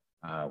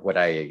what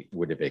I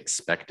would have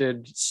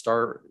expected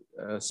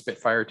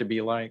Spitfire to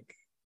be like,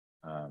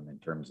 in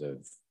terms of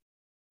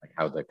like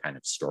how the kind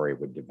of story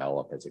would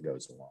develop as it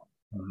goes along.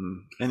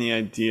 Any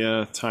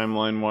idea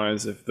timeline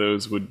wise if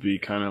those would be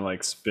kind of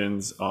like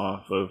spins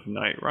off of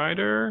Knight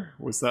Rider?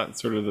 Was that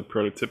sort of the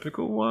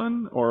prototypical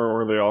one, or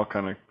were they all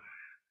kind of,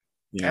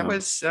 That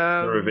was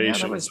that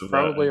derivations was of that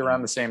probably around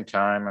idea? the same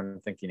time.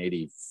 I'm thinking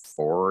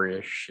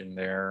 84-ish in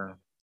there.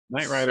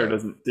 Knight Rider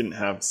So didn't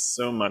have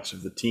so much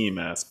of the team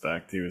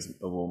aspect. He was a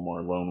little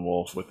more lone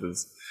wolf with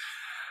his,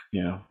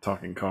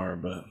 talking car.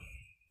 But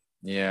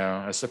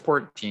yeah, a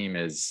support team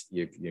is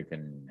you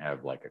can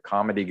have like a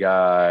comedy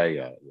guy,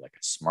 like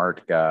a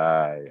smart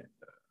guy,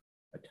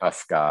 a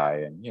tough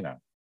guy, and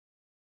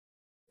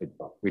it,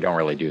 we don't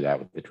really do that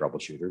with the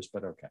troubleshooters,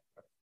 but okay.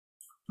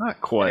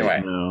 not quite.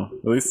 Anyway, No,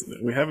 at least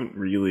we haven't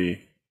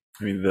really.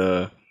 I mean,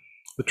 the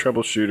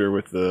troubleshooter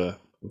with the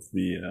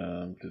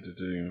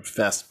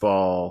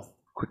fastball,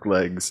 quick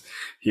legs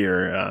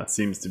here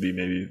seems to be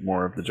maybe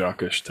more of the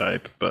jockish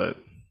type, but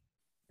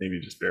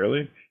maybe just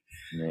barely.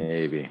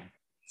 maybe.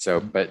 So,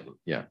 but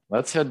yeah,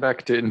 let's head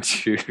back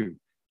into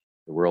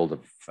the world of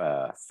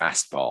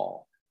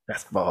fastball.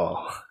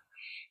 Fastball.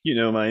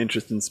 My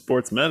interest in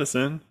sports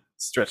medicine,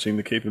 stretching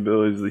the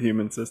capabilities of the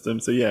human system.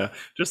 So yeah,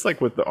 just like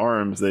with the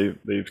arms, they've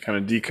kind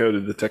of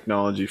decoded the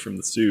technology from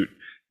the suit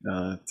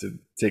to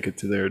take it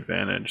to their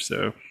advantage.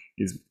 So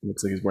he's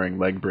looks like he's wearing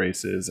leg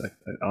braces.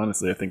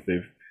 Honestly, I think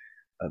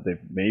they've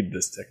made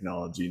this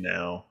technology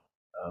now,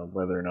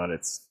 whether or not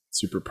it's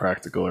super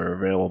practical or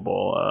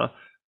available.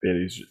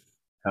 He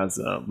has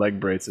leg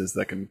braces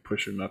that can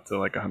push him up to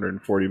like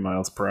 140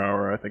 miles per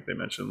hour. I think they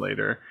mentioned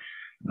later.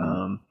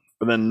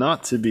 But then,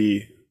 not to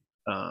be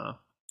uh,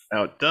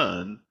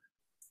 outdone,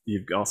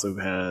 you've also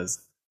has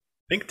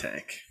think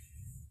tank,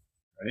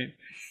 right?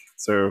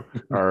 So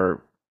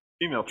our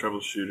female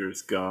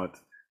troubleshooters got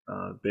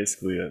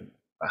basically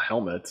a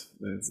helmet.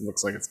 It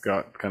looks like it's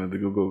got kind of the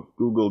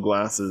Google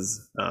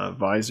glasses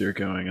visor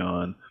going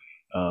on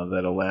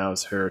that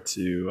allows her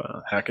to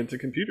hack into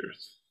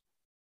computers.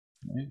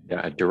 Right?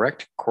 Yeah, a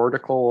direct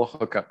cortical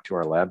hookup to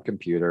our lab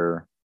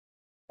computer,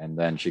 and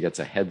then she gets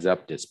a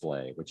heads-up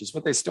display, which is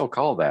what they still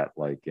call that,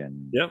 like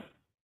in Yep.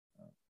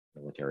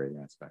 military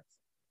aspects.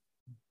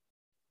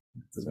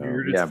 The So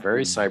weirdest yeah,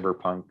 very thing.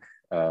 cyberpunk.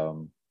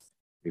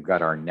 We've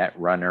got our net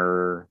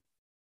runner,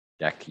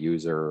 deck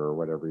user, or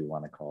whatever you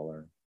want to call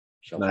her.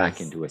 She'll hack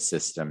Nice. into a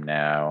system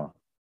now.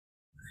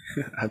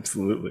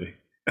 Absolutely.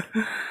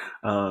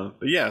 But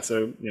yeah,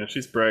 so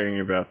she's bragging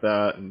about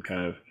that and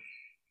kind of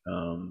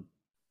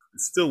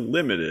it's still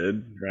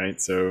limited,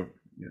 right? So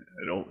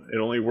it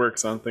only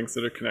works on things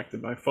that are connected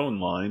by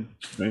phone line,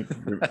 right?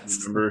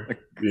 Remember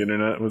the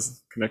internet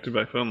was connected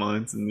by phone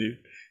lines, and you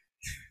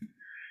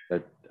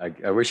that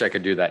I wish I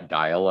could do that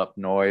dial-up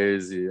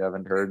noise you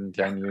haven't heard in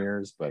 10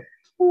 years, but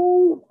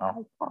I'm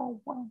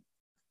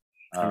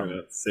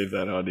gonna save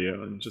that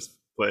audio and just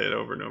play it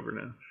over and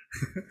over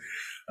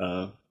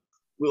now.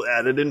 We'll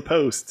add it in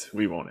post.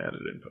 We won't add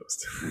it in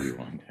post. We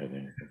won't have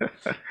anything.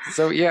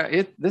 So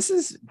yeah, this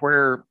is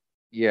where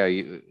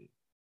you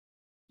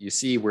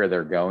see where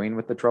they're going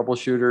with the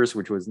troubleshooters,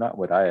 which was not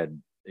what I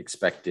had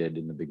expected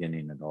in the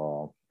beginning at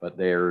all. But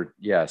they're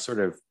sort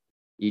of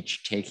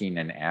each taking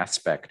an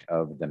aspect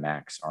of the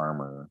Max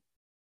armor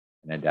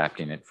and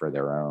adapting it for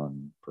their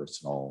own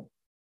personal.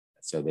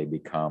 So they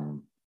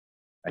become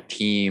a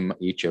team,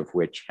 each of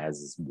which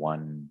has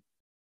one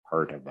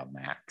part of a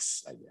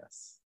Max, I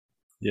guess.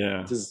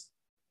 Yeah, Which is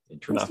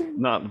interesting.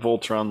 not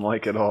Voltron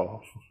like at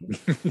all.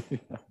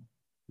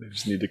 They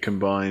just need to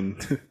combine.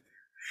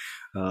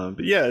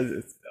 But yeah,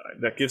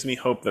 that gives me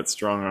hope that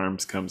Strong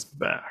Arms comes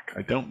back.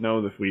 I don't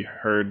know if we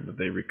heard that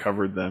they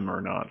recovered them or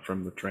not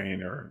from the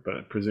train,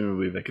 but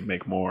presumably they could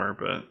make more.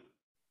 But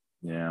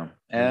yeah,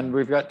 and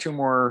we've got two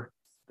more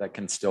that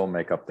can still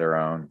make up their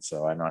own.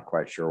 So I'm not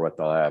quite sure what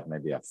they'll have.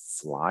 Maybe a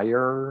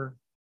flyer,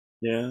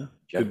 yeah,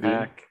 could be.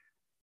 jetpack.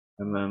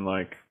 And then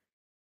like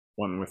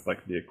one with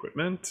like the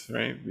equipment,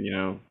 right?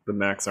 The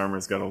Max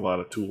Armor's got a lot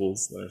of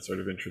tools that are sort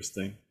of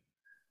interesting.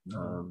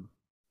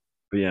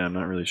 But yeah, I'm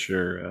not really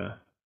sure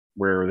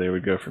where they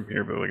would go from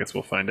here, but I guess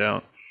we'll find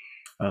out.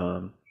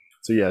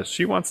 So yeah,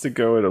 she wants to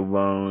go it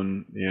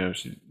alone.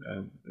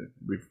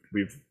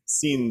 We've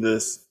seen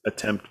this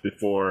attempt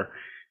before.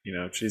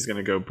 She's going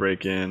to go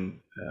break in.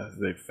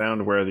 They've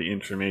found where the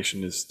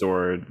information is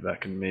stored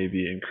that can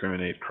maybe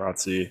incriminate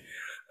Krotze,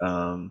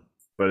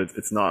 but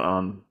it's not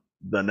on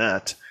the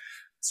net.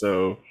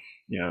 So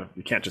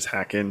you can't just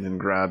hack in and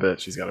grab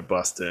it. She's got to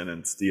bust in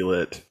and steal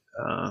it.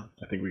 I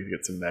think we could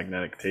get some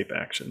magnetic tape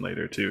action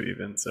later too,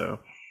 even so.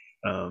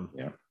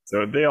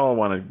 So they all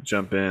want to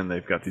jump in.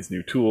 They've got these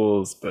new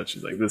tools, but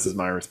she's like, "This is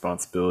my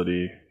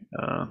responsibility.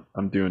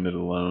 I'm doing it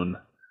alone."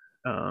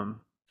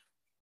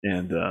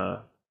 And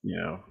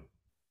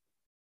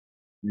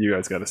you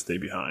guys got to stay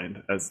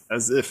behind,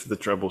 as if the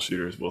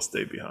troubleshooters will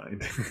stay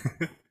behind.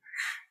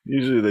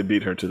 Usually they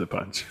beat her to the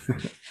punch.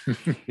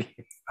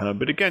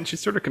 But again, she's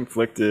sort of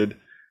conflicted.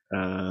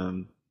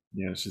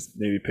 She's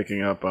maybe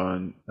picking up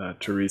on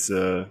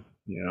Teresa,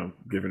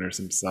 giving her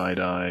some side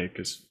eye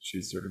because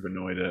she's sort of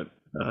annoyed at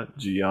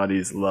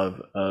Giotti's love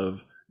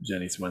of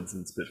Jenny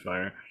Swenson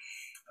Spitfire.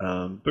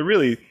 But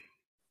really,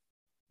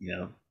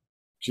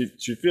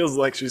 she feels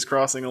like she's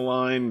crossing a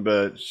line,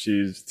 but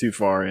she's too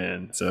far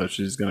in, so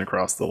she's going to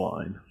cross the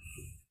line.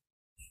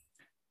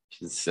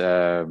 She's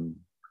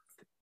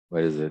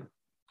what is it?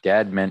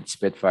 Dad meant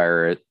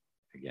Spitfire,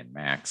 again,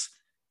 Max,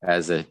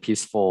 as a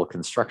peaceful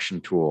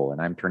construction tool, and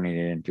I'm turning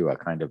it into a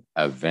kind of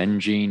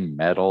avenging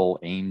metal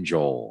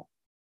angel.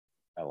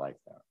 I like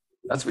that.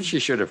 That's what she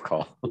should have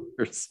called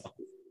herself.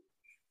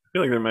 I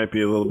feel like there might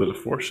be a little bit of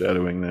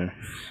foreshadowing there.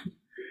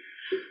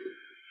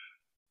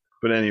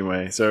 But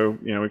anyway, so,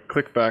 we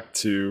click back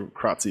to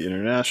Krotze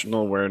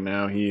International, where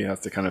now he has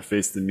to kind of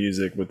face the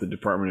music with the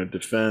Department of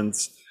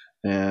Defense.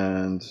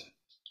 And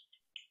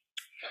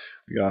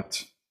we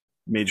got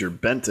Major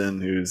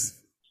Benton, who's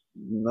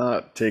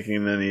not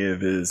taking any of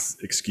his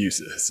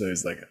excuses. So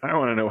he's like, I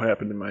want to know what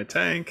happened to my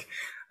tank.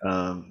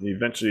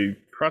 Eventually,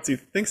 Krotze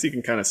thinks he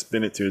can kind of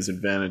spin it to his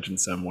advantage in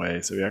some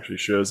way. So he actually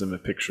shows him a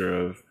picture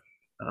of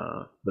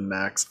the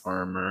Max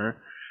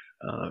armor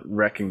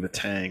wrecking the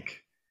tank,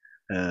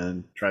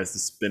 and tries to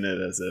spin it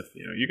as if,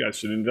 you guys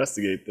should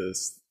investigate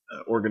this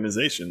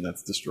organization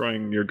that's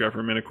destroying your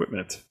government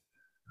equipment.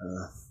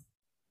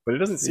 But it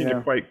doesn't seem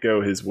to quite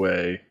go his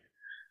way.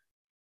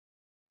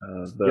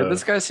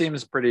 This guy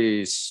seems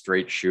pretty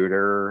straight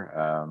shooter,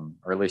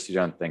 or at least you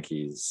don't think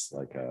he's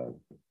like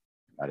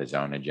got his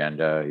own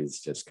agenda. He's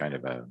just kind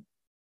of a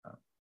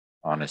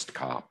honest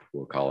cop,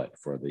 we'll call it,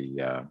 for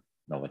the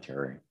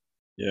military.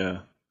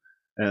 Yeah,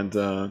 and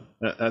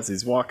as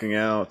he's walking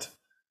out,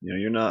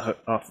 you're not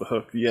off the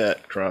hook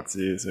yet,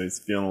 Krotze, so he's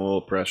feeling a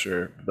little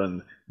pressure.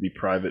 Then the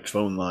private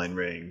phone line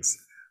rings,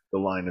 the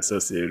line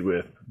associated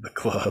with the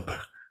club.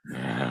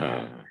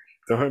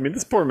 So, I mean,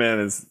 this poor man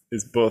is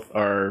both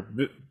our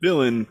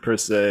villain, per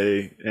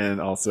se,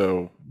 and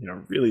also,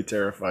 really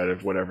terrified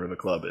of whatever the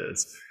club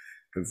is.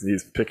 Because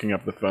he's picking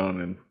up the phone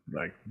in,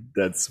 like,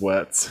 dead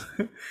sweats.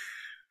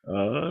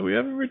 We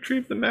haven't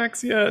retrieved the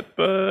Max yet,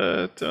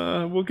 but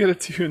we'll get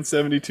it to you in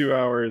 72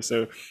 hours.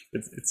 So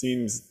it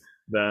seems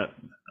that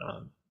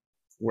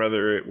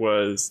whether it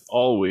was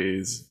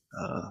always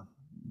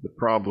the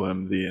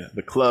problem,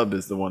 the club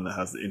is the one that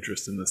has the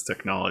interest in this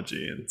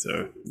technology, and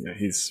so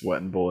he's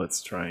sweating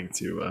bullets trying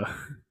to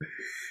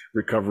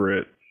recover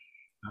it.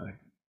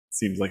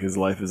 Seems like his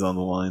life is on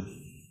the line.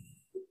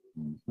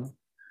 Mm-hmm.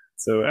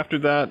 So after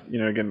that,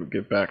 again, we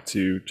get back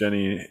to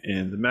Jenny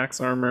in the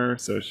Max armor.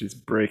 So she's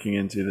breaking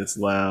into this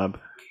lab.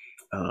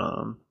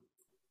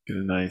 Get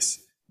a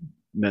nice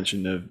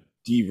mention of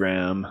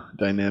DRAM,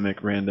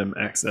 dynamic random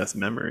access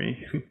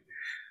memory.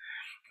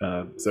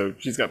 So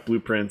she's got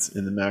blueprints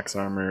in the Max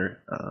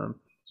armor.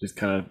 She's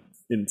kind of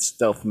in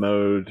stealth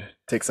mode,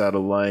 takes out a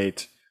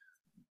light,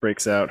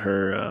 breaks out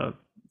her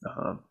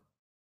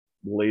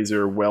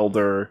laser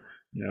welder,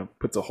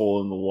 puts a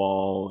hole in the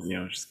wall,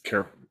 she's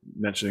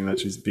mentioning that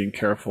she's being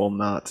careful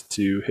not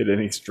to hit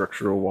any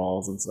structural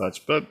walls and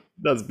such, but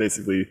does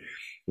basically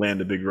land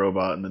a big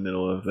robot in the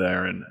middle of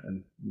there and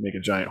make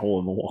a giant hole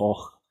in the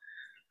wall.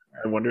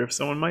 I wonder if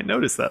someone might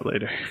notice that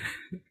later.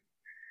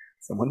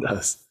 Someone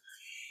does.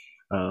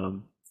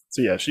 So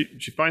yeah, she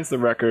finds the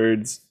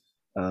records,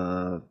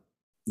 so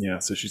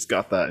she's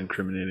got that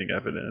incriminating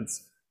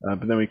evidence.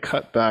 But then we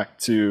cut back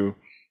to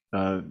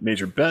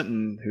Major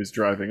Benton, who's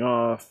driving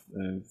off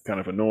and kind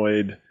of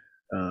annoyed.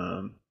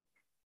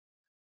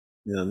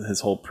 His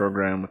whole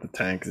program with the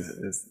tank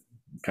is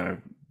kind of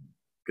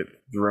get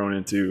thrown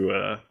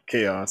into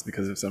chaos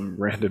because of some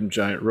random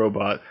giant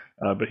robot.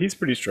 But he's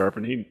pretty sharp,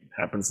 and he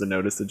happens to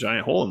notice the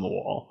giant hole in the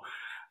wall.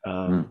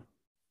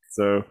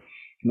 So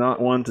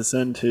not one to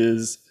send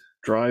his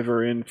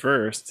driver in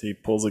first. He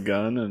pulls a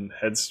gun and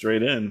heads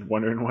straight in,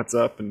 wondering what's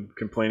up and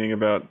complaining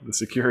about the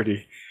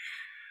security.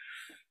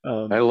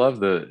 I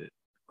love the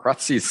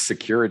Krotze's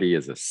security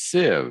is a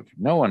sieve.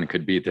 No one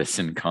could be this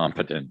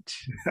incompetent.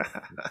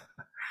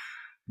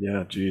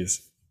 Yeah,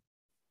 geez.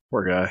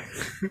 Poor guy.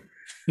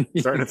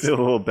 Starting to feel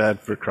a little bad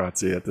for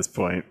Krotze at this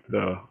point,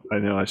 though I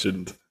know I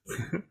shouldn't.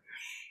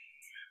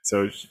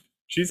 So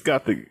she's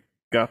got the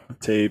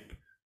tape,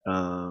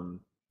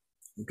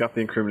 got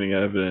the incriminating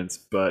evidence,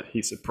 but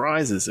he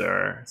surprises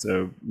her.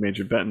 So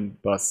Major Benton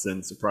busts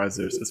in,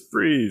 surprises her, says,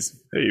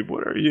 "Freeze! Hey,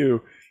 what are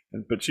you?"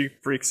 But she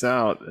freaks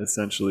out,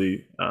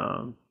 essentially.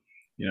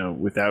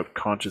 Without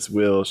conscious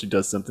will, she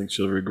does something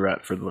she'll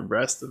regret for the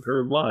rest of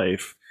her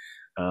life.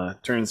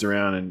 Turns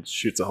around and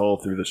shoots a hole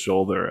through the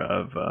shoulder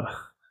of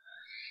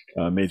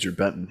Major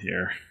Benton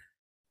here.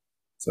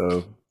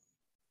 So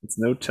it's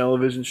no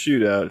television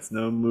shootout. It's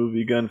no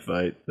movie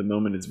gunfight. The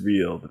moment is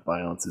real. The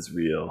violence is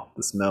real.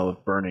 The smell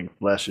of burning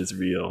flesh is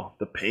real.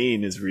 The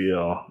pain is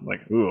real. I'm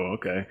like, ooh,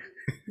 okay.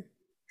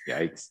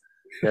 Yikes.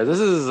 Yeah, this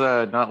is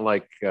not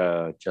like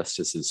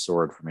Justice's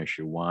Sword from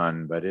issue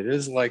 1, but it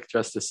is like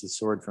Justice's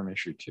Sword from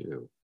issue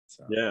 2.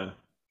 So. Yeah.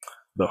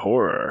 The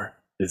horror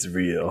is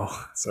real.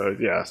 So,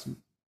 yeah,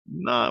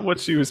 not what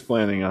she was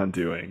planning on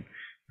doing.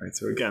 Right.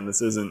 So, again,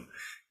 this isn't,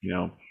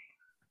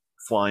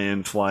 fly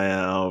in, fly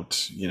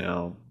out,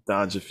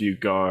 dodge a few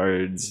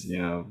guards.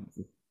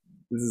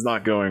 This is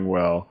not going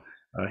well.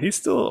 He's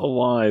still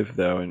alive,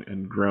 though,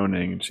 and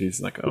groaning. And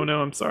she's like, "Oh,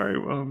 no, I'm sorry.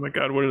 Oh, my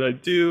God, what did I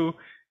do?"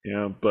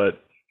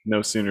 But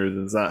no sooner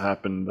does that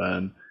happen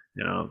than,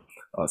 you know,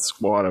 a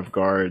squad of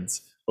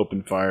guards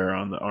open fire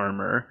on the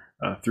armor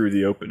through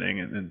the opening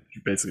and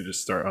basically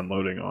just start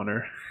unloading on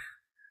her.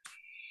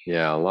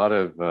 Yeah, a lot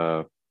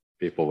of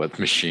people with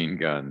machine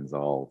guns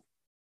all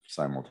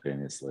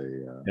simultaneously.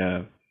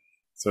 Yeah.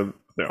 So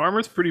the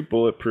armor's pretty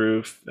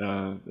bulletproof.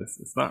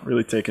 It's not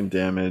really taking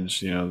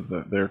damage. You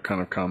know, they're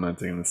kind of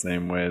commenting in the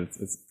same way.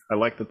 I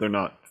like that they're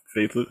not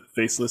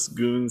faceless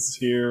goons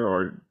here,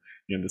 or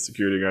you know, the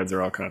security guards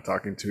are all kind of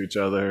talking to each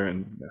other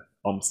and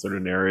almost sort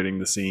of narrating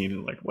the scene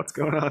and like, what's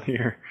going on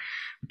here?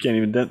 We can't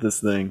even dent this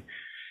thing.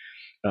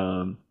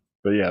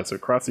 But yeah, so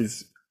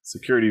Krotze's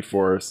security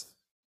force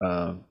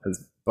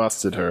has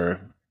busted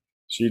her.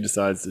 She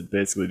decides to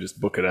basically just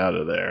book it out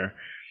of there.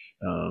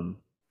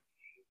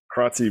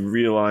 Krotze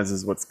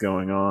realizes what's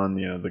going on.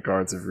 You know, the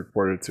guards have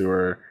reported to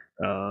her.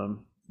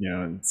 You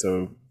know, and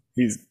so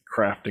he's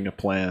crafting a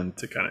plan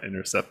to kind of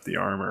intercept the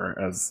armor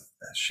as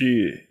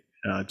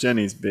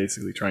Jenny's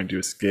basically trying to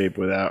escape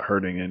without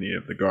hurting any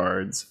of the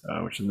guards,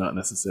 which is not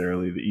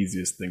necessarily the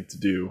easiest thing to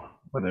do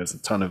when there's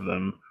a ton of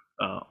them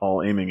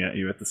all aiming at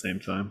you at the same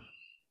time.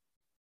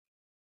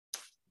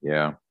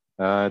 Yeah,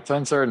 it's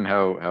uncertain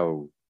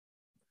how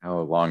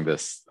long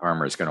this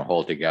armor is going to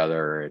hold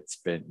together.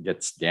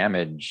 Gets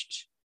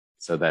damaged,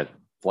 so that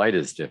flight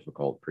is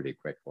difficult pretty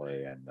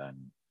quickly, and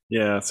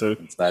then so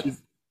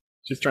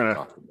she's trying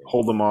to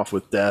hold them off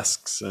with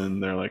desks,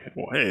 and they're like,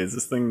 well, hey, is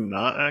this thing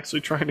not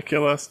actually trying to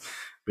kill us?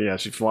 But yeah,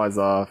 she flies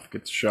off,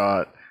 gets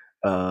shot.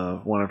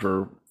 One of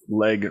her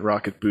leg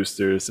rocket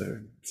boosters,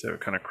 so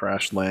it kind of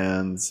crash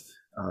lands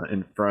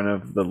in front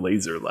of the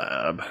laser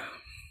lab.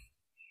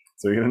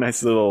 So you get a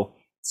nice little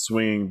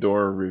swinging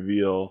door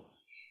reveal.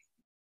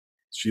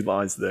 She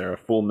lies there a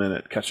full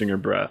minute, catching her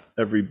breath.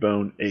 Every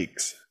bone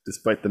aches,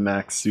 despite the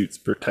max suit's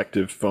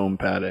protective foam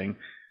padding.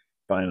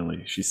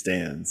 Finally, she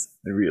stands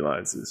and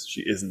realizes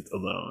she isn't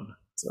alone.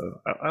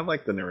 So I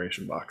like the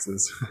narration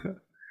boxes.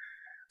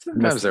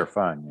 Sometimes they're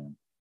fun.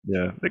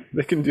 Yeah,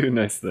 they can do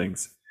nice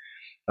things.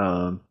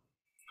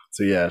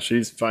 So yeah,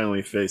 she's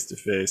finally face to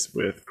face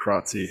with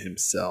Krotze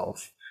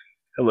himself.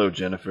 Hello,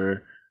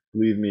 Jennifer.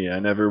 Believe me, I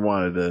never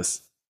wanted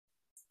this,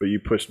 but you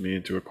pushed me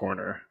into a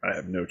corner. I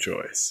have no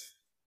choice.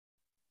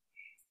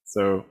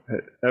 So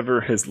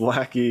ever his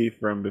lackey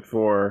from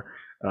before,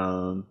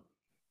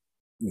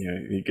 you know,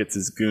 he gets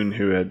his goon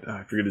who had,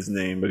 I forget his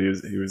name, but he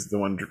was the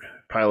one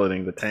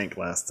piloting the tank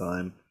last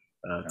time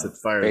to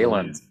fire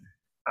Balin.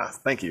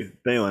 Thank you.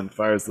 Balin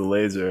fires the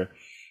laser.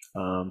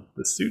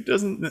 The suit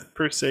doesn't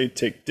per se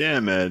take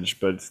damage,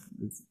 but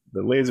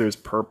the laser is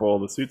purple.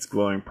 The suit's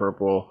glowing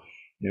purple.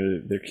 You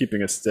know, they're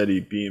keeping a steady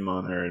beam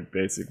on her and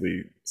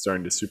basically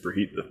starting to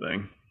superheat the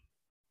thing.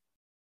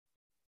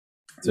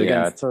 So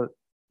yeah, it's a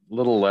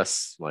little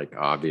less like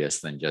obvious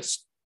than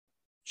just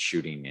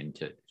shooting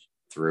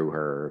through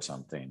her or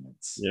something.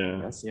 It's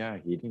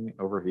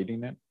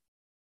overheating it.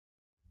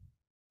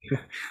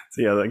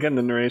 So yeah, again,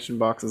 the narration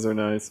boxes are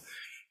nice.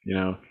 You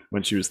know,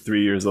 when she was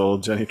 3 years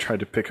old, Jenny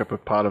tried to pick up a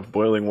pot of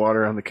boiling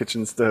water on the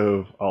kitchen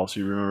stove. All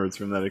she remembers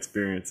from that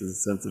experience is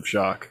a sense of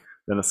shock,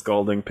 then a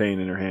scalding pain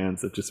in her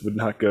hands that just would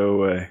not go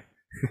away.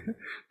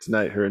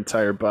 Tonight, her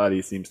entire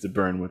body seems to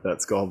burn with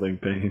that scalding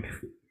pain.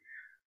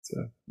 So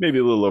maybe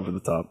a little over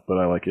the top, but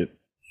I like it.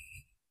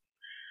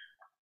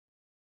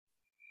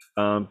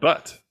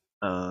 But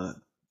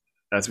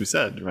as we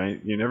said, right,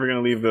 you're never going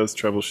to leave those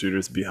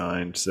troubleshooters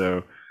behind.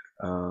 So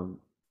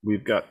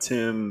we've got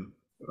Tim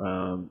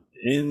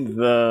in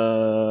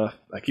the,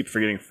 I keep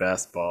forgetting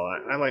fastball.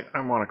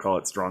 I want to call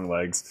it strong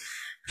legs.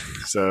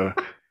 So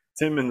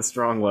Tim in the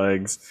strong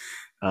legs,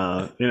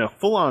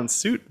 full on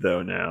suit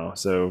though now.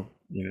 So,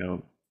 you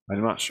know,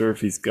 I'm not sure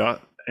if he's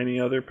got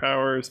any other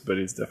powers, but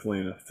he's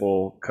definitely in a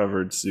full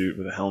covered suit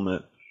with a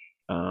helmet.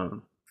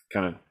 Kind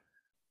of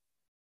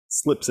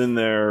slips in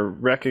there,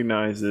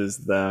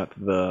 recognizes that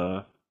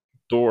the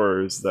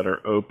doors that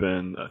are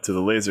open to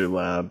the laser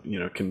lab, you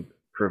know, can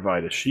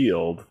provide a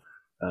shield.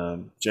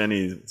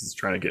 Jenny is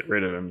trying to get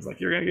rid of him. He's like,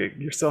 "You're gonna get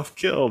yourself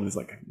killed." He's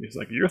like,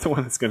 "You're the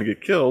one that's gonna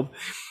get killed."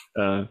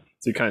 So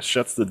he kind of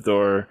shuts the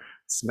door,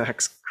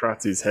 smacks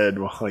Krotze's head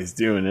while he's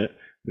doing it.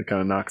 It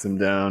kind of knocks him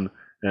down,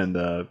 and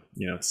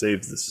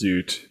saves the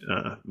suit,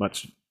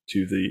 much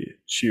to the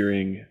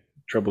cheering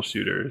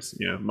troubleshooters.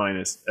 You know,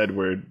 minus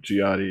Eduardo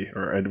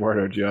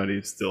Giotti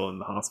is still in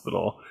the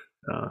hospital.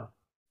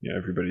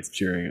 Everybody's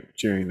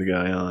cheering the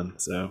guy on.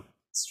 So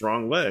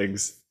strong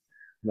legs,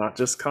 not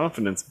just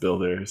confidence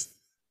builders.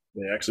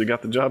 They actually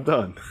got the job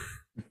done.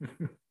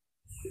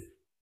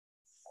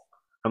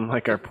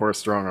 Unlike our poor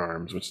strong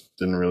arms, which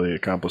didn't really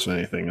accomplish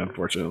anything,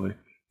 unfortunately.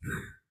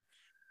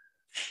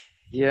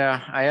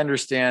 Yeah, I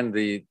understand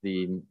the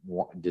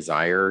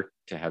desire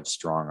to have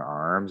strong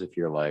arms. If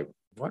you're like,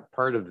 what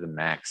part of the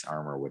max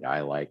armor would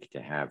I like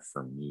to have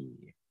for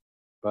me?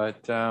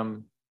 But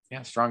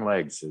strong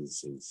legs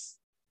is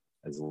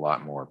a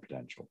lot more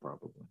potential,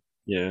 probably.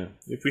 Yeah,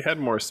 if we had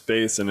more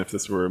space and if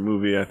this were a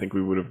movie, I think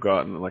we would have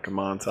gotten like a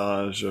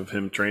montage of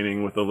him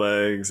training with the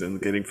legs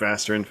and getting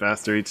faster and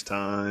faster each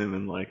time,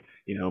 and like,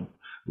 you know,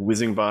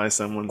 whizzing by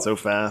someone so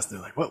fast. They're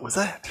like, "What was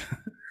that?"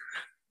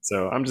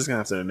 So I'm just gonna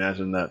have to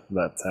imagine that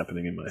that's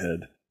happening in my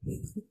head.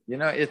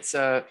 It's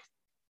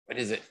what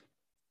is it?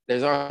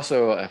 There's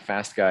also a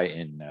fast guy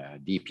in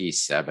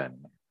DP7,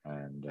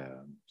 and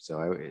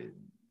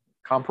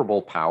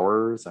comparable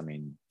powers. I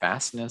mean,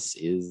 fastness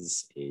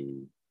is a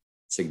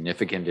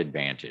significant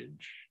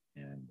advantage,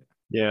 and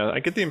Yeah, I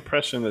get the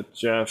impression that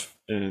Jeff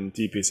in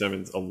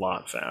DP7 is a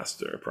lot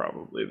faster,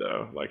 probably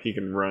though. Like he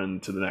can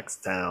run to the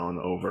next town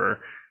over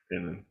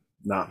in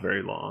not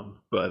very long.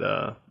 But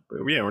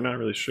yeah, we're not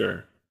really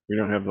sure. We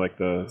don't have like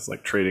those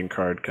like trading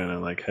card kind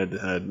of like head to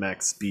head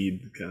max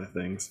speed kind of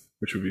things,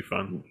 which would be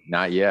fun.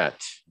 not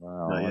yet.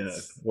 Well, Not yet.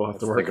 We'll have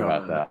to work think on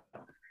about that.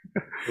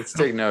 Let's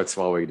take notes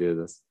while we do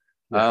this.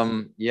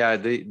 Yeah,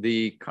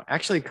 the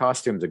actually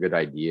costume's a good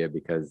idea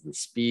because the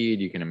speed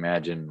you can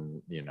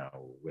imagine,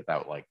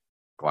 without like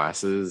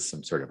glasses,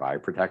 some sort of eye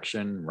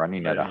protection,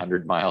 running at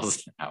 100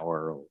 miles an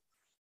hour will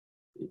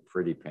be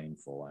pretty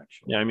painful,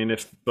 actually. Yeah, I mean,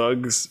 if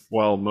bugs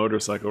while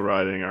motorcycle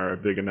riding are a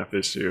big enough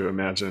issue,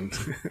 imagine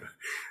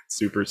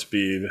super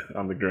speed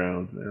on the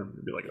ground.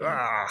 It'd be like,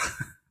 ah,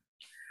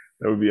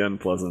 that would be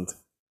unpleasant.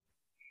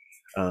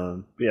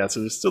 Yeah, so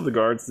there's still the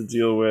guards to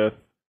deal with.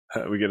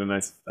 We get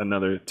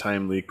another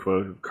timely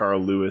quote of Carl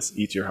Lewis,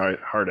 "Eat your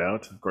heart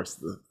out." Of course,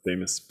 the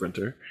famous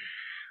sprinter.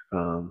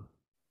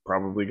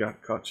 Probably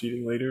got caught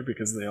cheating later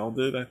because they all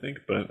did, I think,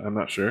 but I'm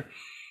not sure.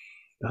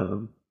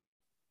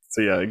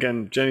 So yeah,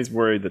 again, Jenny's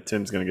worried that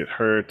Tim's going to get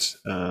hurt.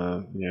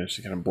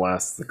 She kind of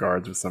blasts the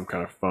guards with some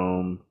kind of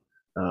foam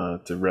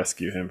to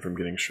rescue him from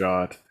getting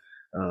shot.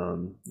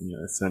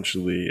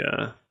 Essentially,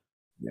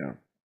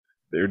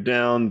 they're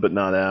down but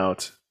not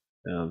out.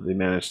 They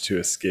manage to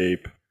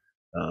escape,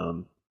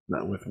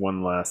 not with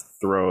one last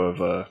throw of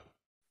a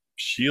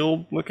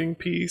shield-looking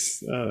piece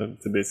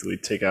to basically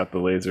take out the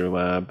laser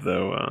lab,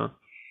 though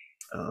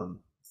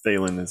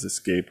Thalen has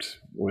escaped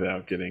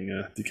without getting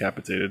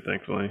decapitated,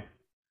 thankfully.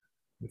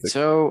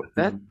 So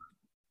that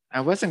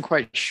I wasn't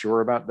quite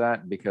sure about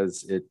that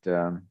because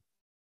the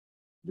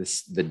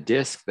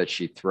disc that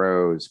she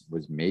throws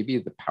was maybe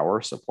the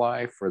power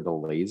supply for the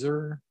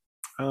laser.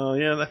 Oh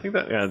yeah, I think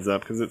that adds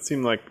up because it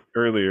seemed like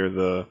earlier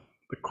the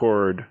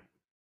cord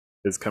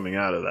is coming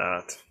out of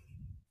that.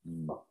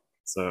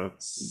 So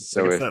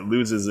I guess that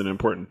loses an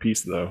important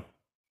piece though.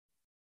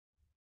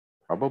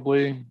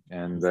 Probably,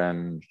 and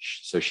then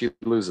so she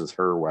loses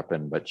her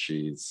weapon, but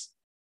she's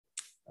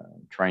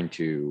trying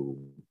to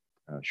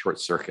short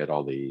circuit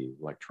all the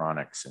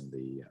electronics in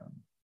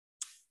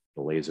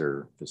the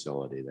laser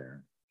facility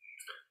there.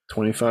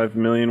 25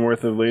 million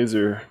worth of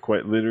laser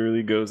quite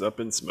literally goes up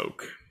in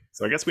smoke.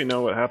 So I guess we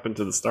know what happened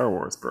to the Star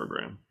Wars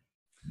program.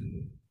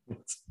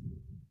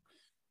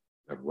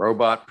 The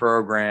robot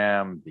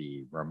program,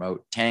 the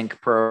remote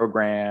tank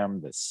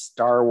program, the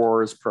Star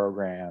Wars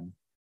program.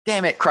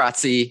 Damn it,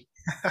 Krotze.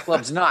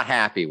 Club's not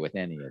happy with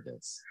any of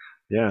this.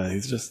 Yeah,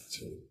 he's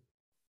just.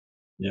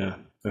 Yeah,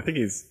 I think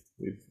he's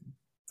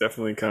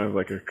definitely kind of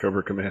like a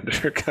Cobra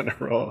Commander kind of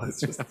role.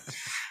 It's just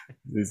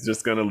he's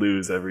just gonna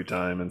lose every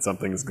time, and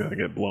something's gonna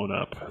get blown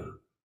up.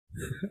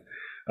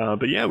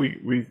 But yeah,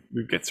 we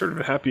get sort of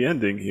a happy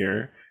ending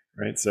here,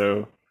 right?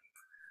 So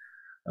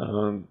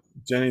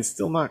Jenny's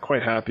still not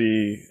quite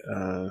happy.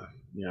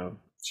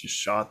 She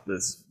shot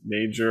this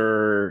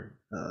major.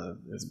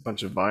 There's a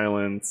bunch of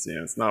violence.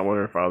 It's not what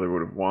her father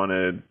would have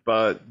wanted,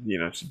 but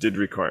she did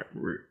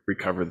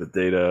recover the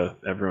data.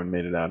 Everyone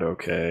made it out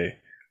okay,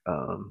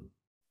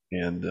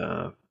 and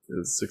it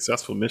was a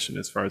successful mission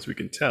as far as we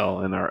can tell.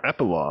 And our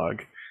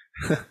epilogue,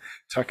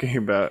 talking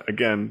about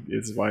again,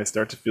 is why I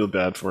start to feel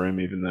bad for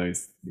him, even though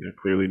he's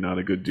clearly not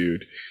a good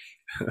dude.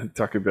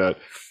 Talk about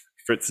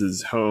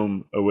Fritz's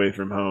home away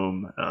from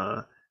home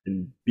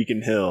in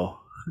Beacon Hill,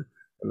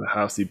 the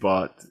house he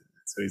bought.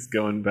 So he's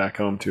going back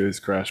home to his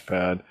crash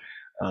pad.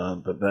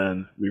 But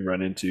then we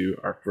run into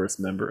our first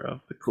member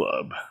of the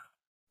club.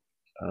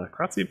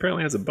 Krotze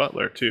apparently has a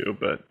butler too,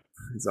 but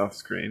he's off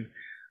screen.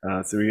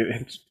 So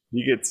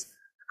he gets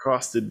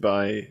accosted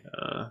by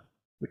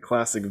the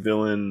classic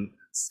villain,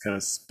 kind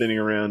of spinning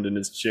around in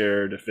his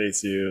chair to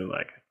face you,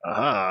 like,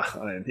 "Aha,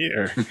 I am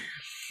here."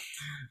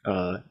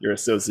 Your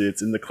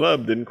associates in the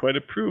club didn't quite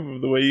approve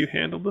of the way you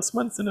handled the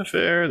Swenson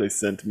affair. They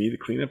sent me to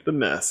clean up the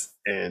mess,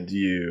 and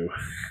you.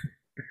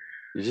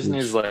 He just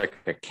needs like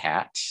a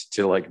cat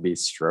to be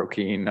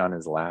stroking on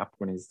his lap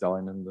when he's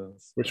telling him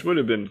this. Which would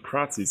have been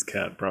Krotze's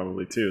cat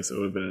probably too, so it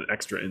would have been an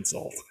extra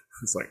insult.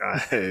 It's like,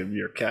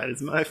 your cat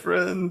is my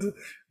friend.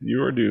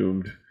 You are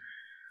doomed.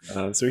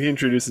 So he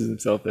introduces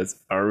himself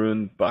as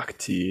Arun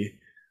Bhakti,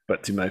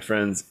 but to my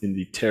friends in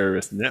the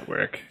terrorist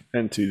network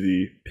and to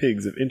the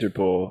pigs of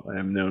Interpol, I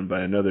am known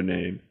by another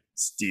name,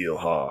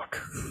 Steelhawk.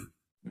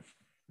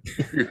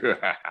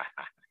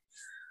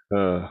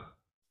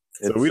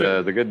 It's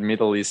the good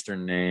Middle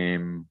Eastern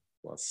name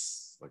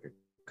plus like a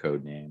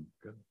code name.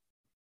 Good.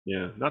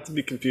 Yeah, not to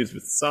be confused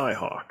with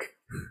Psyhawk.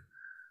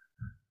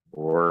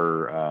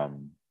 Or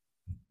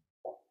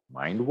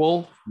Mind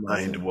Wolf?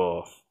 Mind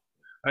Wolf.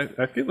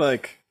 I feel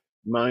like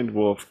Mind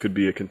Wolf could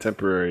be a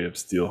contemporary of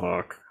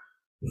Steelhawk.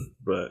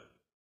 but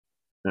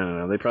I don't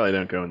know. They probably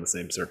don't go in the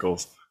same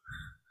circles.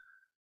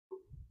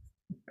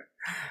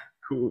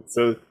 Cool.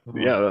 So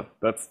yeah,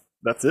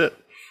 that's it.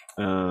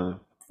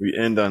 We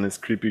end on his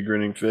creepy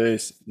grinning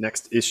face.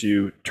 Next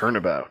issue,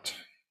 Turnabout.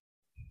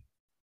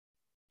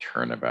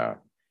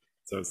 Turnabout.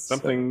 So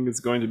something is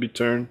going to be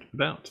turned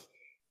about.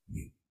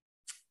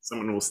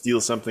 Someone will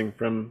steal something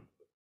from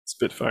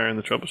Spitfire and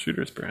the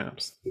Troubleshooters,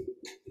 perhaps.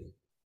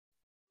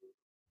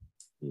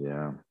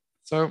 Yeah.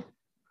 So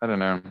I don't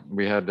know.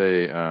 We had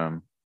we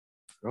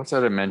also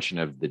had a mention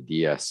of the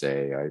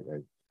DSA.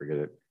 I forget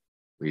it.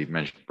 We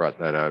brought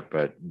that up,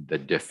 but the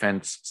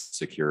Defense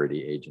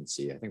Security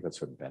Agency. I think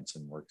that's what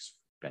Benton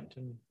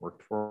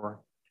worked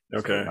for.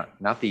 Okay. So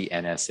not the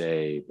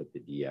NSA, but the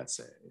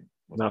DSA.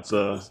 Not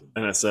the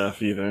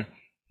NSF either.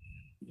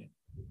 Yeah.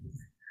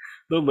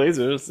 The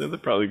lasers, they're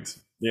probably,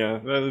 yeah,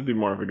 that would be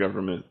more of a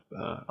government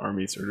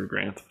army sort of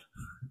grant.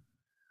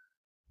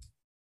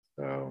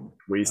 So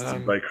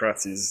wasted by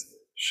Krotze's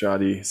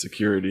shoddy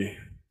security.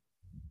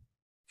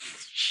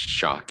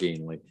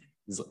 Shockingly.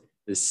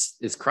 Is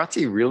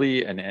Krotze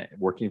really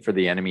working for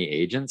the enemy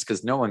agents?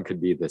 Because no one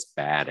could be this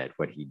bad at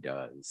what he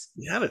does.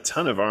 He had a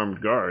ton of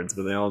armed guards,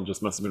 but they all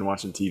just must have been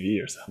watching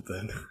TV or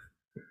something.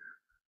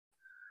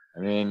 I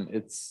mean,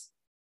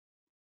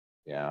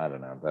 I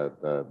don't know.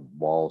 The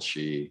wall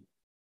she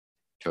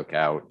took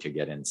out to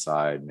get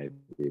inside maybe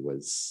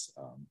was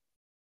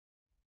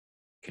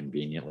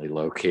conveniently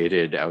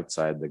located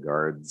outside the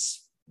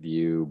guards'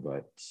 view,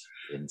 but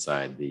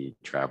inside the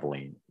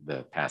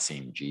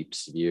passing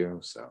Jeep's view.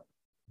 So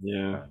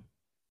yeah,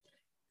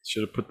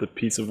 should have put the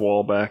piece of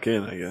wall back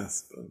in, I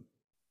guess, but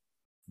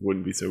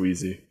wouldn't be so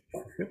easy.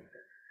 But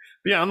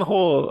yeah, on the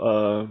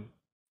whole,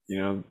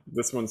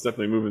 this one's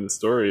definitely moving the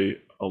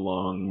story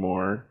along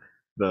more.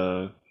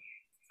 I'm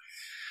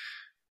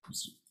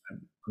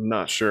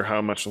not sure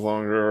how much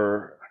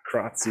longer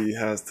Krotze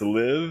has to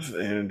live,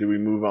 and do we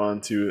move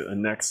on to a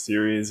next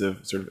series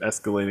of sort of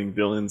escalating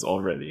villains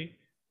already?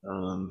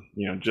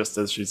 Just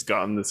as she's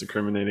gotten this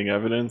incriminating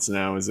evidence,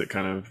 now is it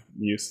kind of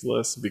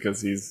useless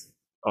because he's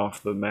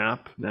off the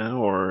map now,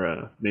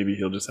 or maybe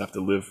he'll just have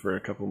to live for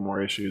a couple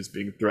more issues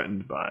being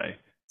threatened by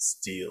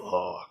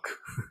Steelhawk?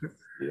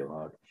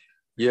 Steelhawk.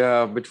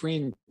 Yeah,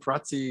 between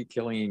Krotze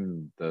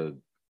killing the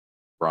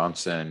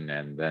Bronson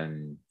and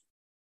then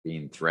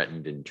being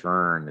threatened in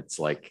turn, it's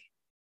like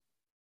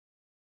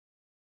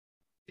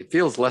it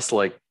feels less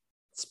like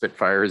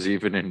Spitfire's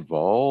even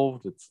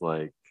involved. It's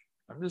like,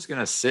 I'm just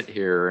gonna sit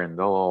here and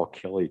they'll all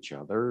kill each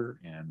other,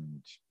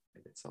 and I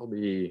guess I'll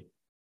be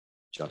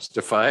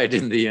justified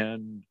in the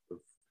end.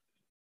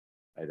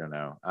 I don't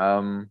know.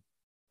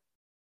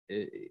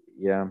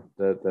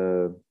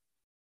 The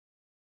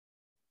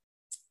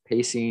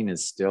pacing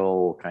is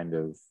still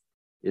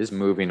is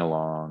moving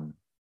along.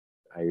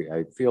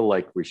 I feel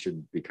like we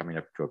should be coming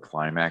up to a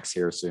climax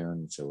here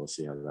soon, so we'll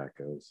see how that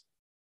goes.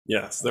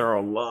 Yes, there are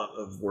a lot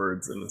of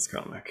words in this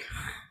comic.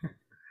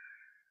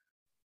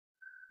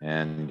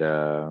 And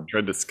I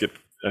tried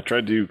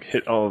to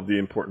hit all of the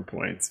important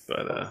points,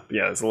 but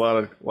yeah, there's a lot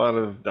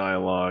of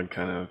dialogue,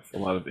 kind of a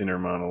lot of inner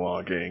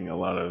monologuing, a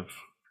lot of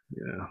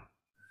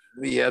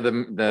the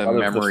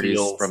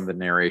memories from the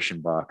narration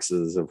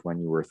boxes of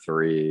when you were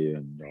 3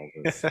 and all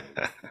this.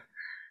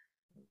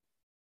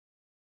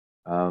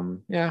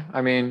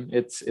 I mean,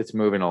 it's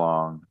moving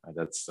along.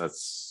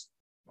 That's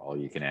all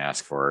you can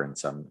ask for in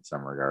some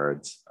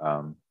regards.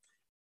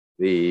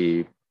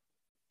 The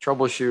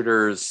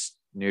Troubleshooters'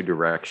 new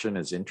direction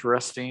is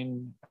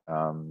interesting.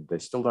 They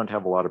still don't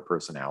have a lot of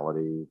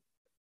personality,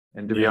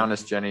 and to be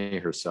honest, Jenny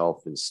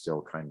herself is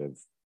still kind of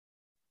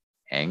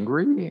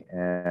angry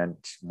and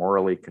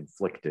morally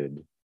conflicted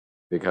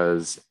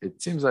because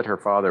it seems that her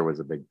father was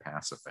a big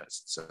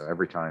pacifist. So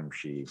every time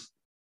she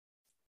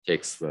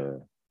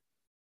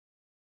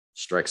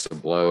strikes a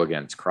blow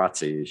against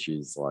Krotze,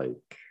 she's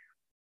like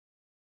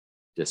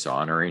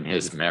dishonoring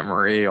his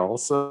memory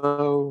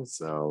also.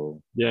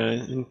 So yeah,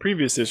 in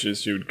previous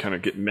issues she would kind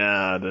of get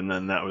mad, and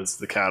then that was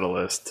the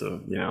catalyst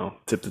to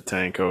tip the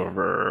tank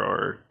over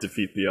or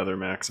defeat the other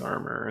Max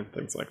Armor and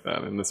things like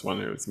that. And this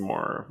one, it was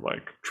more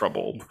like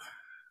troubled,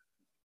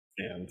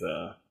 and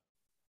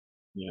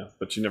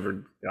but she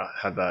never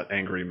had that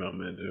angry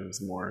moment. It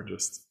was more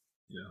just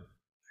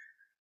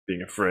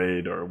being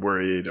afraid or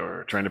worried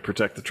or trying to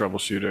protect the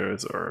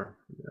Troubleshooters, or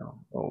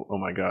oh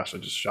my gosh, I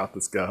just shot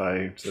this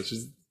guy. So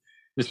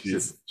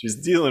she's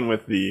dealing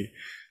with the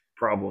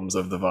problems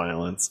of the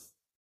violence.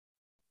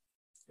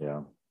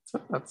 Yeah,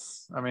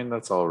 that's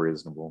all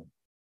reasonable.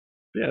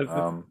 Yeah,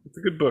 it's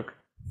a good book.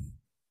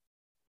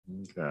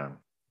 Okay.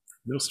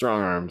 No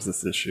strong arms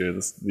this issue.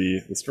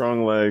 The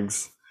strong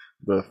legs,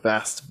 the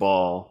fast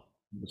ball,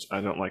 which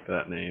I don't like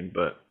that name,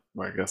 but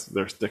I guess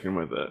they're sticking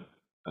with it.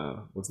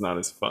 Was not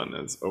as fun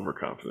as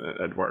overconfident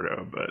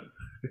Eduardo, but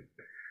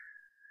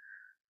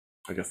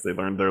I guess they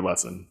learned their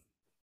lesson.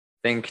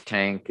 Think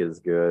Tank is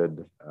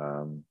good,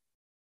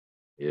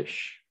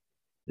 ish.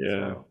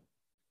 Yeah.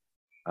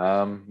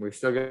 So, we've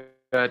still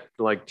got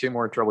like 2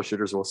 more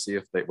Troubleshooters. We'll see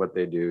what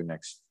they do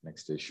next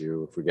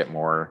issue. If we get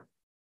more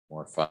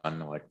more fun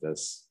like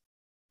this.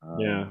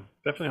 Yeah,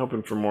 definitely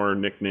hoping for more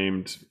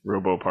nicknamed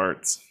robo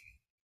parts.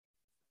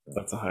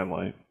 That's a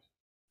highlight.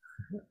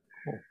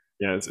 Cool.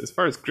 Yeah, as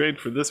far as grade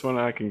for this one,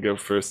 I can go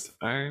first.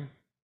 I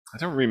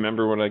don't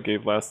remember what I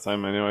gave last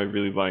time. I know I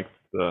really liked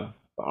the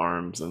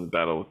arms and the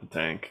battle with the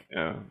tank.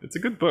 It's a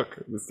good book.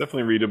 It's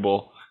definitely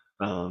readable.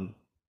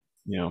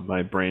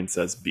 My brain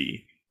says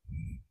B.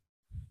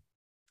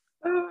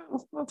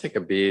 I'll take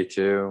a B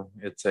too.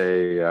 It's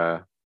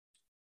a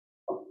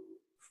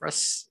for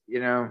us,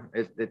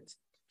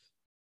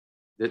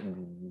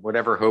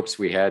 whatever hopes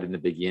we had in the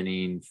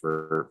beginning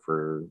for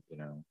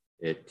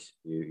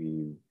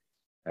you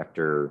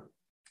after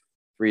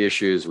 3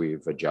 issues,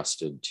 we've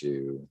adjusted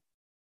to,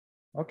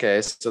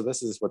 okay, so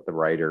this is what the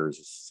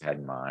writers had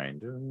in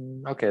mind.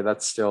 Okay,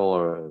 that's still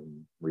a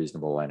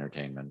reasonable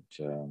entertainment.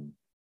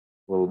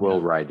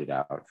 We'll ride it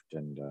out.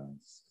 And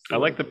I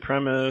like the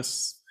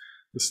premise.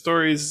 The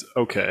story's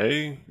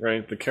okay,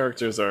 right? The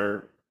characters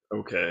are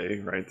okay,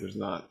 right? There's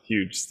not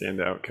huge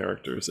standout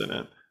characters in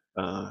it,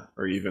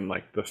 or even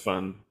like the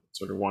fun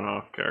sort of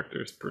one-off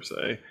characters per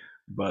se.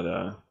 But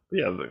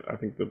yeah, I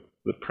think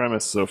the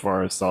premise so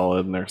far is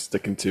solid, and they're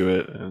sticking to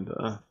it, and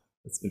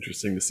it's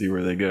interesting to see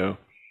where they go.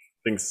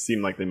 Things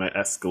seem like they might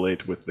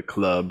escalate with the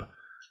club,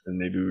 and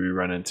maybe we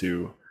run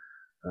into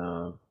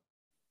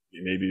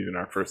maybe even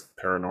our first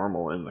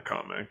paranormal in the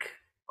comic.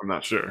 I'm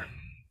not sure.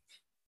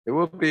 It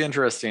will be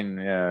interesting,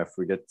 if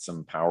we get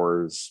some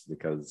powers,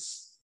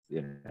 because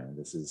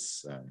this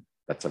is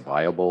that's a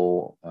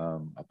viable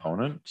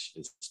opponent,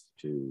 is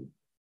to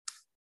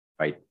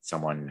fight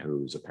someone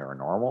who's a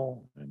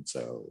paranormal, and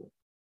so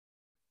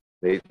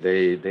they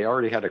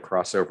already had a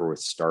crossover with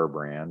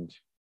Starbrand.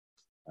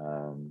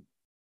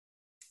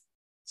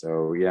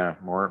 So yeah,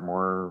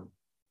 more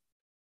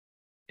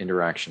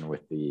interaction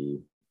with the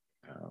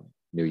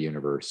new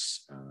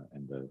universe,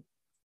 and the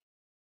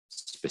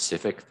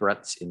specific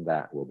threats in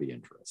that will be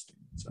interesting.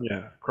 So,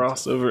 yeah,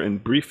 crossover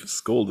and brief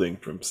scolding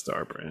from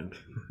Starbrand.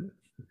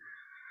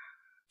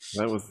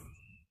 that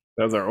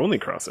was our only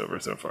crossover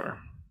so far.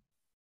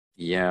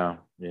 Yeah,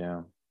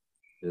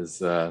 is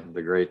the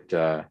great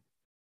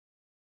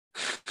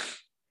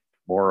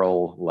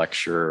moral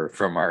lecture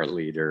from our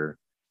leader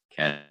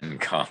Ken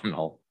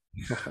Connell.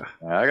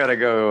 I gotta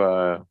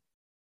go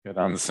get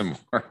on some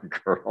more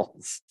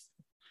girls.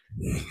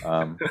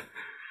 I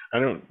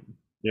don't.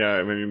 Yeah,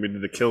 I mean, we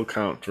did the kill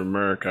count for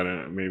Merc. I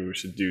don't know. Maybe we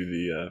should do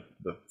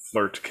the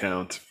flirt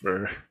count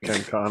for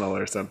Ken Connell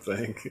or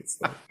something.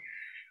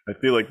 I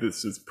feel like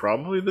this is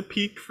probably the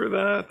peak for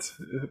that.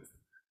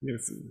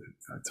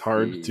 It's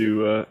hard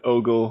to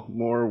ogle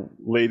more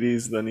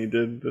ladies than he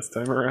did this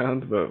time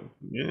around, but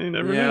you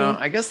never know.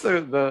 I guess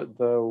the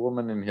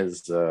woman in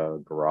his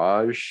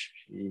garage,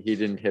 he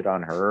didn't hit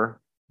on her.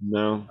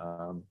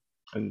 No,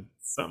 and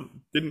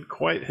some didn't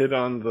quite hit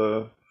on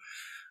the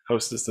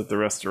hostess at the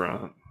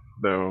restaurant,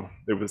 though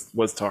it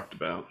was talked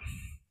about.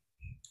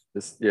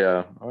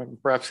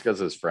 Perhaps because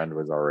his friend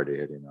was already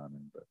hitting on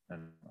him, but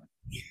anyway.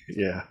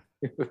 Yeah.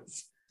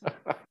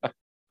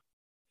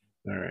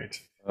 All right.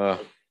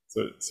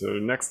 So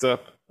next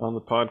up on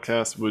the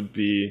podcast would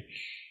be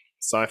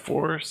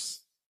Cyforce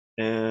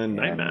and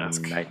Night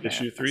Mask,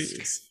 issue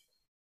 3s.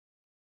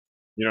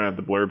 You don't have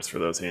the blurbs for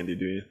those handy,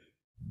 do you?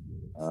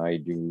 I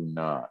do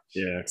not.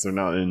 Yeah, because they're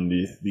not in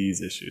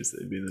these issues.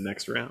 They'd be in the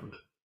next round.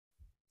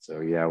 So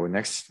yeah,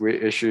 next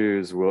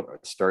issues will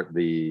start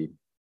the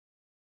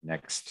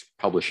next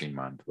publishing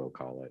month, we'll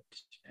call it.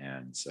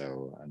 And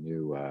so a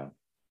new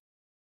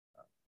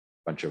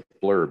bunch of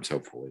blurbs,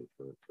 hopefully,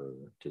 for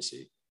to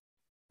see.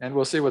 And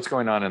we'll see what's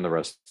going on in the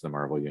rest of the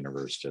Marvel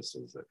Universe just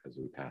as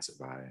we pass it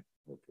by,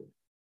 hopefully.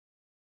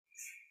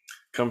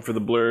 Come for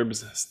the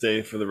blurbs,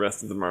 stay for the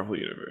rest of the Marvel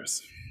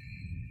Universe.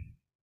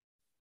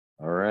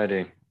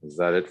 Alrighty. Is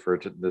that it for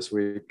this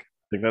week?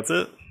 I think that's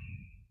it.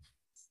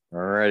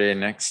 Alrighty.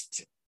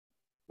 Next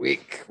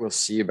week, we'll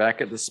see you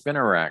back at the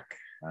Spinner Rack.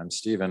 I'm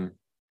Steven.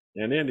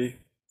 And Andy,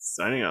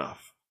 signing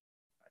off.